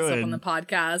gonna bring this up on the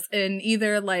podcast, and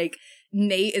either like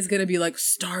Nate is gonna be like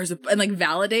stars and like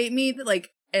validate me, like,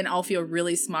 and I'll feel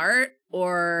really smart,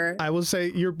 or I will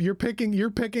say you're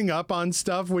picking up on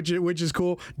stuff which is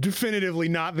cool. Definitively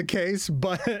not the case,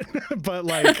 but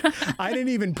like I didn't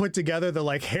even put together the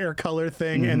like hair color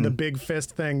thing and the big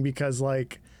fist thing because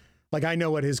like I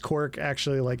know what his quirk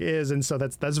actually like is, and so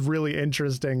that's really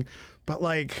interesting. But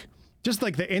like just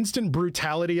like the instant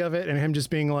brutality of it and him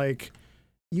just being like,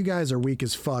 you guys are weak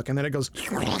as fuck, and then it goes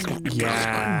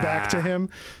back to him.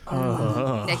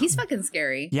 Yeah, he's fucking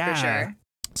scary for sure.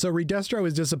 So Redestro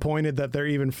is disappointed that they're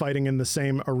even fighting in the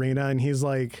same arena, and he's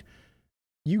like,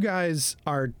 you guys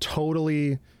are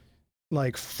totally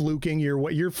like fluking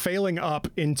you're failing up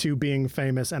into being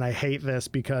famous, and I hate this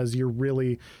because you're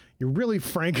really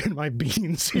franking my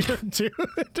beans here, dude.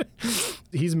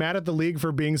 He's mad at the League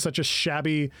for being such a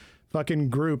shabby fucking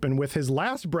group, and with his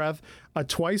last breath, a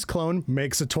Twice clone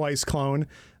makes a Twice clone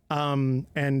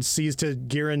and sees to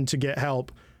Giran to get help.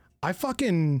 I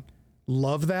fucking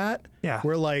love that. Yeah.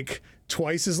 Where like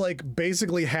Twice is like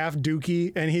basically half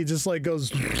Dookie, and he just like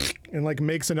goes and like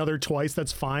makes another Twice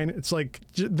that's fine. It's like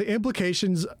the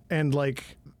implications and like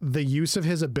the use of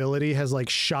his ability has like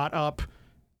shot up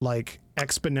like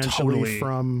exponentially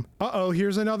from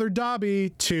here's another Dobby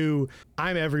to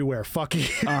I'm everywhere, fuck you.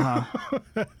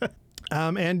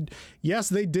 And yes,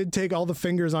 they did take all the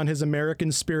fingers on his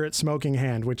American Spirit smoking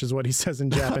hand, which is what he says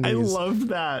in Japanese. I love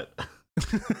that.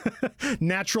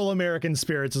 Natural American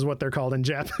spirits is what they're called in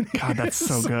Japanese. God, that's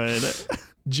so good.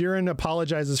 Jiren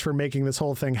apologizes for making this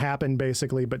whole thing happen,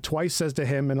 basically, but Twice says to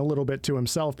him, and a little bit to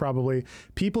himself probably,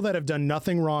 people that have done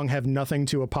nothing wrong have nothing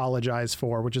to apologize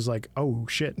for, which is like, oh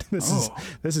shit, this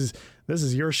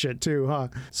is your shit too, huh?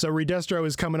 So Redestro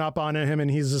is coming up on him,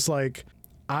 and he's just like,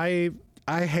 I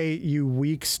hate you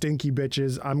weak, stinky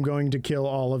bitches. I'm going to kill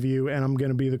all of you, and I'm going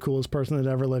to be the coolest person that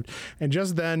ever lived. And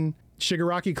just then,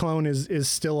 Shigaraki clone is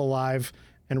still alive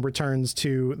and returns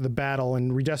to the battle,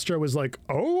 and Redestro is like,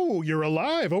 oh, you're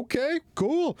alive. Okay,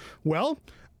 cool. Well,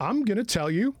 I'm going to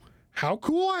tell you how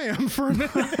cool I am for a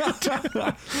minute.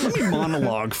 Let me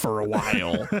monologue for a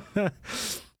while.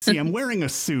 See, I'm wearing a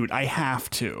suit. I have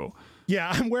to.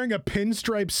 Yeah, I'm wearing a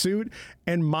pinstripe suit,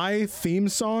 and my theme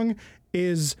song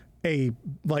is a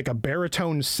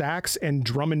baritone sax and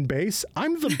drum and bass,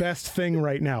 I'm the best thing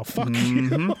right now. Fuck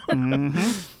you.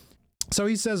 So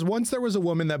he says, once there was a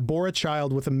woman that bore a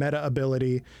child with a meta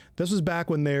ability. This was back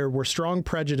when there were strong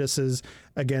prejudices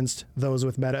against those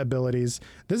with meta abilities.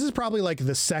 This is probably like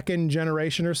the second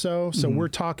generation or so. So we're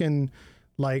talking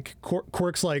like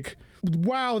Quirk's like,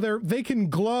 wow, they can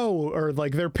glow, or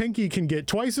like their pinky can get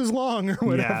twice as long or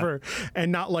whatever,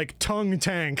 and not like tongue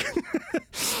tank.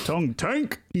 Tongue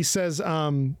tank. He says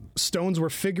stones were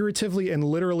figuratively and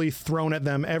literally thrown at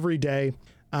them every day.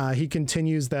 He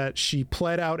continues that she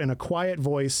pled out in a quiet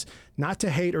voice not to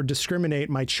hate or discriminate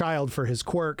my child for his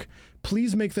quirk.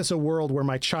 Please make this a world where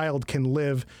my child can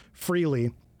live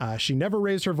freely. She never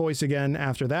raised her voice again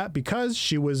after that because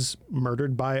she was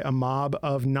murdered by a mob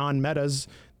of non-metas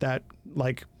that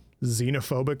like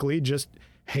xenophobically just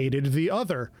hated the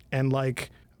other. And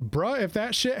like, bruh, if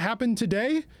that shit happened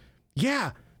today,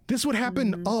 yeah, this would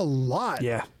happen a lot.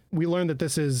 Yeah. We learned that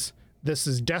this is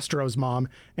Destro's mom.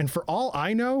 And for all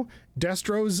I know,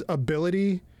 Destro's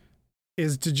ability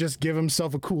is to just give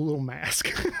himself a cool little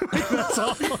mask. Like, that's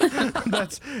all.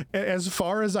 That's, as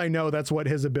far as I know, that's what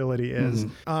his ability is.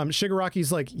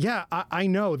 Shigaraki's like, yeah, I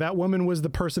know that woman was the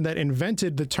person that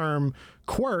invented the term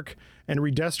quirk. And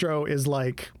Redestro is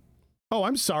like, oh,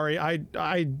 I'm sorry. I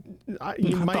thought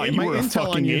you were a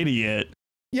fucking idiot.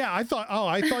 Yeah, I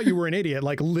thought you were an idiot.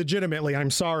 Like, legitimately, I'm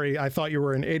sorry. I thought you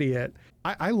were an idiot.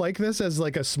 I like this as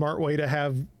like a smart way to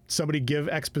have somebody give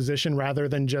exposition rather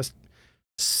than just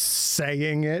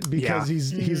saying it, because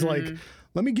he's like,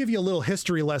 let me give you a little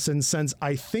history lesson, since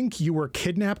I think you were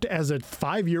kidnapped as a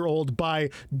 5-year-old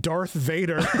by Darth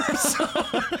Vader.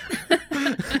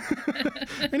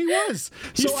 And he was.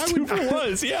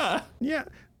 Yeah. Yeah.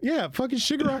 Yeah, fucking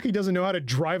Shigaraki doesn't know how to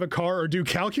drive a car or do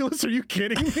calculus. Are you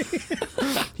kidding me?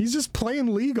 He's just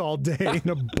playing League all day in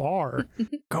a bar.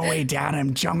 Go way down,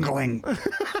 I'm jungling.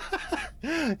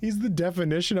 He's the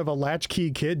definition of a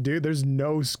latchkey kid, dude. There's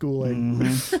no schooling.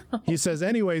 He says,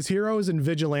 anyways, heroes and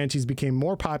vigilantes became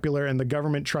more popular and the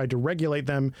government tried to regulate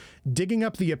them, digging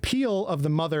up the appeal of the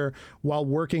mother while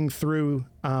working through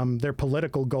their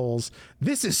political goals.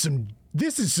 This is some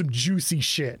juicy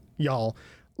shit, y'all.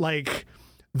 Like,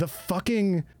 the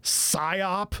fucking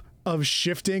psyop of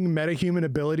shifting metahuman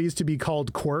abilities to be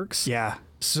called quirks. Yeah.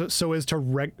 So as to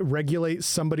regulate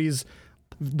somebody's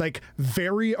like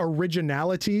very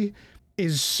originality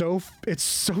is so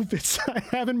I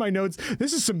have in my notes,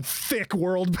 this is some thick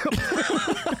world building.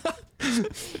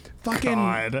 Fucking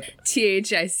God.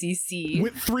 THICC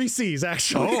with 3 C's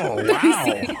actually.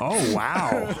 Oh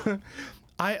wow.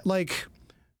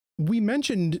 We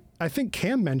mentioned, I think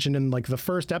Cam mentioned in like the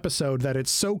first episode, that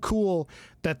it's so cool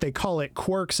that they call it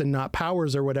quirks and not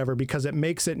powers or whatever, because it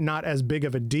makes it not as big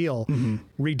of a deal.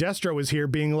 Redestro is here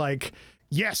being like,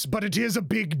 yes, but it is a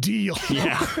big deal.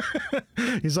 Yeah.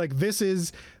 He's like, this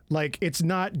is like, it's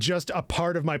not just a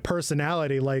part of my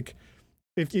personality. Like,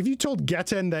 if you told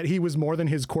Getten that he was more than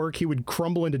his quirk, he would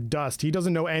crumble into dust. He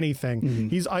doesn't know anything.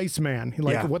 He's Iceman.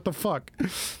 What the fuck?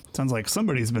 Sounds like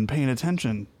somebody's been paying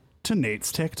attention to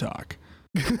Nate's TikTok.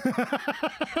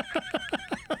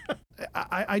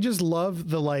 I just love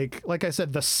the like I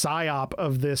said, the psyop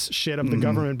of this shit of the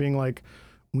government being like,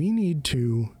 we need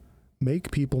to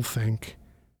make people think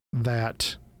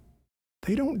that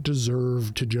they don't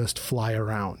deserve to just fly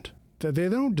around. They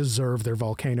don't deserve their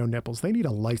volcano nipples. They need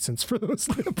a license for those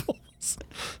nipples.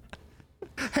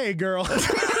 Hey, girl.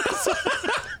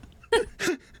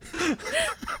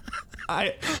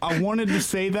 I wanted to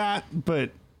say that,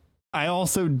 but I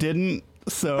also didn't.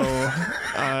 So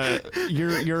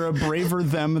you're a braver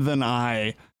them than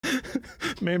I.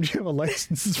 Ma'am, do you have a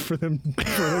license for them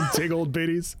big old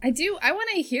biddies? I do. I want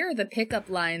to hear the pickup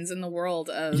lines in the world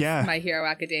of My Hero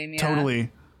Academia.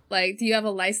 Totally. Like, do you have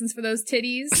a license for those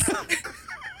titties?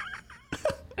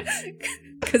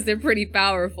 Because they're pretty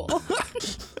powerful.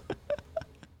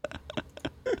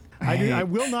 I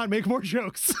will not make more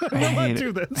jokes. I will not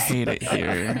do this. I hate it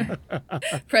here.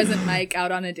 Present Mike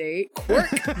out on a date. Quirk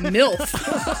MILF.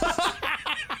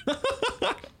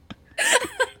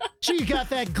 She got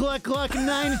that Gluck Gluck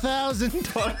 9000.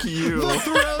 Fuck you. The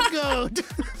throat goat.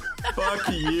 Fuck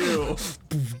you.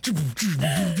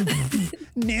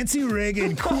 Nancy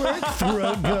Reagan, Quirk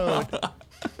throat goat.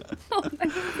 Oh my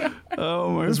god. Oh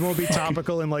my. This won't be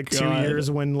topical in like 2 years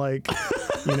when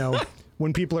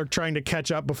when people are trying to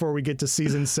catch up before we get to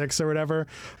season 6 or whatever.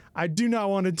 I do not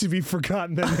want it to be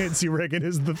forgotten that Nancy Reagan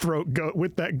is the throat goat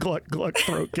with that Gluck Gluck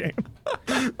throat game.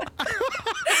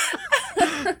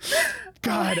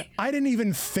 God, I didn't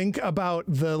even think about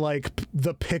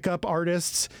the pickup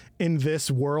artists in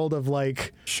this world of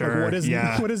like what does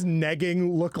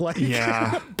negging look like in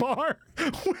a bar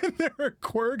when there are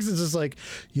quirks? It's just like,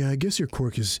 yeah, I guess your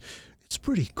quirk is it's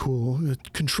pretty cool.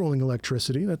 Controlling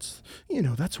electricity. That's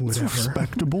whatever. It's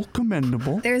respectable,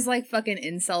 commendable. There's like fucking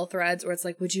incel threads where it's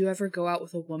like, would you ever go out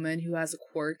with a woman who has a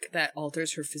quirk that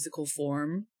alters her physical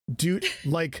form? Dude,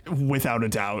 like without a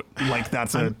doubt, like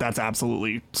that's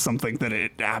absolutely something that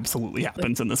it absolutely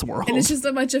happens in this world. And it's just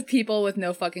a bunch of people with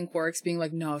no fucking quirks being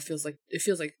like, no, it feels like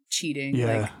cheating.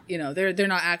 Yeah. Like, they're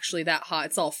not actually that hot.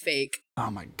 It's all fake.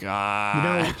 Oh my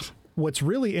God. What's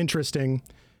really interesting,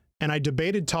 and I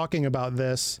debated talking about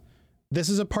this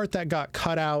is a part that got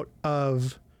cut out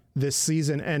of this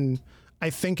season, and I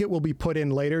think it will be put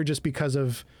in later just because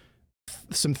of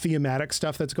some thematic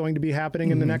stuff that's going to be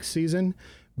happening in the next season.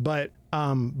 But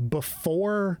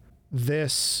before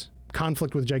this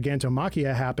conflict with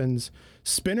Gigantomachia happens,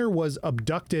 Spinner was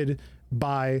abducted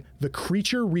by the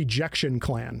Creature Rejection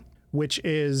Clan, which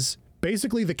is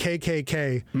basically the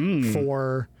KKK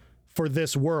for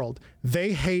this world.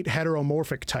 They hate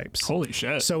heteromorphic types. Holy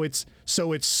shit. So it's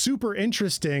super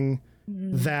interesting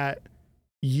that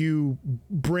you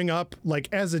bring up like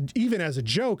even as a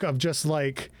joke of just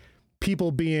like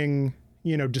people being,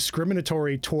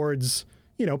 discriminatory towards,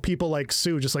 people like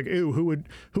Sue, just like, ew, who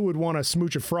would want to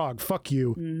smooch a frog? Fuck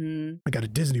you. Mm-hmm. I got a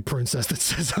Disney princess that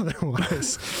says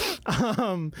otherwise.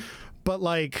 But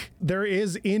like there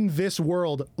is in this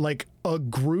world like a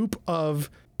group of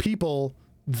people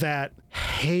that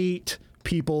hate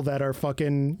people that are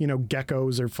fucking,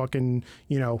 geckos or fucking,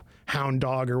 hound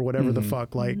dog or whatever the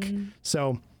fuck. Like,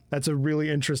 so that's a really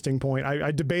interesting point.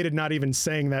 I debated not even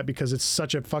saying that because it's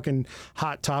such a fucking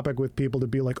hot topic with people to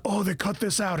be like, oh, they cut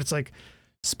this out. It's like,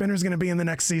 Spinner's going to be in the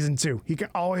next season too. He can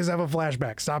always have a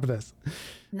flashback. Stop this.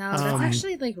 No, that's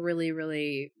actually like really,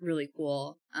 really, really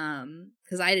cool.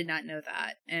 Because I did not know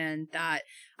that. And that,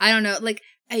 I don't know, like,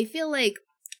 I feel like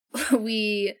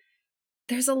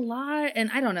there's a lot, and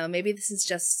I don't know, maybe this is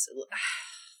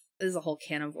a whole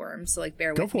can of worms, so like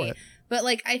bear with me. But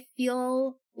like I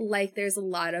feel like there's a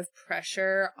lot of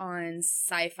pressure on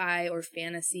sci-fi or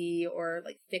fantasy or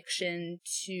like fiction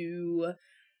to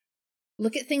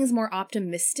look at things more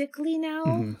optimistically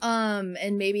now.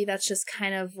 And maybe that's just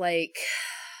kind of like,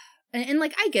 and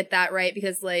like I get that, right?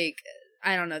 Because like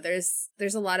I don't know, there's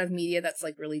a lot of media that's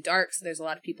like really dark, so there's a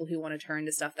lot of people who want to turn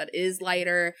to stuff that is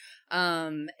lighter.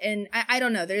 And I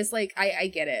don't know, there's like I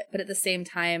get it, but at the same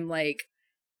time, like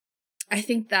I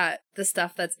think that the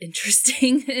stuff that's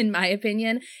interesting, in my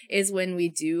opinion, is when we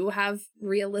do have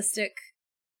realistic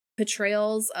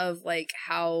portrayals of like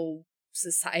how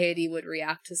society would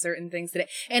react to certain things today.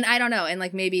 And I don't know, and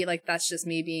like maybe like that's just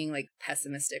me being like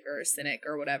pessimistic or cynic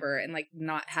or whatever, and like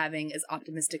not having as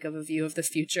optimistic of a view of the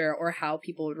future or how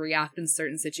people would react in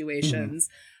certain situations.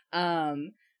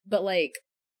 But like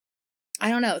I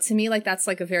don't know, to me like that's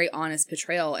like a very honest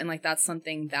portrayal, and like that's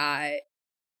something that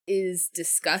is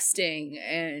disgusting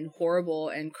and horrible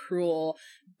and cruel,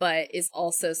 but is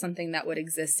also something that would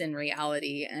exist in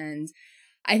reality. And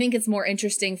I think it's more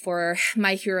interesting for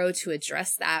My Hero to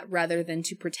address that rather than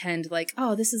to pretend like,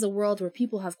 oh, this is a world where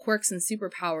people have quirks and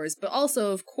superpowers, but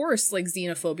also, of course, like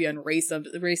xenophobia and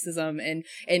racism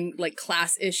and like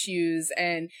class issues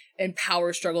and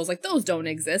power struggles, like those don't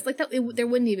exist. Like that, there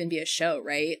wouldn't even be a show,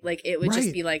 right? Like it would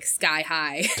just be like sky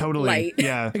high. Totally. Light.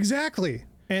 Yeah. Exactly.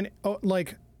 And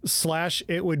like /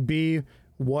 it would be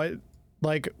what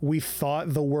like we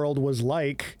thought the world was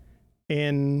like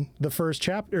in the first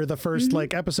chapter, the first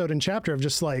like episode and chapter of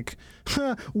just like,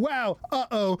 wow,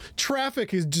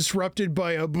 traffic is disrupted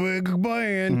by a big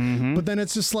band. But then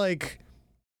it's just like,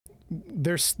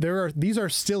 these are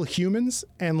still humans,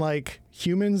 and like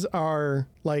humans are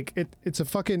like, it's a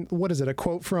fucking, what is it? A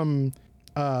quote from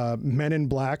Men in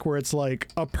Black, where it's like,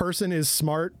 a person is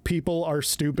smart, people are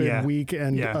stupid, weak,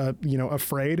 and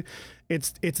afraid.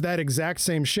 It's that exact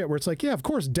same shit where it's like, yeah, of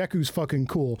course Deku's fucking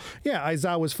cool. Yeah,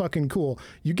 Aizawa's fucking cool.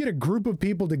 You get a group of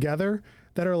people together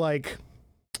that are like,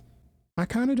 I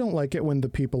kind of don't like it when the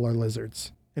people are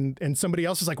lizards. And somebody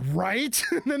else is like, right?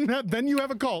 And then you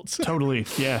have a cult. Totally.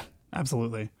 Yeah,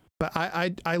 absolutely. But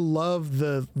I love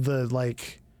the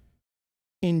like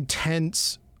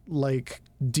intense, like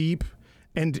deep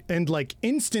and like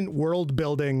instant world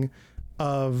building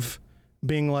of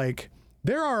being like,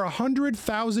 there are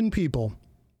 100,000 people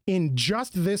in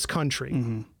just this country,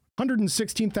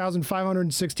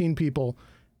 116,516 people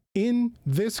in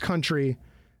this country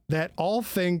that all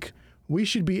think we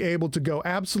should be able to go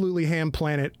absolutely ham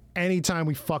planet anytime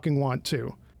we fucking want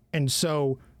to. And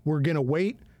so we're going to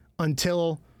wait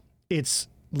until it's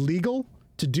legal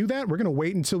to do that. We're going to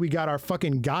wait until we got our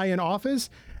fucking guy in office.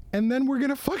 And then we're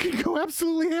going to fucking go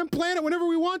absolutely ham planet whenever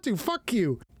we want to. Fuck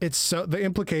you. It's so, the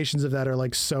implications of that are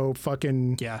like so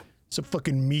fucking, so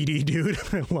fucking meaty, dude.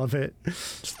 I love it.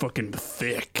 It's fucking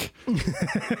thick.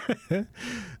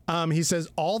 He says,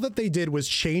 all that they did was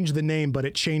change the name, but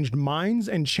it changed minds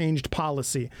and changed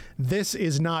policy. This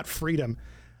is not freedom.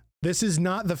 This is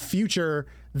not the future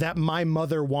that my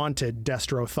mother wanted,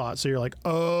 Destro thought. So you're like,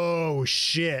 oh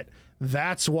shit.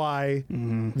 That's why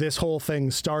this whole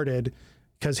thing started.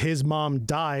 Because his mom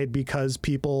died because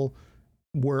people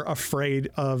were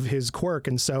afraid of his quirk.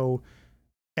 And so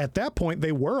at that point,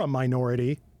 they were a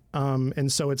minority.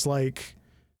 And so it's like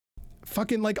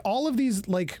fucking like all of these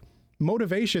like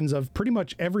motivations of pretty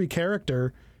much every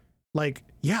character. Like,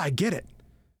 yeah, I get it.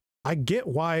 I get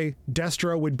why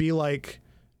Destro would be like,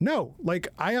 no, like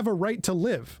I have a right to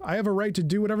live. I have a right to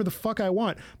do whatever the fuck I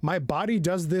want. My body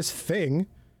does this thing.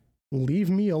 Leave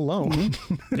me alone.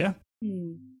 Yeah.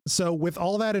 So with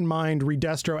all that in mind,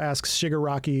 Redestro asks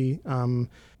Shigaraki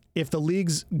if the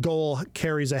League's goal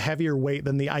carries a heavier weight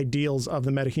than the ideals of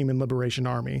the Metahuman Liberation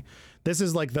Army. This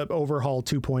is like the Overhaul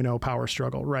 2.0 power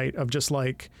struggle, right? Of just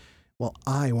like, well,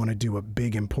 I want to do a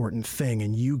big important thing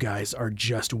and you guys are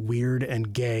just weird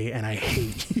and gay and I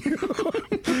hate you.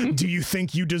 Do you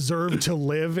think you deserve to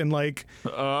live? And like,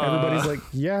 everybody's like,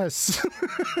 yes.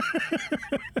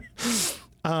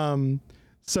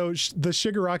 So the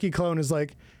Shigaraki clone is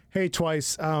like, hey,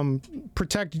 Twice,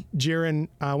 protect Jiren.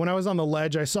 When I was on the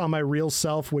ledge, I saw my real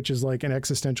self, which is like an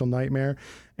existential nightmare.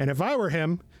 And if I were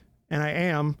him, and I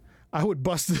am, I would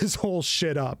bust this whole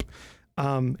shit up.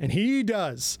 And he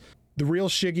does. The real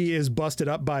Shiggy is busted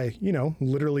up by, you know,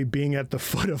 literally being at the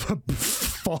foot of a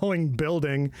falling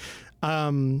building.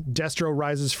 Destro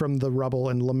rises from the rubble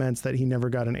and laments that he never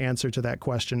got an answer to that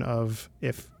question of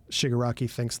if Shigaraki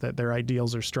thinks that their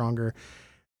ideals are stronger.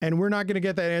 And we're not going to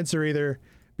get that answer either,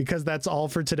 because that's all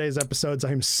for today's episodes.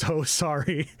 I'm so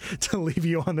sorry to leave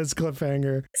you on this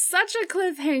cliffhanger. Such a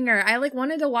cliffhanger. I like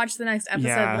wanted to watch the next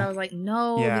episode, but I was like,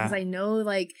 no, because I know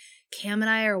like Cam and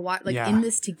I are in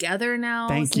this together now.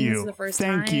 Thank you. This is the first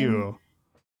time. Thank you.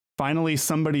 Finally,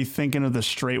 somebody thinking of the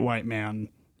straight white man,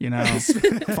 you know,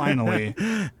 finally.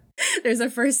 There's a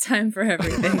first time for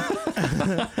everything.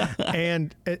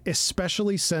 And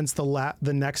especially since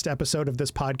the next episode of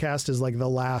this podcast is like the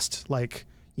last, like,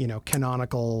 you know,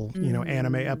 canonical, you know,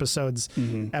 anime episode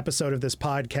of this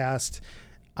podcast.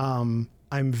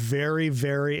 I'm very,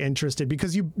 very interested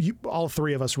because you all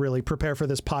three of us really prepare for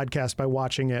this podcast by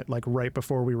watching it like right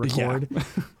before we record. Yeah.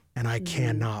 And I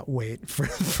cannot wait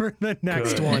for the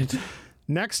next one.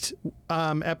 Next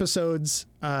episodes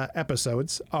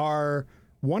are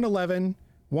 111,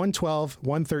 112,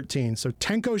 113. So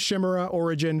Tenko Shimura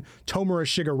origin, Tomura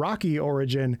Shigaraki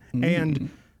origin, and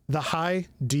the High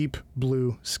Deep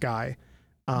Blue Sky.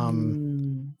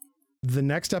 The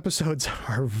next episodes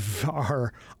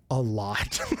are a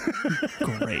lot.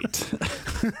 Great.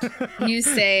 You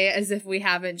say as if we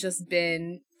haven't just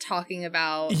been talking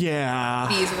about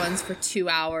these ones for 2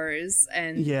 hours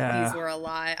and these were a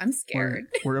lot. I'm scared.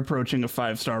 We're approaching a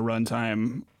 5-star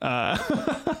runtime.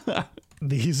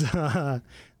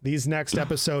 These next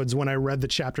episodes, when I read the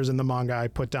chapters in the manga, I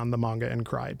put down the manga and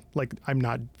cried. Like, I'm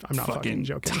not fucking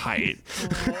joking. Tight.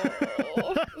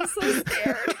 Oh, I'm so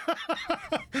scared.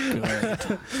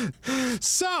 Good.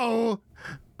 So,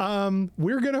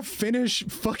 we're gonna finish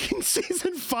fucking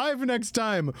season 5 next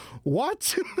time.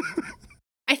 What?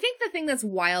 I think the thing that's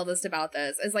wildest about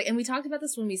this is like, and we talked about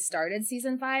this when we started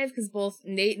season 5, because both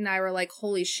Nate and I were like,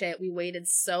 holy shit, we waited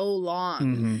so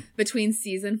long between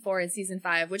season 4 and season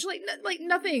 5, which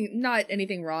not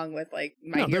anything wrong with like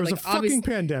my year. There was like, a fucking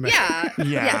pandemic.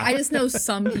 Yeah. I just know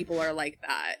some people are like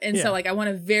that. And so like, I want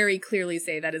to very clearly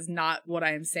say that is not what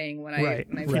I am saying when I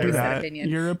voice that opinion.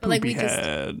 You're a poopy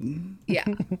head.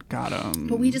 Got him.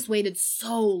 But we just waited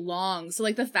so long. So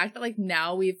like the fact that like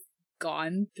now we've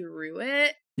gone through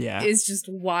it is just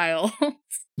wild.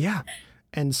 Yeah.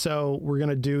 And so we're going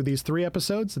to do these 3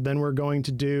 episodes. Then we're going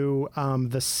to do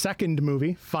the second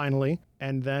movie, finally.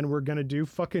 And then we're going to do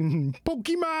fucking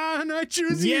Pokemon, I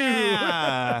Choose You.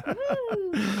 Yeah.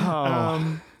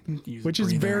 Which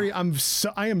is very,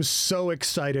 I am so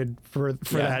excited for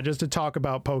that, just to talk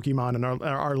about Pokemon and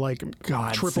our like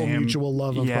triple mutual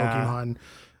love of Pokemon.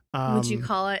 Would you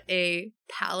call it a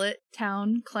pallet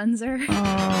town cleanser?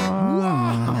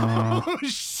 Whoa,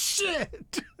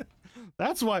 shit.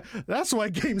 That's why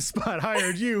GameSpot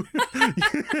hired you.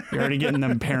 You're already getting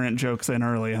them parent jokes in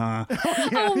early, huh?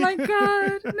 Oh my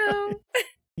God, no.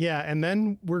 Yeah, and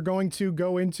then we're going to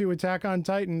go into Attack on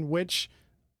Titan, which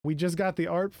we just got the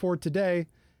art for today.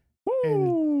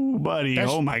 Woo! Ooh, buddy.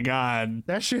 Oh my God.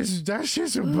 That's just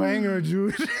a banger,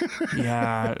 dude.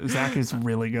 Yeah, Zach is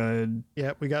really good.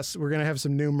 Yeah, we're gonna have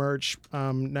some new merch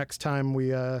next time we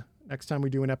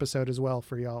do an episode as well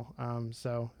for y'all.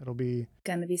 So it'll be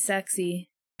gonna be sexy.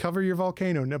 Cover your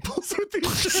volcano nipples with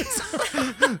these shirts.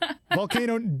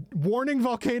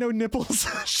 volcano nipples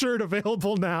shirt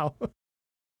available now.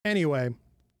 Anyway,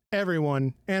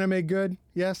 everyone, anime good?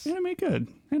 Yes. Anime good.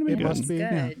 Anime it good. Must be.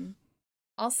 Good. Yeah.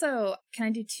 Also, can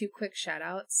I do 2 quick shout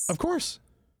outs? Of course.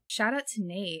 Shout out to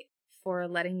Nate for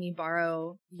letting me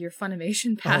borrow your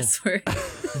Funimation password.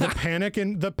 The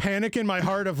panic in my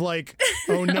heart of like,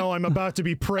 oh no, I'm about to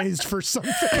be praised for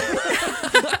something.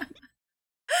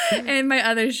 And my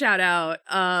other shout out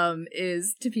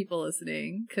is to people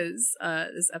listening, because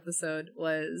this episode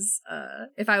was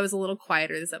if I was a little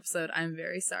quieter this episode, I'm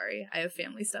very sorry. I have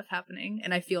family stuff happening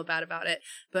and I feel bad about it,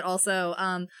 but also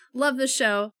love the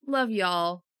show, love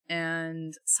y'all,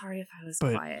 and sorry if I was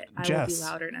quiet. I will be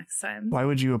louder next time. Why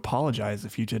would you apologize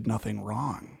if you did nothing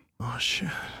wrong? Oh shit.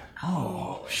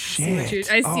 Oh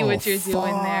shit. I see what you're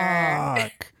doing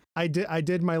there. I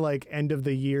did my like end of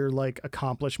the year like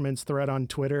accomplishments thread on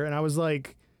Twitter, and I was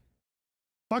like,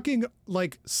 fucking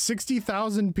like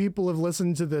 60,000 people have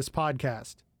listened to this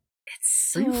podcast.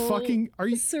 It's so are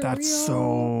you surreal. That's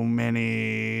so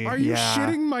many. Are you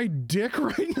shitting my dick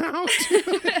right now,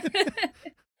 dude?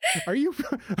 Are you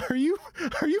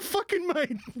fucking my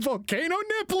volcano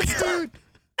nipples, dude?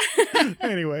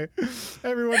 Anyway,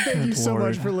 everyone, thank you so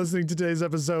much for listening to today's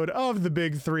episode of The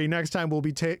Big Three. Next time we'll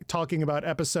be talking about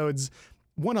episodes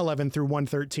 111 through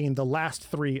 113, the last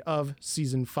 3 of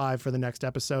season 5 for the next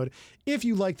episode. If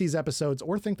you like these episodes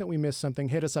or think that we missed something,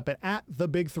 hit us up at The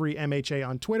Big Three MHA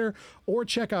on Twitter, or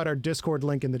check out our Discord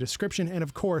link in the description. And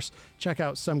of course, check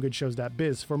out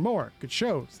somegoodshows.biz for more good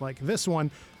shows like this one.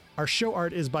 Our show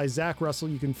art is by Zach Russell.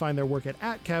 You can find their work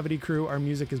at Cavity Crew. Our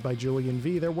music is by Julian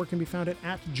V. Their work can be found at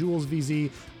JulesVZ.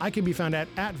 I can be found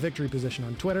at Victory Position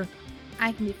on Twitter.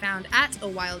 I can be found at A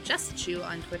Wild Just Chew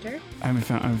on Twitter. I'm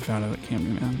found at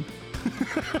Cammy Man.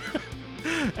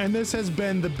 And this has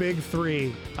been The Big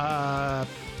Three.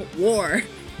 War.